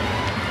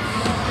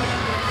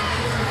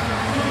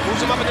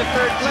 Moves him up into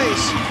 3rd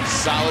place.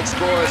 Solid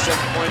score,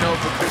 7.0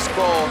 for Chris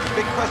Cole.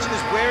 Big question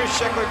is, where is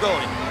Sheckler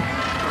going?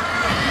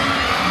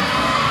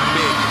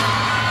 Big.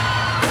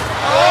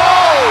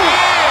 Oh,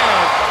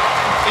 man!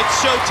 It's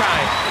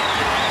showtime.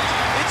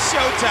 It's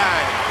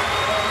showtime.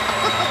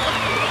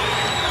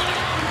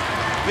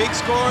 Big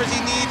scores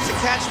he needs to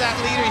catch that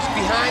leader. He's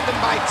behind him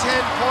by 10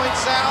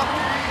 points out.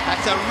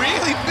 That's a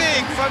really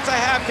big frontside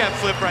half cap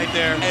flip right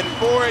there. And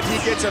for it, he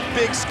gets a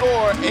big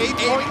score,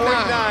 8.9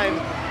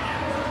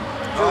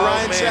 for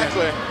Ryan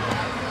Sheckler.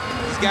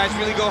 These guys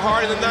really go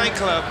hard in the 9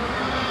 club.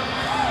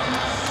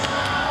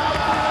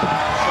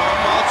 Sean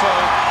Malto,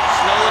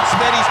 slow and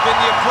steady's been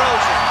the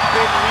approach. It's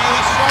been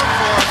really strong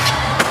for him.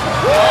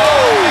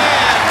 Whoa,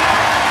 man!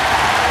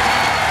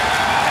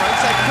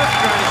 Frontside crook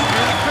grind is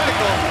really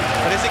critical,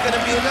 but is it going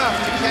to be enough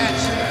to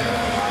catch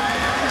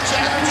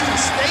Chaz to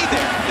stay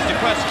there? Is the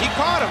question. He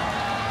caught him.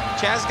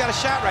 Chaz has got a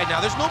shot right now.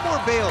 There's no more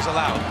bails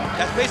allowed.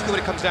 That's basically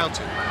what it comes down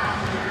to.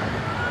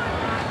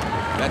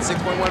 That's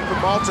 6.1 for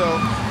Malto.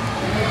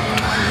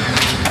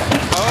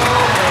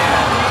 Oh,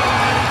 man.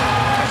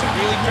 That's a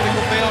really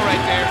critical fail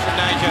right there for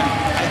Nyjah.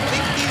 I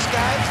think these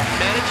guys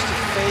managed to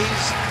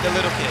phase the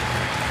little kid.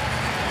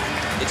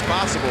 It's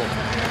possible.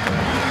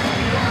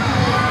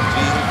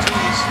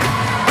 Ortiz.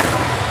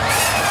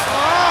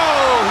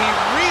 Oh, he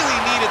really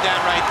needed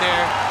that right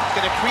there.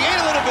 Going to create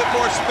a little bit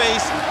more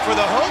space for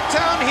the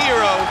hometown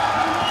hero.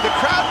 The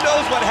crowd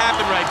knows what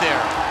happened right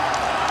there.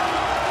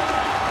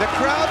 The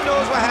crowd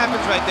knows what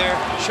happens right there.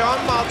 Sean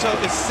Malto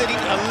is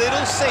sitting a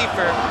little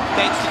safer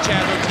thanks to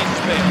Chaz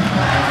Ortiz's bail.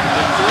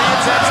 With 3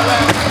 attempts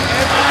left.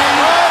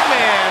 Oh,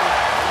 man.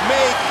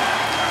 Make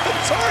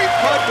Torey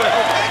Pudwill.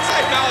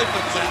 Backside nollie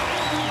flips that.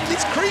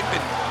 He's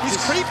creeping.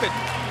 He's creeping.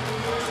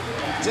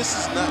 This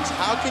is nuts.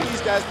 How can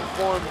these guys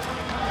perform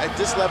at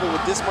this level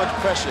with this much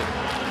pressure?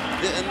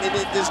 And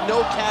there's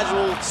no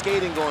casual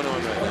skating going on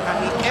right now.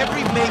 I mean,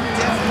 every make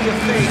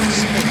definitely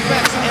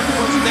affects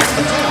everyone's next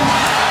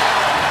attempt.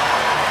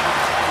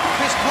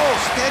 Chris Cole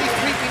steady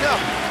creeping up.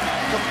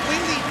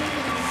 Completely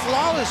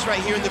flawless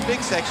right here in the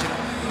big section.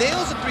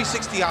 Nails a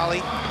 360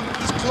 ollie.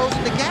 He's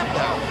closing the gap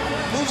now.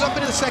 Moves up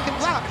into the second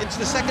block, into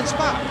the second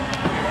spot.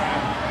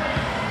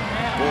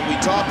 Well, we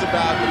talked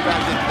about the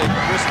fact that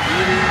Chris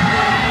really...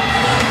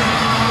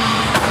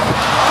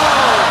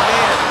 Oh,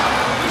 man.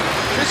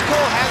 Chris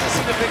Cole hasn't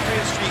seen a victory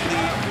in Street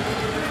League.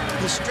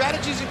 His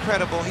strategy is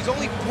incredible. He's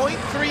only 0.3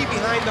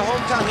 behind the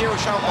hometown hero,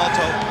 Sean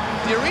Malto.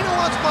 The arena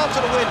wants Malto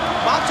to win.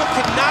 Malto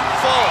cannot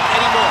fall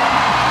anymore.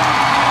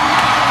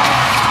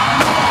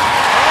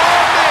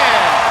 Oh,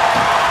 man.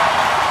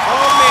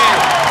 Oh, man.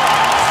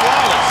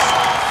 Flawless.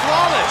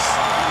 Flawless.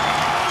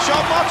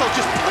 Sean Malto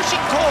just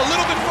pushing Cole a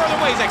little bit further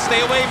away. He's like,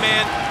 stay away,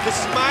 man. This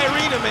is my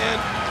arena, man.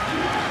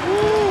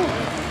 Woo.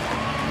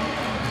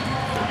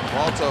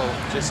 Malto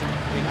just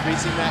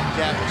increasing that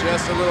gap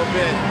just a little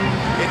bit.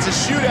 It's a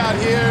shootout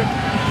here.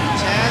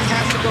 Chaz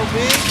has to go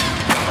big.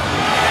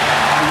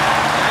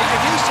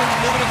 Nyjah Huston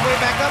moving his way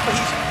back up, but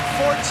he's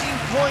 14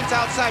 points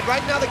outside.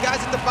 Right now, the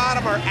guys at the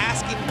bottom are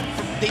asking,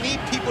 they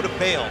need people to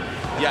bail.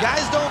 If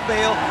guys don't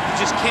bail, you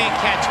just can't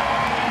catch them.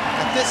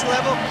 At this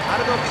level, I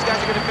don't know if these guys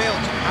are going to bail.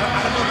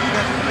 I don't know if these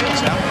guys are going to bail,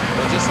 Chaz.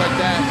 Well, just like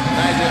that,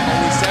 Nyjah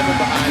only 7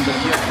 behind,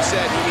 but like you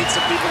said, he needs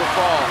some people to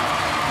fall.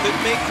 Good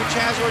make for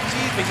Chaz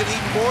Ortiz, but he's going to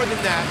need more than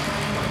that.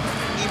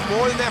 Need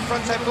more than that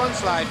frontside plunge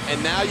slide.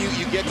 And now you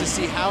get to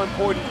see how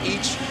important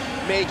each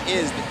make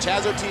is. The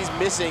Chaz Ortiz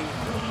missing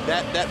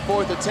that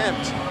 4th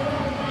attempt.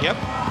 Yep.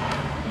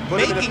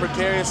 Put him in a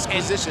precarious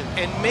position.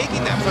 And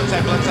making that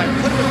frontside plunge slide,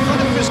 put him in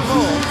front of Chris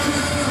Cole,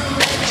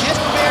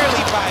 just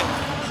barely by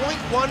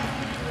 0.1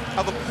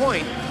 of a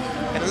point,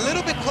 and a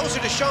little bit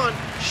closer to Sean.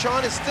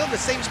 Sean is still in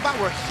the same spot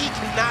where he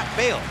cannot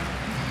bail.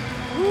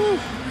 Woo.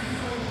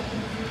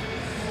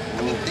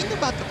 I mean, think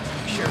about the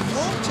pressure.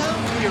 Hometown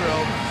hero,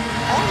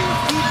 all your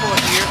people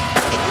are here,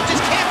 and you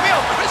just can't bail.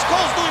 Chris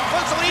Cole's doing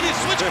fun, so he needs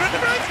to switch right.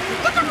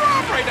 Look at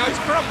Rob right now, he's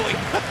crumbling.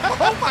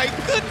 Oh my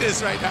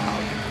goodness right now.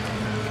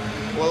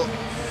 Well,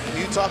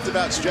 you talked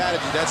about strategy.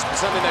 That's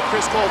something that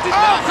Chris Cole did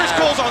not have. Chris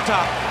Cole's on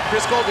top.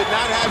 Chris Cole did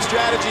not have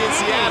strategy in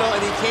Seattle,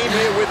 and he came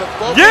here with a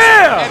focus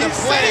and a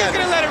plan. He's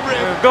gonna let it rip.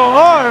 Go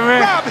hard,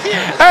 man. Rob,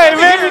 here. Hey,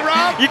 man, here,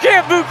 Rob. You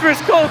can't boo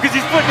Chris Cole because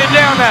he's putting it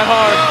down that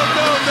hard.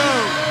 No.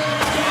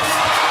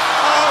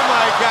 Oh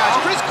my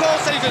gosh. Chris Cole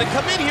said he's gonna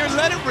come in here,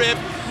 let it rip.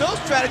 No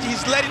strategy,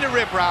 he's letting it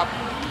rip, Rob.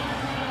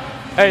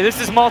 Hey,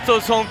 this is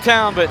Malto's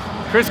hometown, but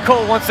Chris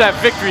Cole wants that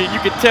victory, and you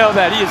can tell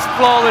that he is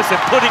flawless and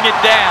putting it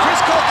down.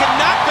 Chris Cole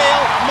cannot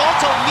bail.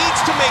 Malto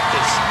needs to make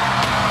this.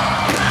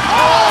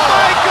 Oh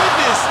my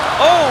goodness!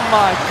 Oh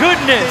my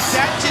goodness! Did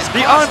that just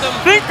the cost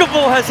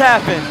unthinkable has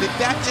happened. Did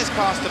that just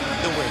cost him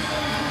the win?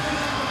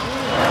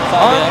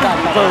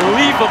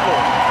 Unbelievable.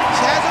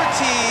 Chaz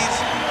Ortiz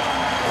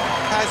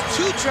has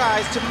 2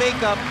 tries to make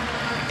up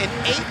an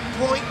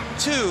 8.2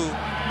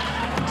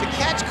 to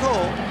catch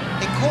Cole,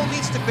 and Cole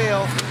needs to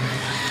bail.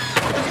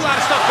 There's a lot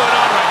of stuff going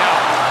on right now.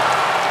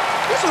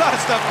 There's a lot of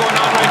stuff going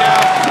on right now.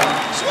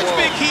 Switch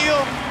big heel.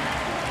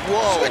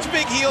 Whoa. Switch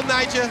big heel,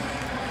 Nyjah.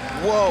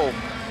 Whoa.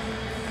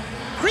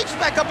 Creeps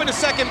back up into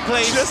 2nd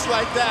place. Just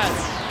like that.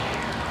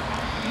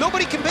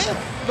 Nobody can bail.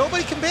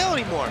 Nobody can bail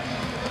anymore.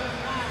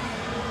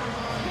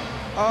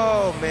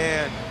 Oh,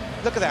 man.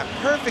 Look at that.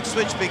 Perfect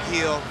switch big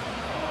heel.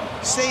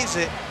 Saves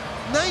it.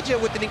 Nyjah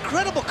with an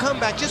incredible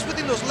comeback just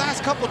within those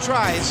last couple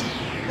tries.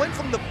 Went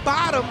from the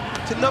bottom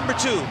to number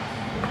 2.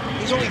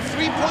 He's only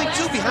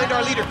 3.2 behind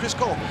our leader, Chris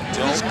Cole.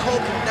 Chris Cole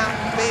cannot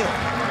fail.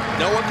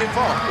 No one can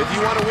fall. If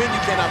you want to win,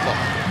 you cannot fall.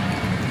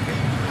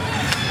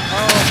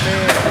 Oh,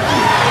 man.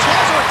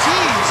 Chaz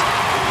Ortiz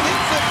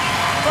hits the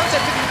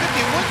frontside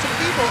 50-50. Went to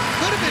people.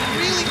 Could have been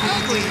really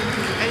ugly,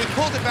 and he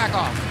pulled it back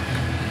off.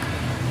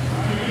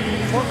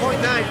 4.9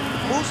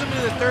 moves him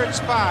into the 3rd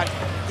spot.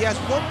 He has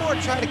 1 more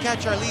try to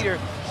catch our leader.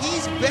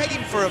 He's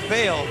begging for a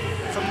bail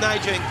from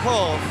Nyjah and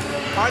Cole.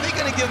 Are they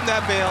going to give him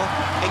that bail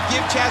and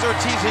give Chaz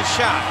Ortiz his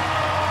shot?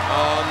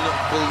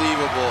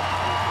 Unbelievable.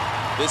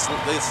 This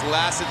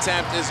last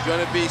attempt is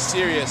going to be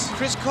serious.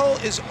 Chris Cole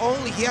is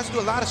he has to do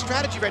a lot of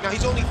strategy right now.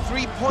 He's only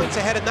 3 points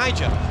ahead of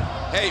Nyjah.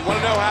 Hey, you want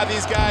to know how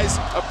these guys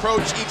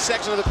approach each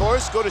section of the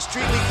course? Go to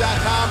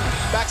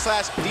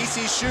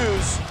streetleague.com/DC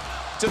Shoes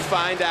to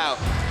find out.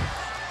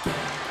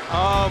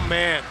 Oh,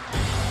 man.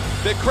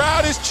 The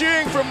crowd is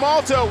cheering for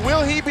Malto.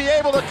 Will he be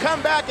able to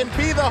come back and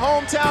be the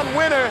hometown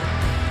winner?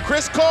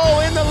 Chris Cole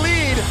in the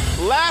lead.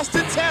 Last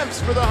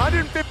attempts for the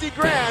 150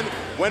 grand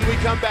when we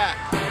come back.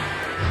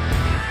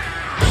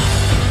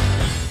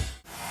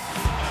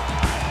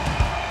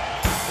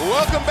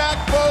 Welcome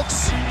back,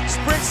 folks.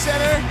 Sprint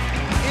Center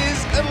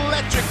is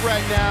electric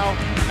right now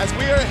as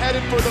we are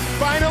headed for the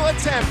final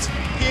attempt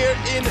here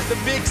in the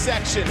big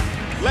section.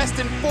 Less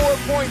than 4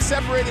 points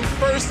separating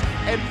first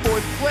and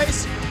fourth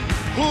place.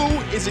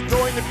 Who is it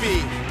going to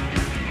be?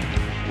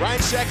 Ryan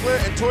Sheckler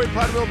and Torey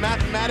Pudwill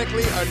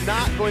mathematically are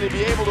not going to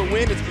be able to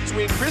win. It's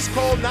between Chris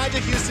Cole,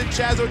 Nyjah Huston,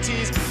 Chaz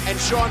Ortiz, and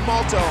Sean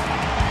Malto.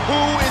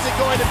 Who is it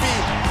going to be?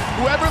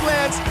 Whoever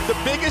lands the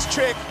biggest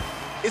trick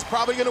is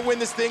probably going to win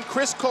this thing.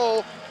 Chris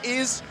Cole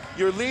is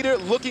your leader,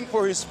 looking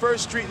for his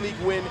first Street League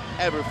win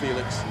ever,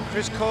 Felix.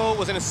 Chris Cole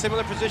was in a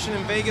similar position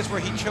in Vegas where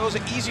he chose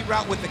an easy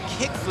route with the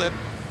kickflip.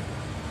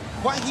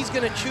 What he's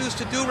going to choose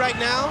to do right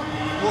now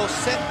will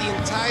set the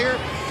entire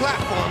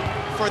platform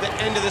for the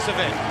end of this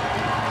event.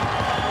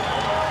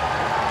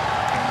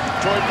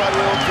 Torey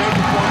Pudwill, great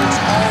performance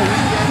all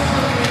weekend.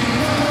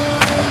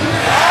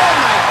 Oh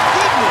my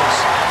goodness!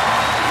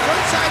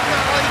 Frontside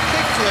nollie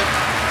kickflip.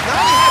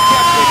 Nollie had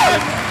cap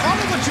kickflip. Call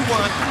it what you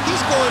want.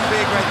 He's going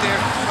big right there.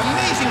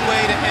 Amazing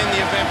way to end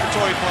the event for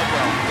Torey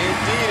Pudwill.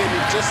 Indeed, and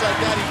just like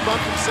that, he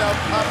bumped himself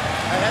up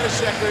ahead of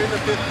Sheckler in the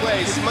 5th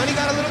place. His money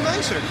got a little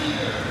nicer.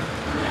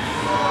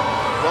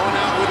 Going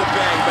out with a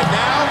bang, but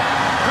now,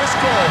 Chris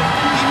Cole.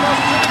 The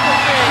most critical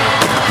thing.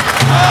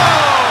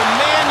 Oh,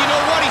 man, you know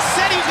what? He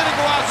said he was going to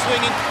go out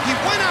swinging. He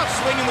went out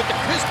swinging with the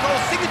Chris Cole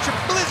signature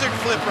blizzard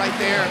flip right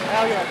there.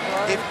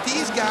 If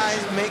these guys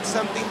make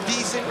something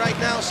decent right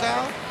now,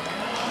 Sal,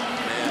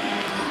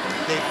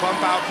 they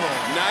bump out Cole.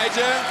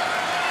 Nyjah,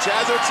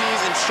 Chaz Ortiz,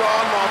 and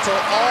Sean Malto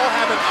all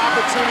have an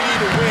opportunity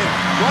to win.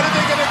 What are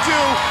they going to do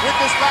with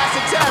this last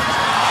attempt?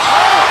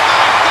 Oh,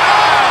 my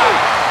God!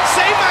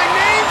 Say my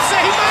name,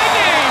 say my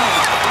name!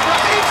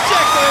 Ryan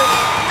Sheckler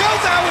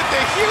goes out with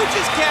the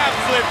hugest cab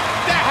flip.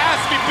 That has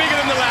to be bigger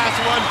than the last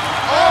one.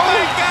 Oh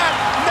my God,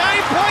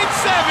 9.7,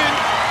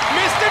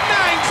 Mr.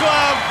 9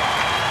 Club.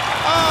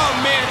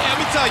 Oh man, let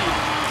me tell you,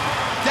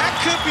 that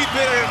could be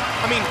better.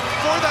 I mean,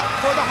 for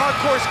the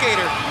hardcore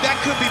skater, that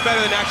could be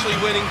better than actually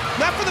winning.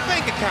 Not for the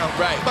bank account,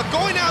 right? But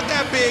going out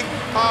that big,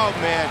 oh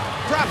man,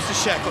 props to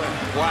Sheckler.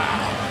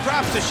 Wow.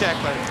 Props to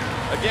Sheckler.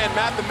 Again,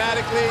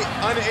 mathematically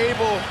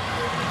unable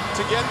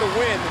to get the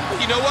win.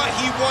 You know what?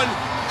 He won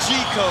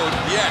G-code.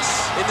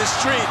 Yes, in the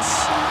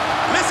streets.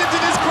 Listen to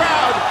this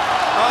crowd.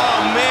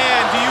 Oh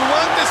man, do you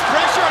want this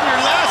pressure on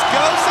your last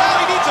go, Sal?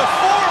 He needs a 4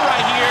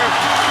 right here.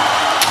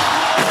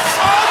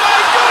 Oh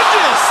my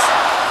goodness!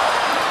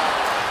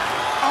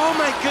 Oh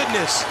my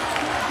goodness.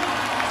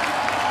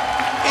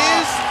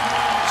 Is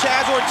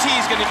Chaz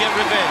Ortiz gonna get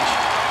revenge?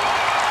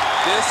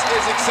 This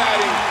is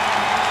exciting.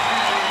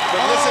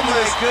 But listen to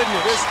this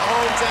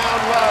hometown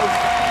love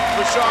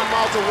for Sean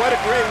Malto. What a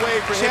great way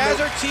for him.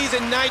 Chaz Ortiz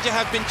and Nyjah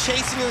have been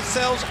chasing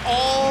themselves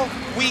all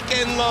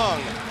weekend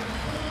long.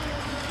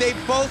 They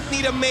both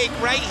need a make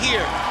right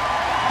here.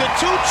 The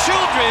two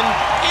children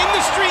in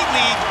the Street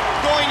League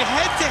going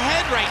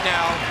head-to-head right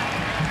now.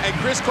 And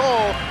Chris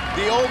Cole,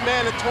 the old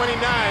man at 29,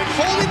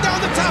 holding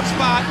down the top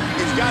spot.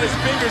 He's got his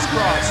fingers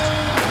crossed.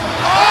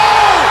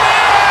 Oh,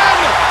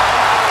 man!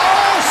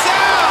 Oh,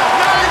 Sal!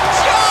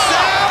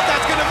 Sal,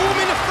 that's going to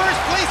move him into first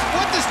place.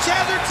 What does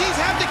Chaz Ortiz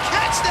have to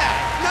catch that?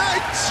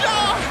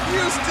 Nyjah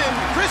Huston.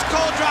 Chris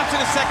Cole drops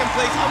into second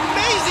place.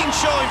 Amazing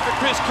showing for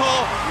Chris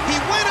Cole. He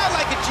went out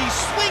like a G,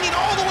 swinging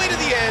all the way to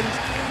the end.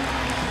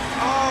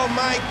 Oh,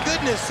 my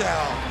goodness,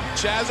 Sal.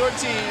 Chaz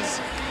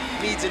Ortiz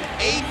needs an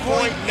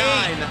 8.9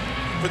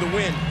 for the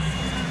win.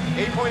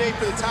 8.8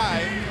 for the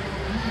tie.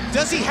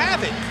 Does he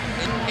have it?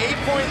 An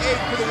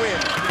 8.8 for the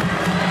win.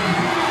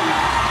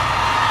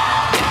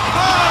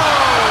 Oh!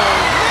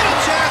 Little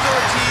Chaz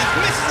Ortiz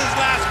misses his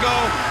last go.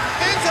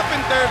 Ends up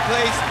in third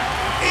place.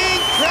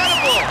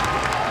 Incredible!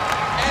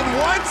 And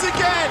once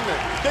again,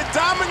 the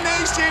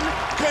domination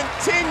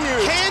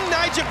continues. Can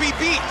Nyjah be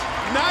beat?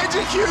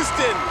 Nyjah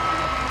Huston.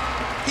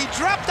 He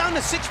dropped down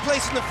to 6th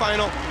place in the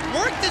final,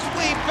 worked his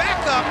way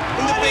back up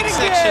in the big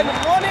section.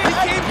 He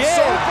came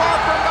so far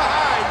from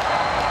behind.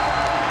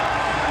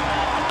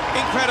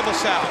 Incredible,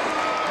 Sal.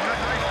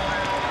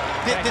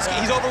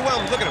 He's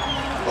overwhelmed. Look at him.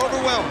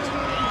 Overwhelmed.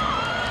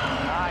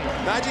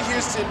 Nyjah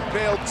Huston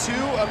bailed 2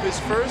 of his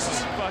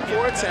first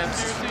 4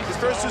 attempts. His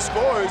first 2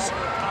 scores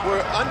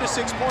were under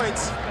 6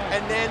 points,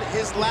 and then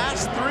his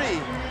last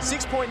 3,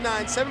 6.9,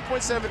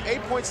 7.7,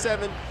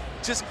 8.7,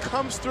 just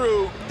comes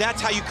through.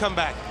 That's how you come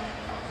back.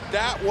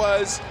 That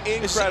was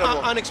incredible.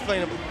 It's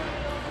unexplainable.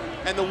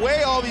 And the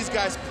way all these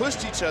guys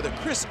pushed each other,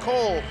 Chris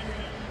Cole,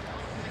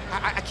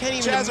 I can't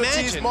even Chaz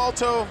imagine. Ortiz,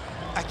 Malto.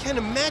 I can't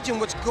imagine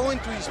what's going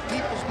through these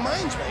people's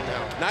minds right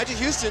now. Nyjah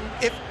Huston.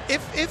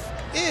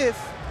 If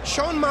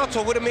Sean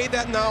Malto would have made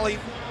that nollie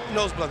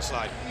nose blunt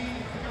slide,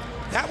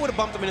 that would have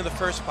bumped him into the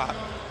first spot.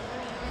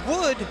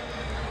 Would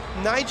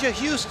Nyjah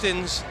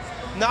Huston's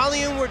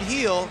nollie inward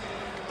heel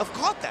have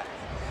caught that?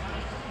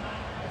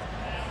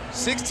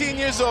 16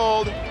 years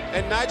old,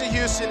 and Nyjah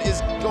Huston is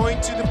going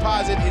to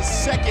deposit his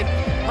second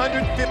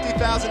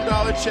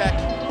 $150,000 check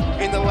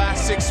in the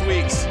last 6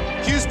 weeks.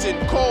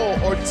 Huston, Cole,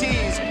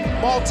 Ortiz,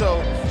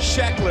 Malto,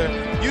 Sheckler,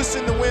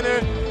 Huston the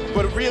winner,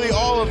 but really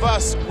all of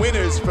us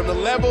winners from the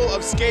level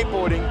of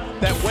skateboarding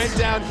that went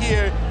down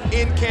here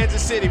in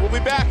Kansas City. We'll be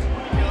back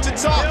to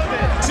talk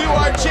to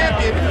our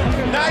champion,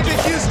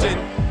 Nyjah Huston,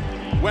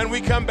 when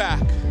we come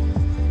back.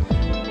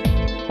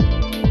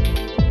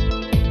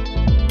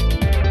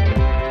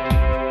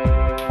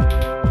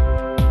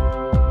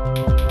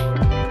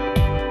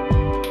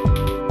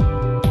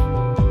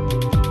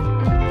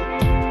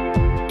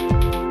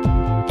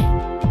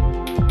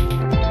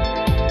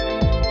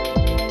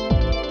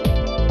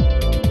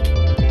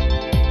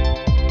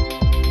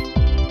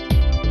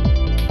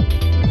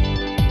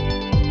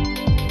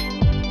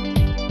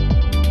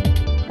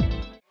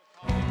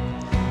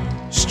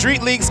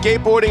 Street League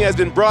Skateboarding has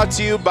been brought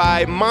to you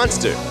by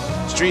Monster.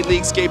 Street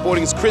League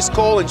Skateboarding's Chris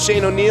Cole and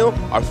Shane O'Neill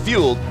are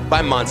fueled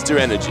by Monster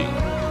Energy.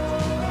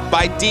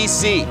 By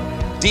DC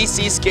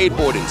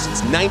Skateboarding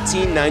since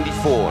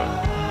 1994.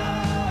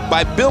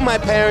 By Bill My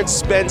Parents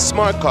Spend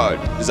Smart Card,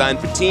 designed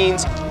for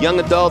teens, young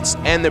adults,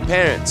 and their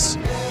parents.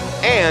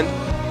 And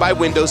by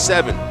Windows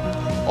 7.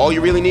 All you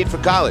really need for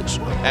college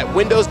at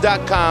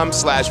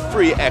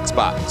windows.com/free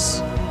Xbox.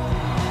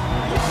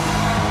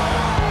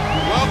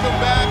 Welcome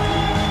back.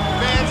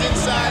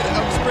 Inside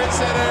of Sprint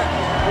Center,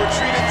 we're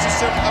treated to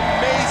some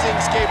amazing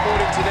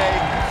skateboarding today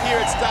here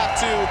at Stop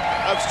 2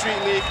 of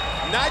Street League.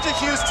 Nyjah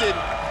Huston,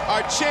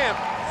 our champ,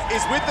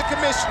 is with the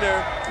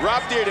commissioner,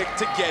 Rob Dyrdek,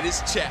 to get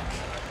his check.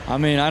 I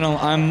mean, I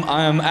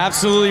am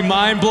absolutely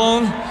mind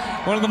blown.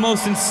 One of the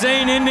most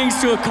insane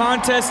endings to a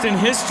contest in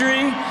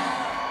history.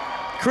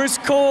 Chris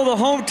Cole, the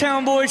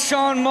hometown boy,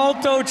 Sean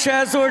Malto,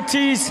 Chaz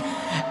Ortiz,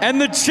 and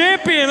the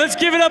champion. Let's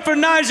give it up for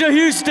Nyjah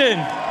Huston.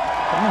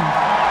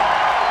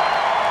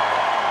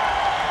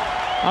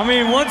 I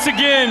mean, once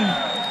again,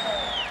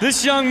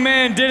 this young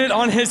man did it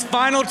on his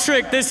final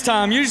trick this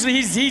time.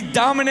 Usually he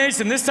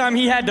dominates, and this time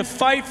he had to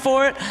fight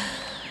for it.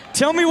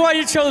 Tell me why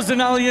you chose the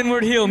nollie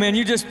inward heel, man.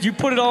 You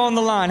put it all on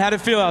the line. How'd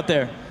it feel out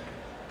there?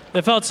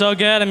 It felt so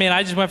good. I mean,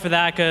 I just went for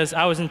that because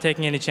I wasn't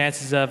taking any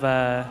chances of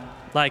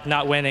like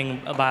not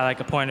winning by like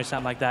a point or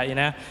something like that, you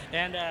know.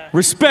 And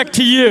respect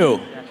to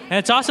you. And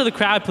it's also the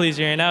crowd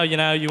pleaser, you know.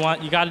 You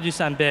got to do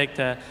something big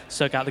to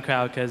soak out the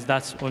crowd because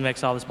that's what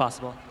makes all this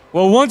possible.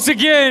 Well, once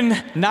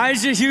again,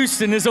 Nyjah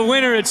Huston is a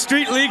winner at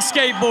Street League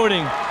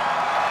Skateboarding.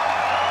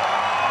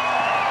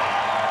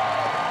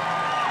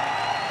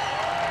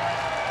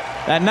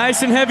 That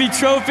nice and heavy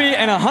trophy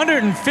and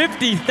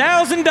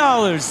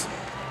 $150,000.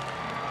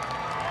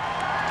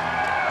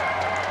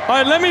 All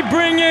right, let me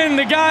bring in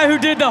the guy who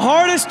did the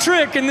hardest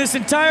trick in this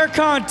entire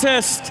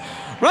contest.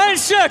 Ryan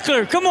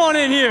Sheckler, come on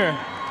in here.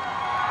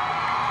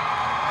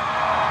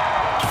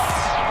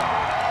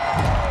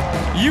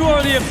 You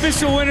are the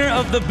official winner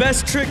of the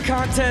best trick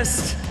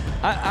contest.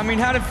 I mean,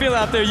 how'd it feel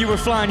out there? You were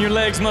flying, your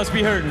legs must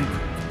be hurting.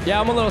 Yeah,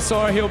 I'm a little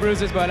sore, heel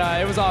bruises, but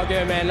it was all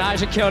good, man.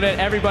 Nyjah killed it,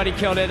 everybody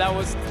killed it. That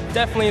was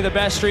definitely the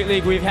best Street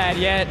League we've had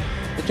yet.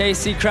 The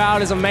KC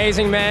crowd is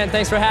amazing, man.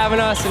 Thanks for having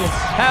us, and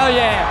hell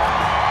yeah.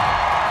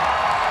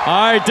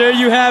 All right, there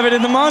you have it.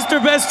 And the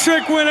Monster Best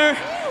Trick winner,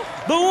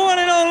 the one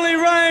and only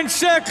Ryan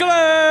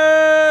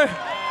Sheckler.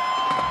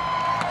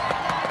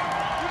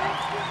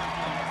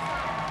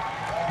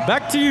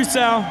 Back to you,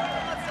 Sal.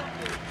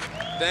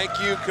 Thank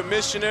you,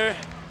 Commissioner.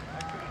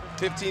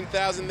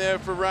 15,000 there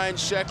for Ryan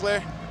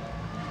Sheckler.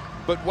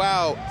 But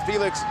wow,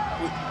 Felix,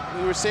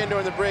 we were saying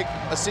during the break,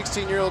 a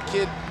 16-year-old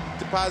kid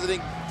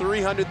depositing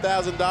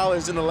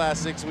 $300,000 in the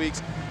last 6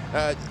 weeks.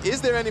 Is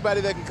there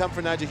anybody that can come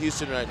for Nyjah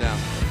Huston right now?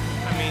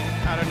 I mean,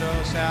 I don't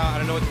know, Sal. I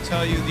don't know what to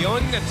tell you. The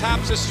only thing that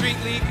tops a Street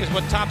League is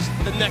what tops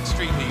the next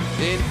Street League.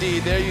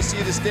 Indeed. There you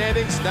see the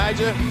standings.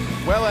 Nyjah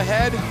well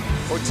ahead.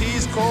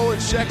 Ortiz, Cole,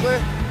 and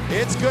Sheckler.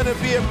 It's going to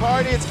be a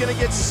party. It's going to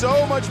get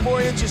so much more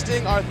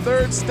interesting. Our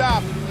third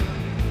stop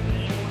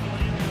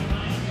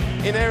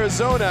in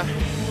Arizona,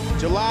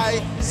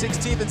 July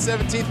 16th and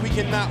 17th. We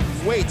cannot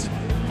wait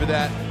for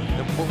that.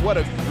 What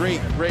a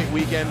great, great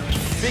weekend.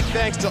 Big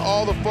thanks to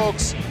all the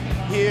folks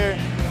here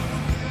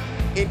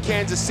in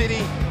Kansas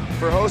City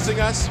for hosting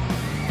us.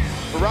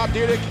 For Rob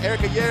Dyrdek,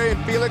 Erica Yeri,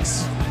 and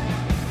Felix.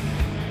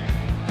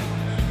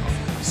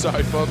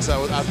 Sorry, folks,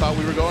 I thought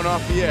we were going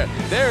off the air.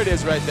 There it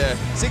is right there,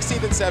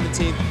 16th and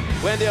 17th,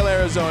 Glendale,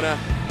 Arizona,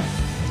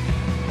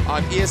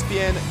 on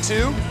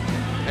ESPN2.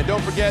 And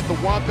don't forget the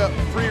Wonka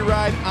Free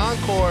Ride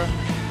Encore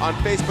on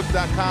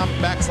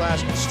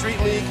Facebook.com/Street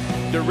League,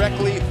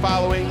 directly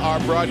following our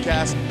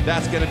broadcast.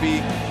 That's gonna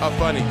be a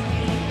funny.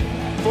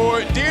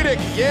 For Dyrdek,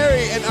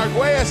 Yeri, and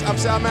Arguelles, I'm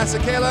Sal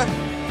Masekela.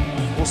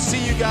 We'll see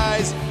you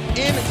guys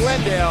in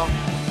Glendale.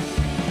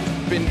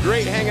 Been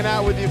great hanging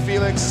out with you,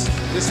 Felix.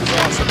 This was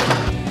awesome.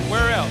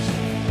 Where else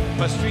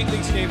but Street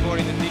League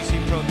Skateboarding, the DC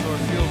Pro Tour,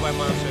 fueled by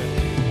Monster?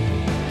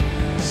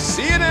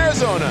 See you in Arizona.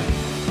 Arizona.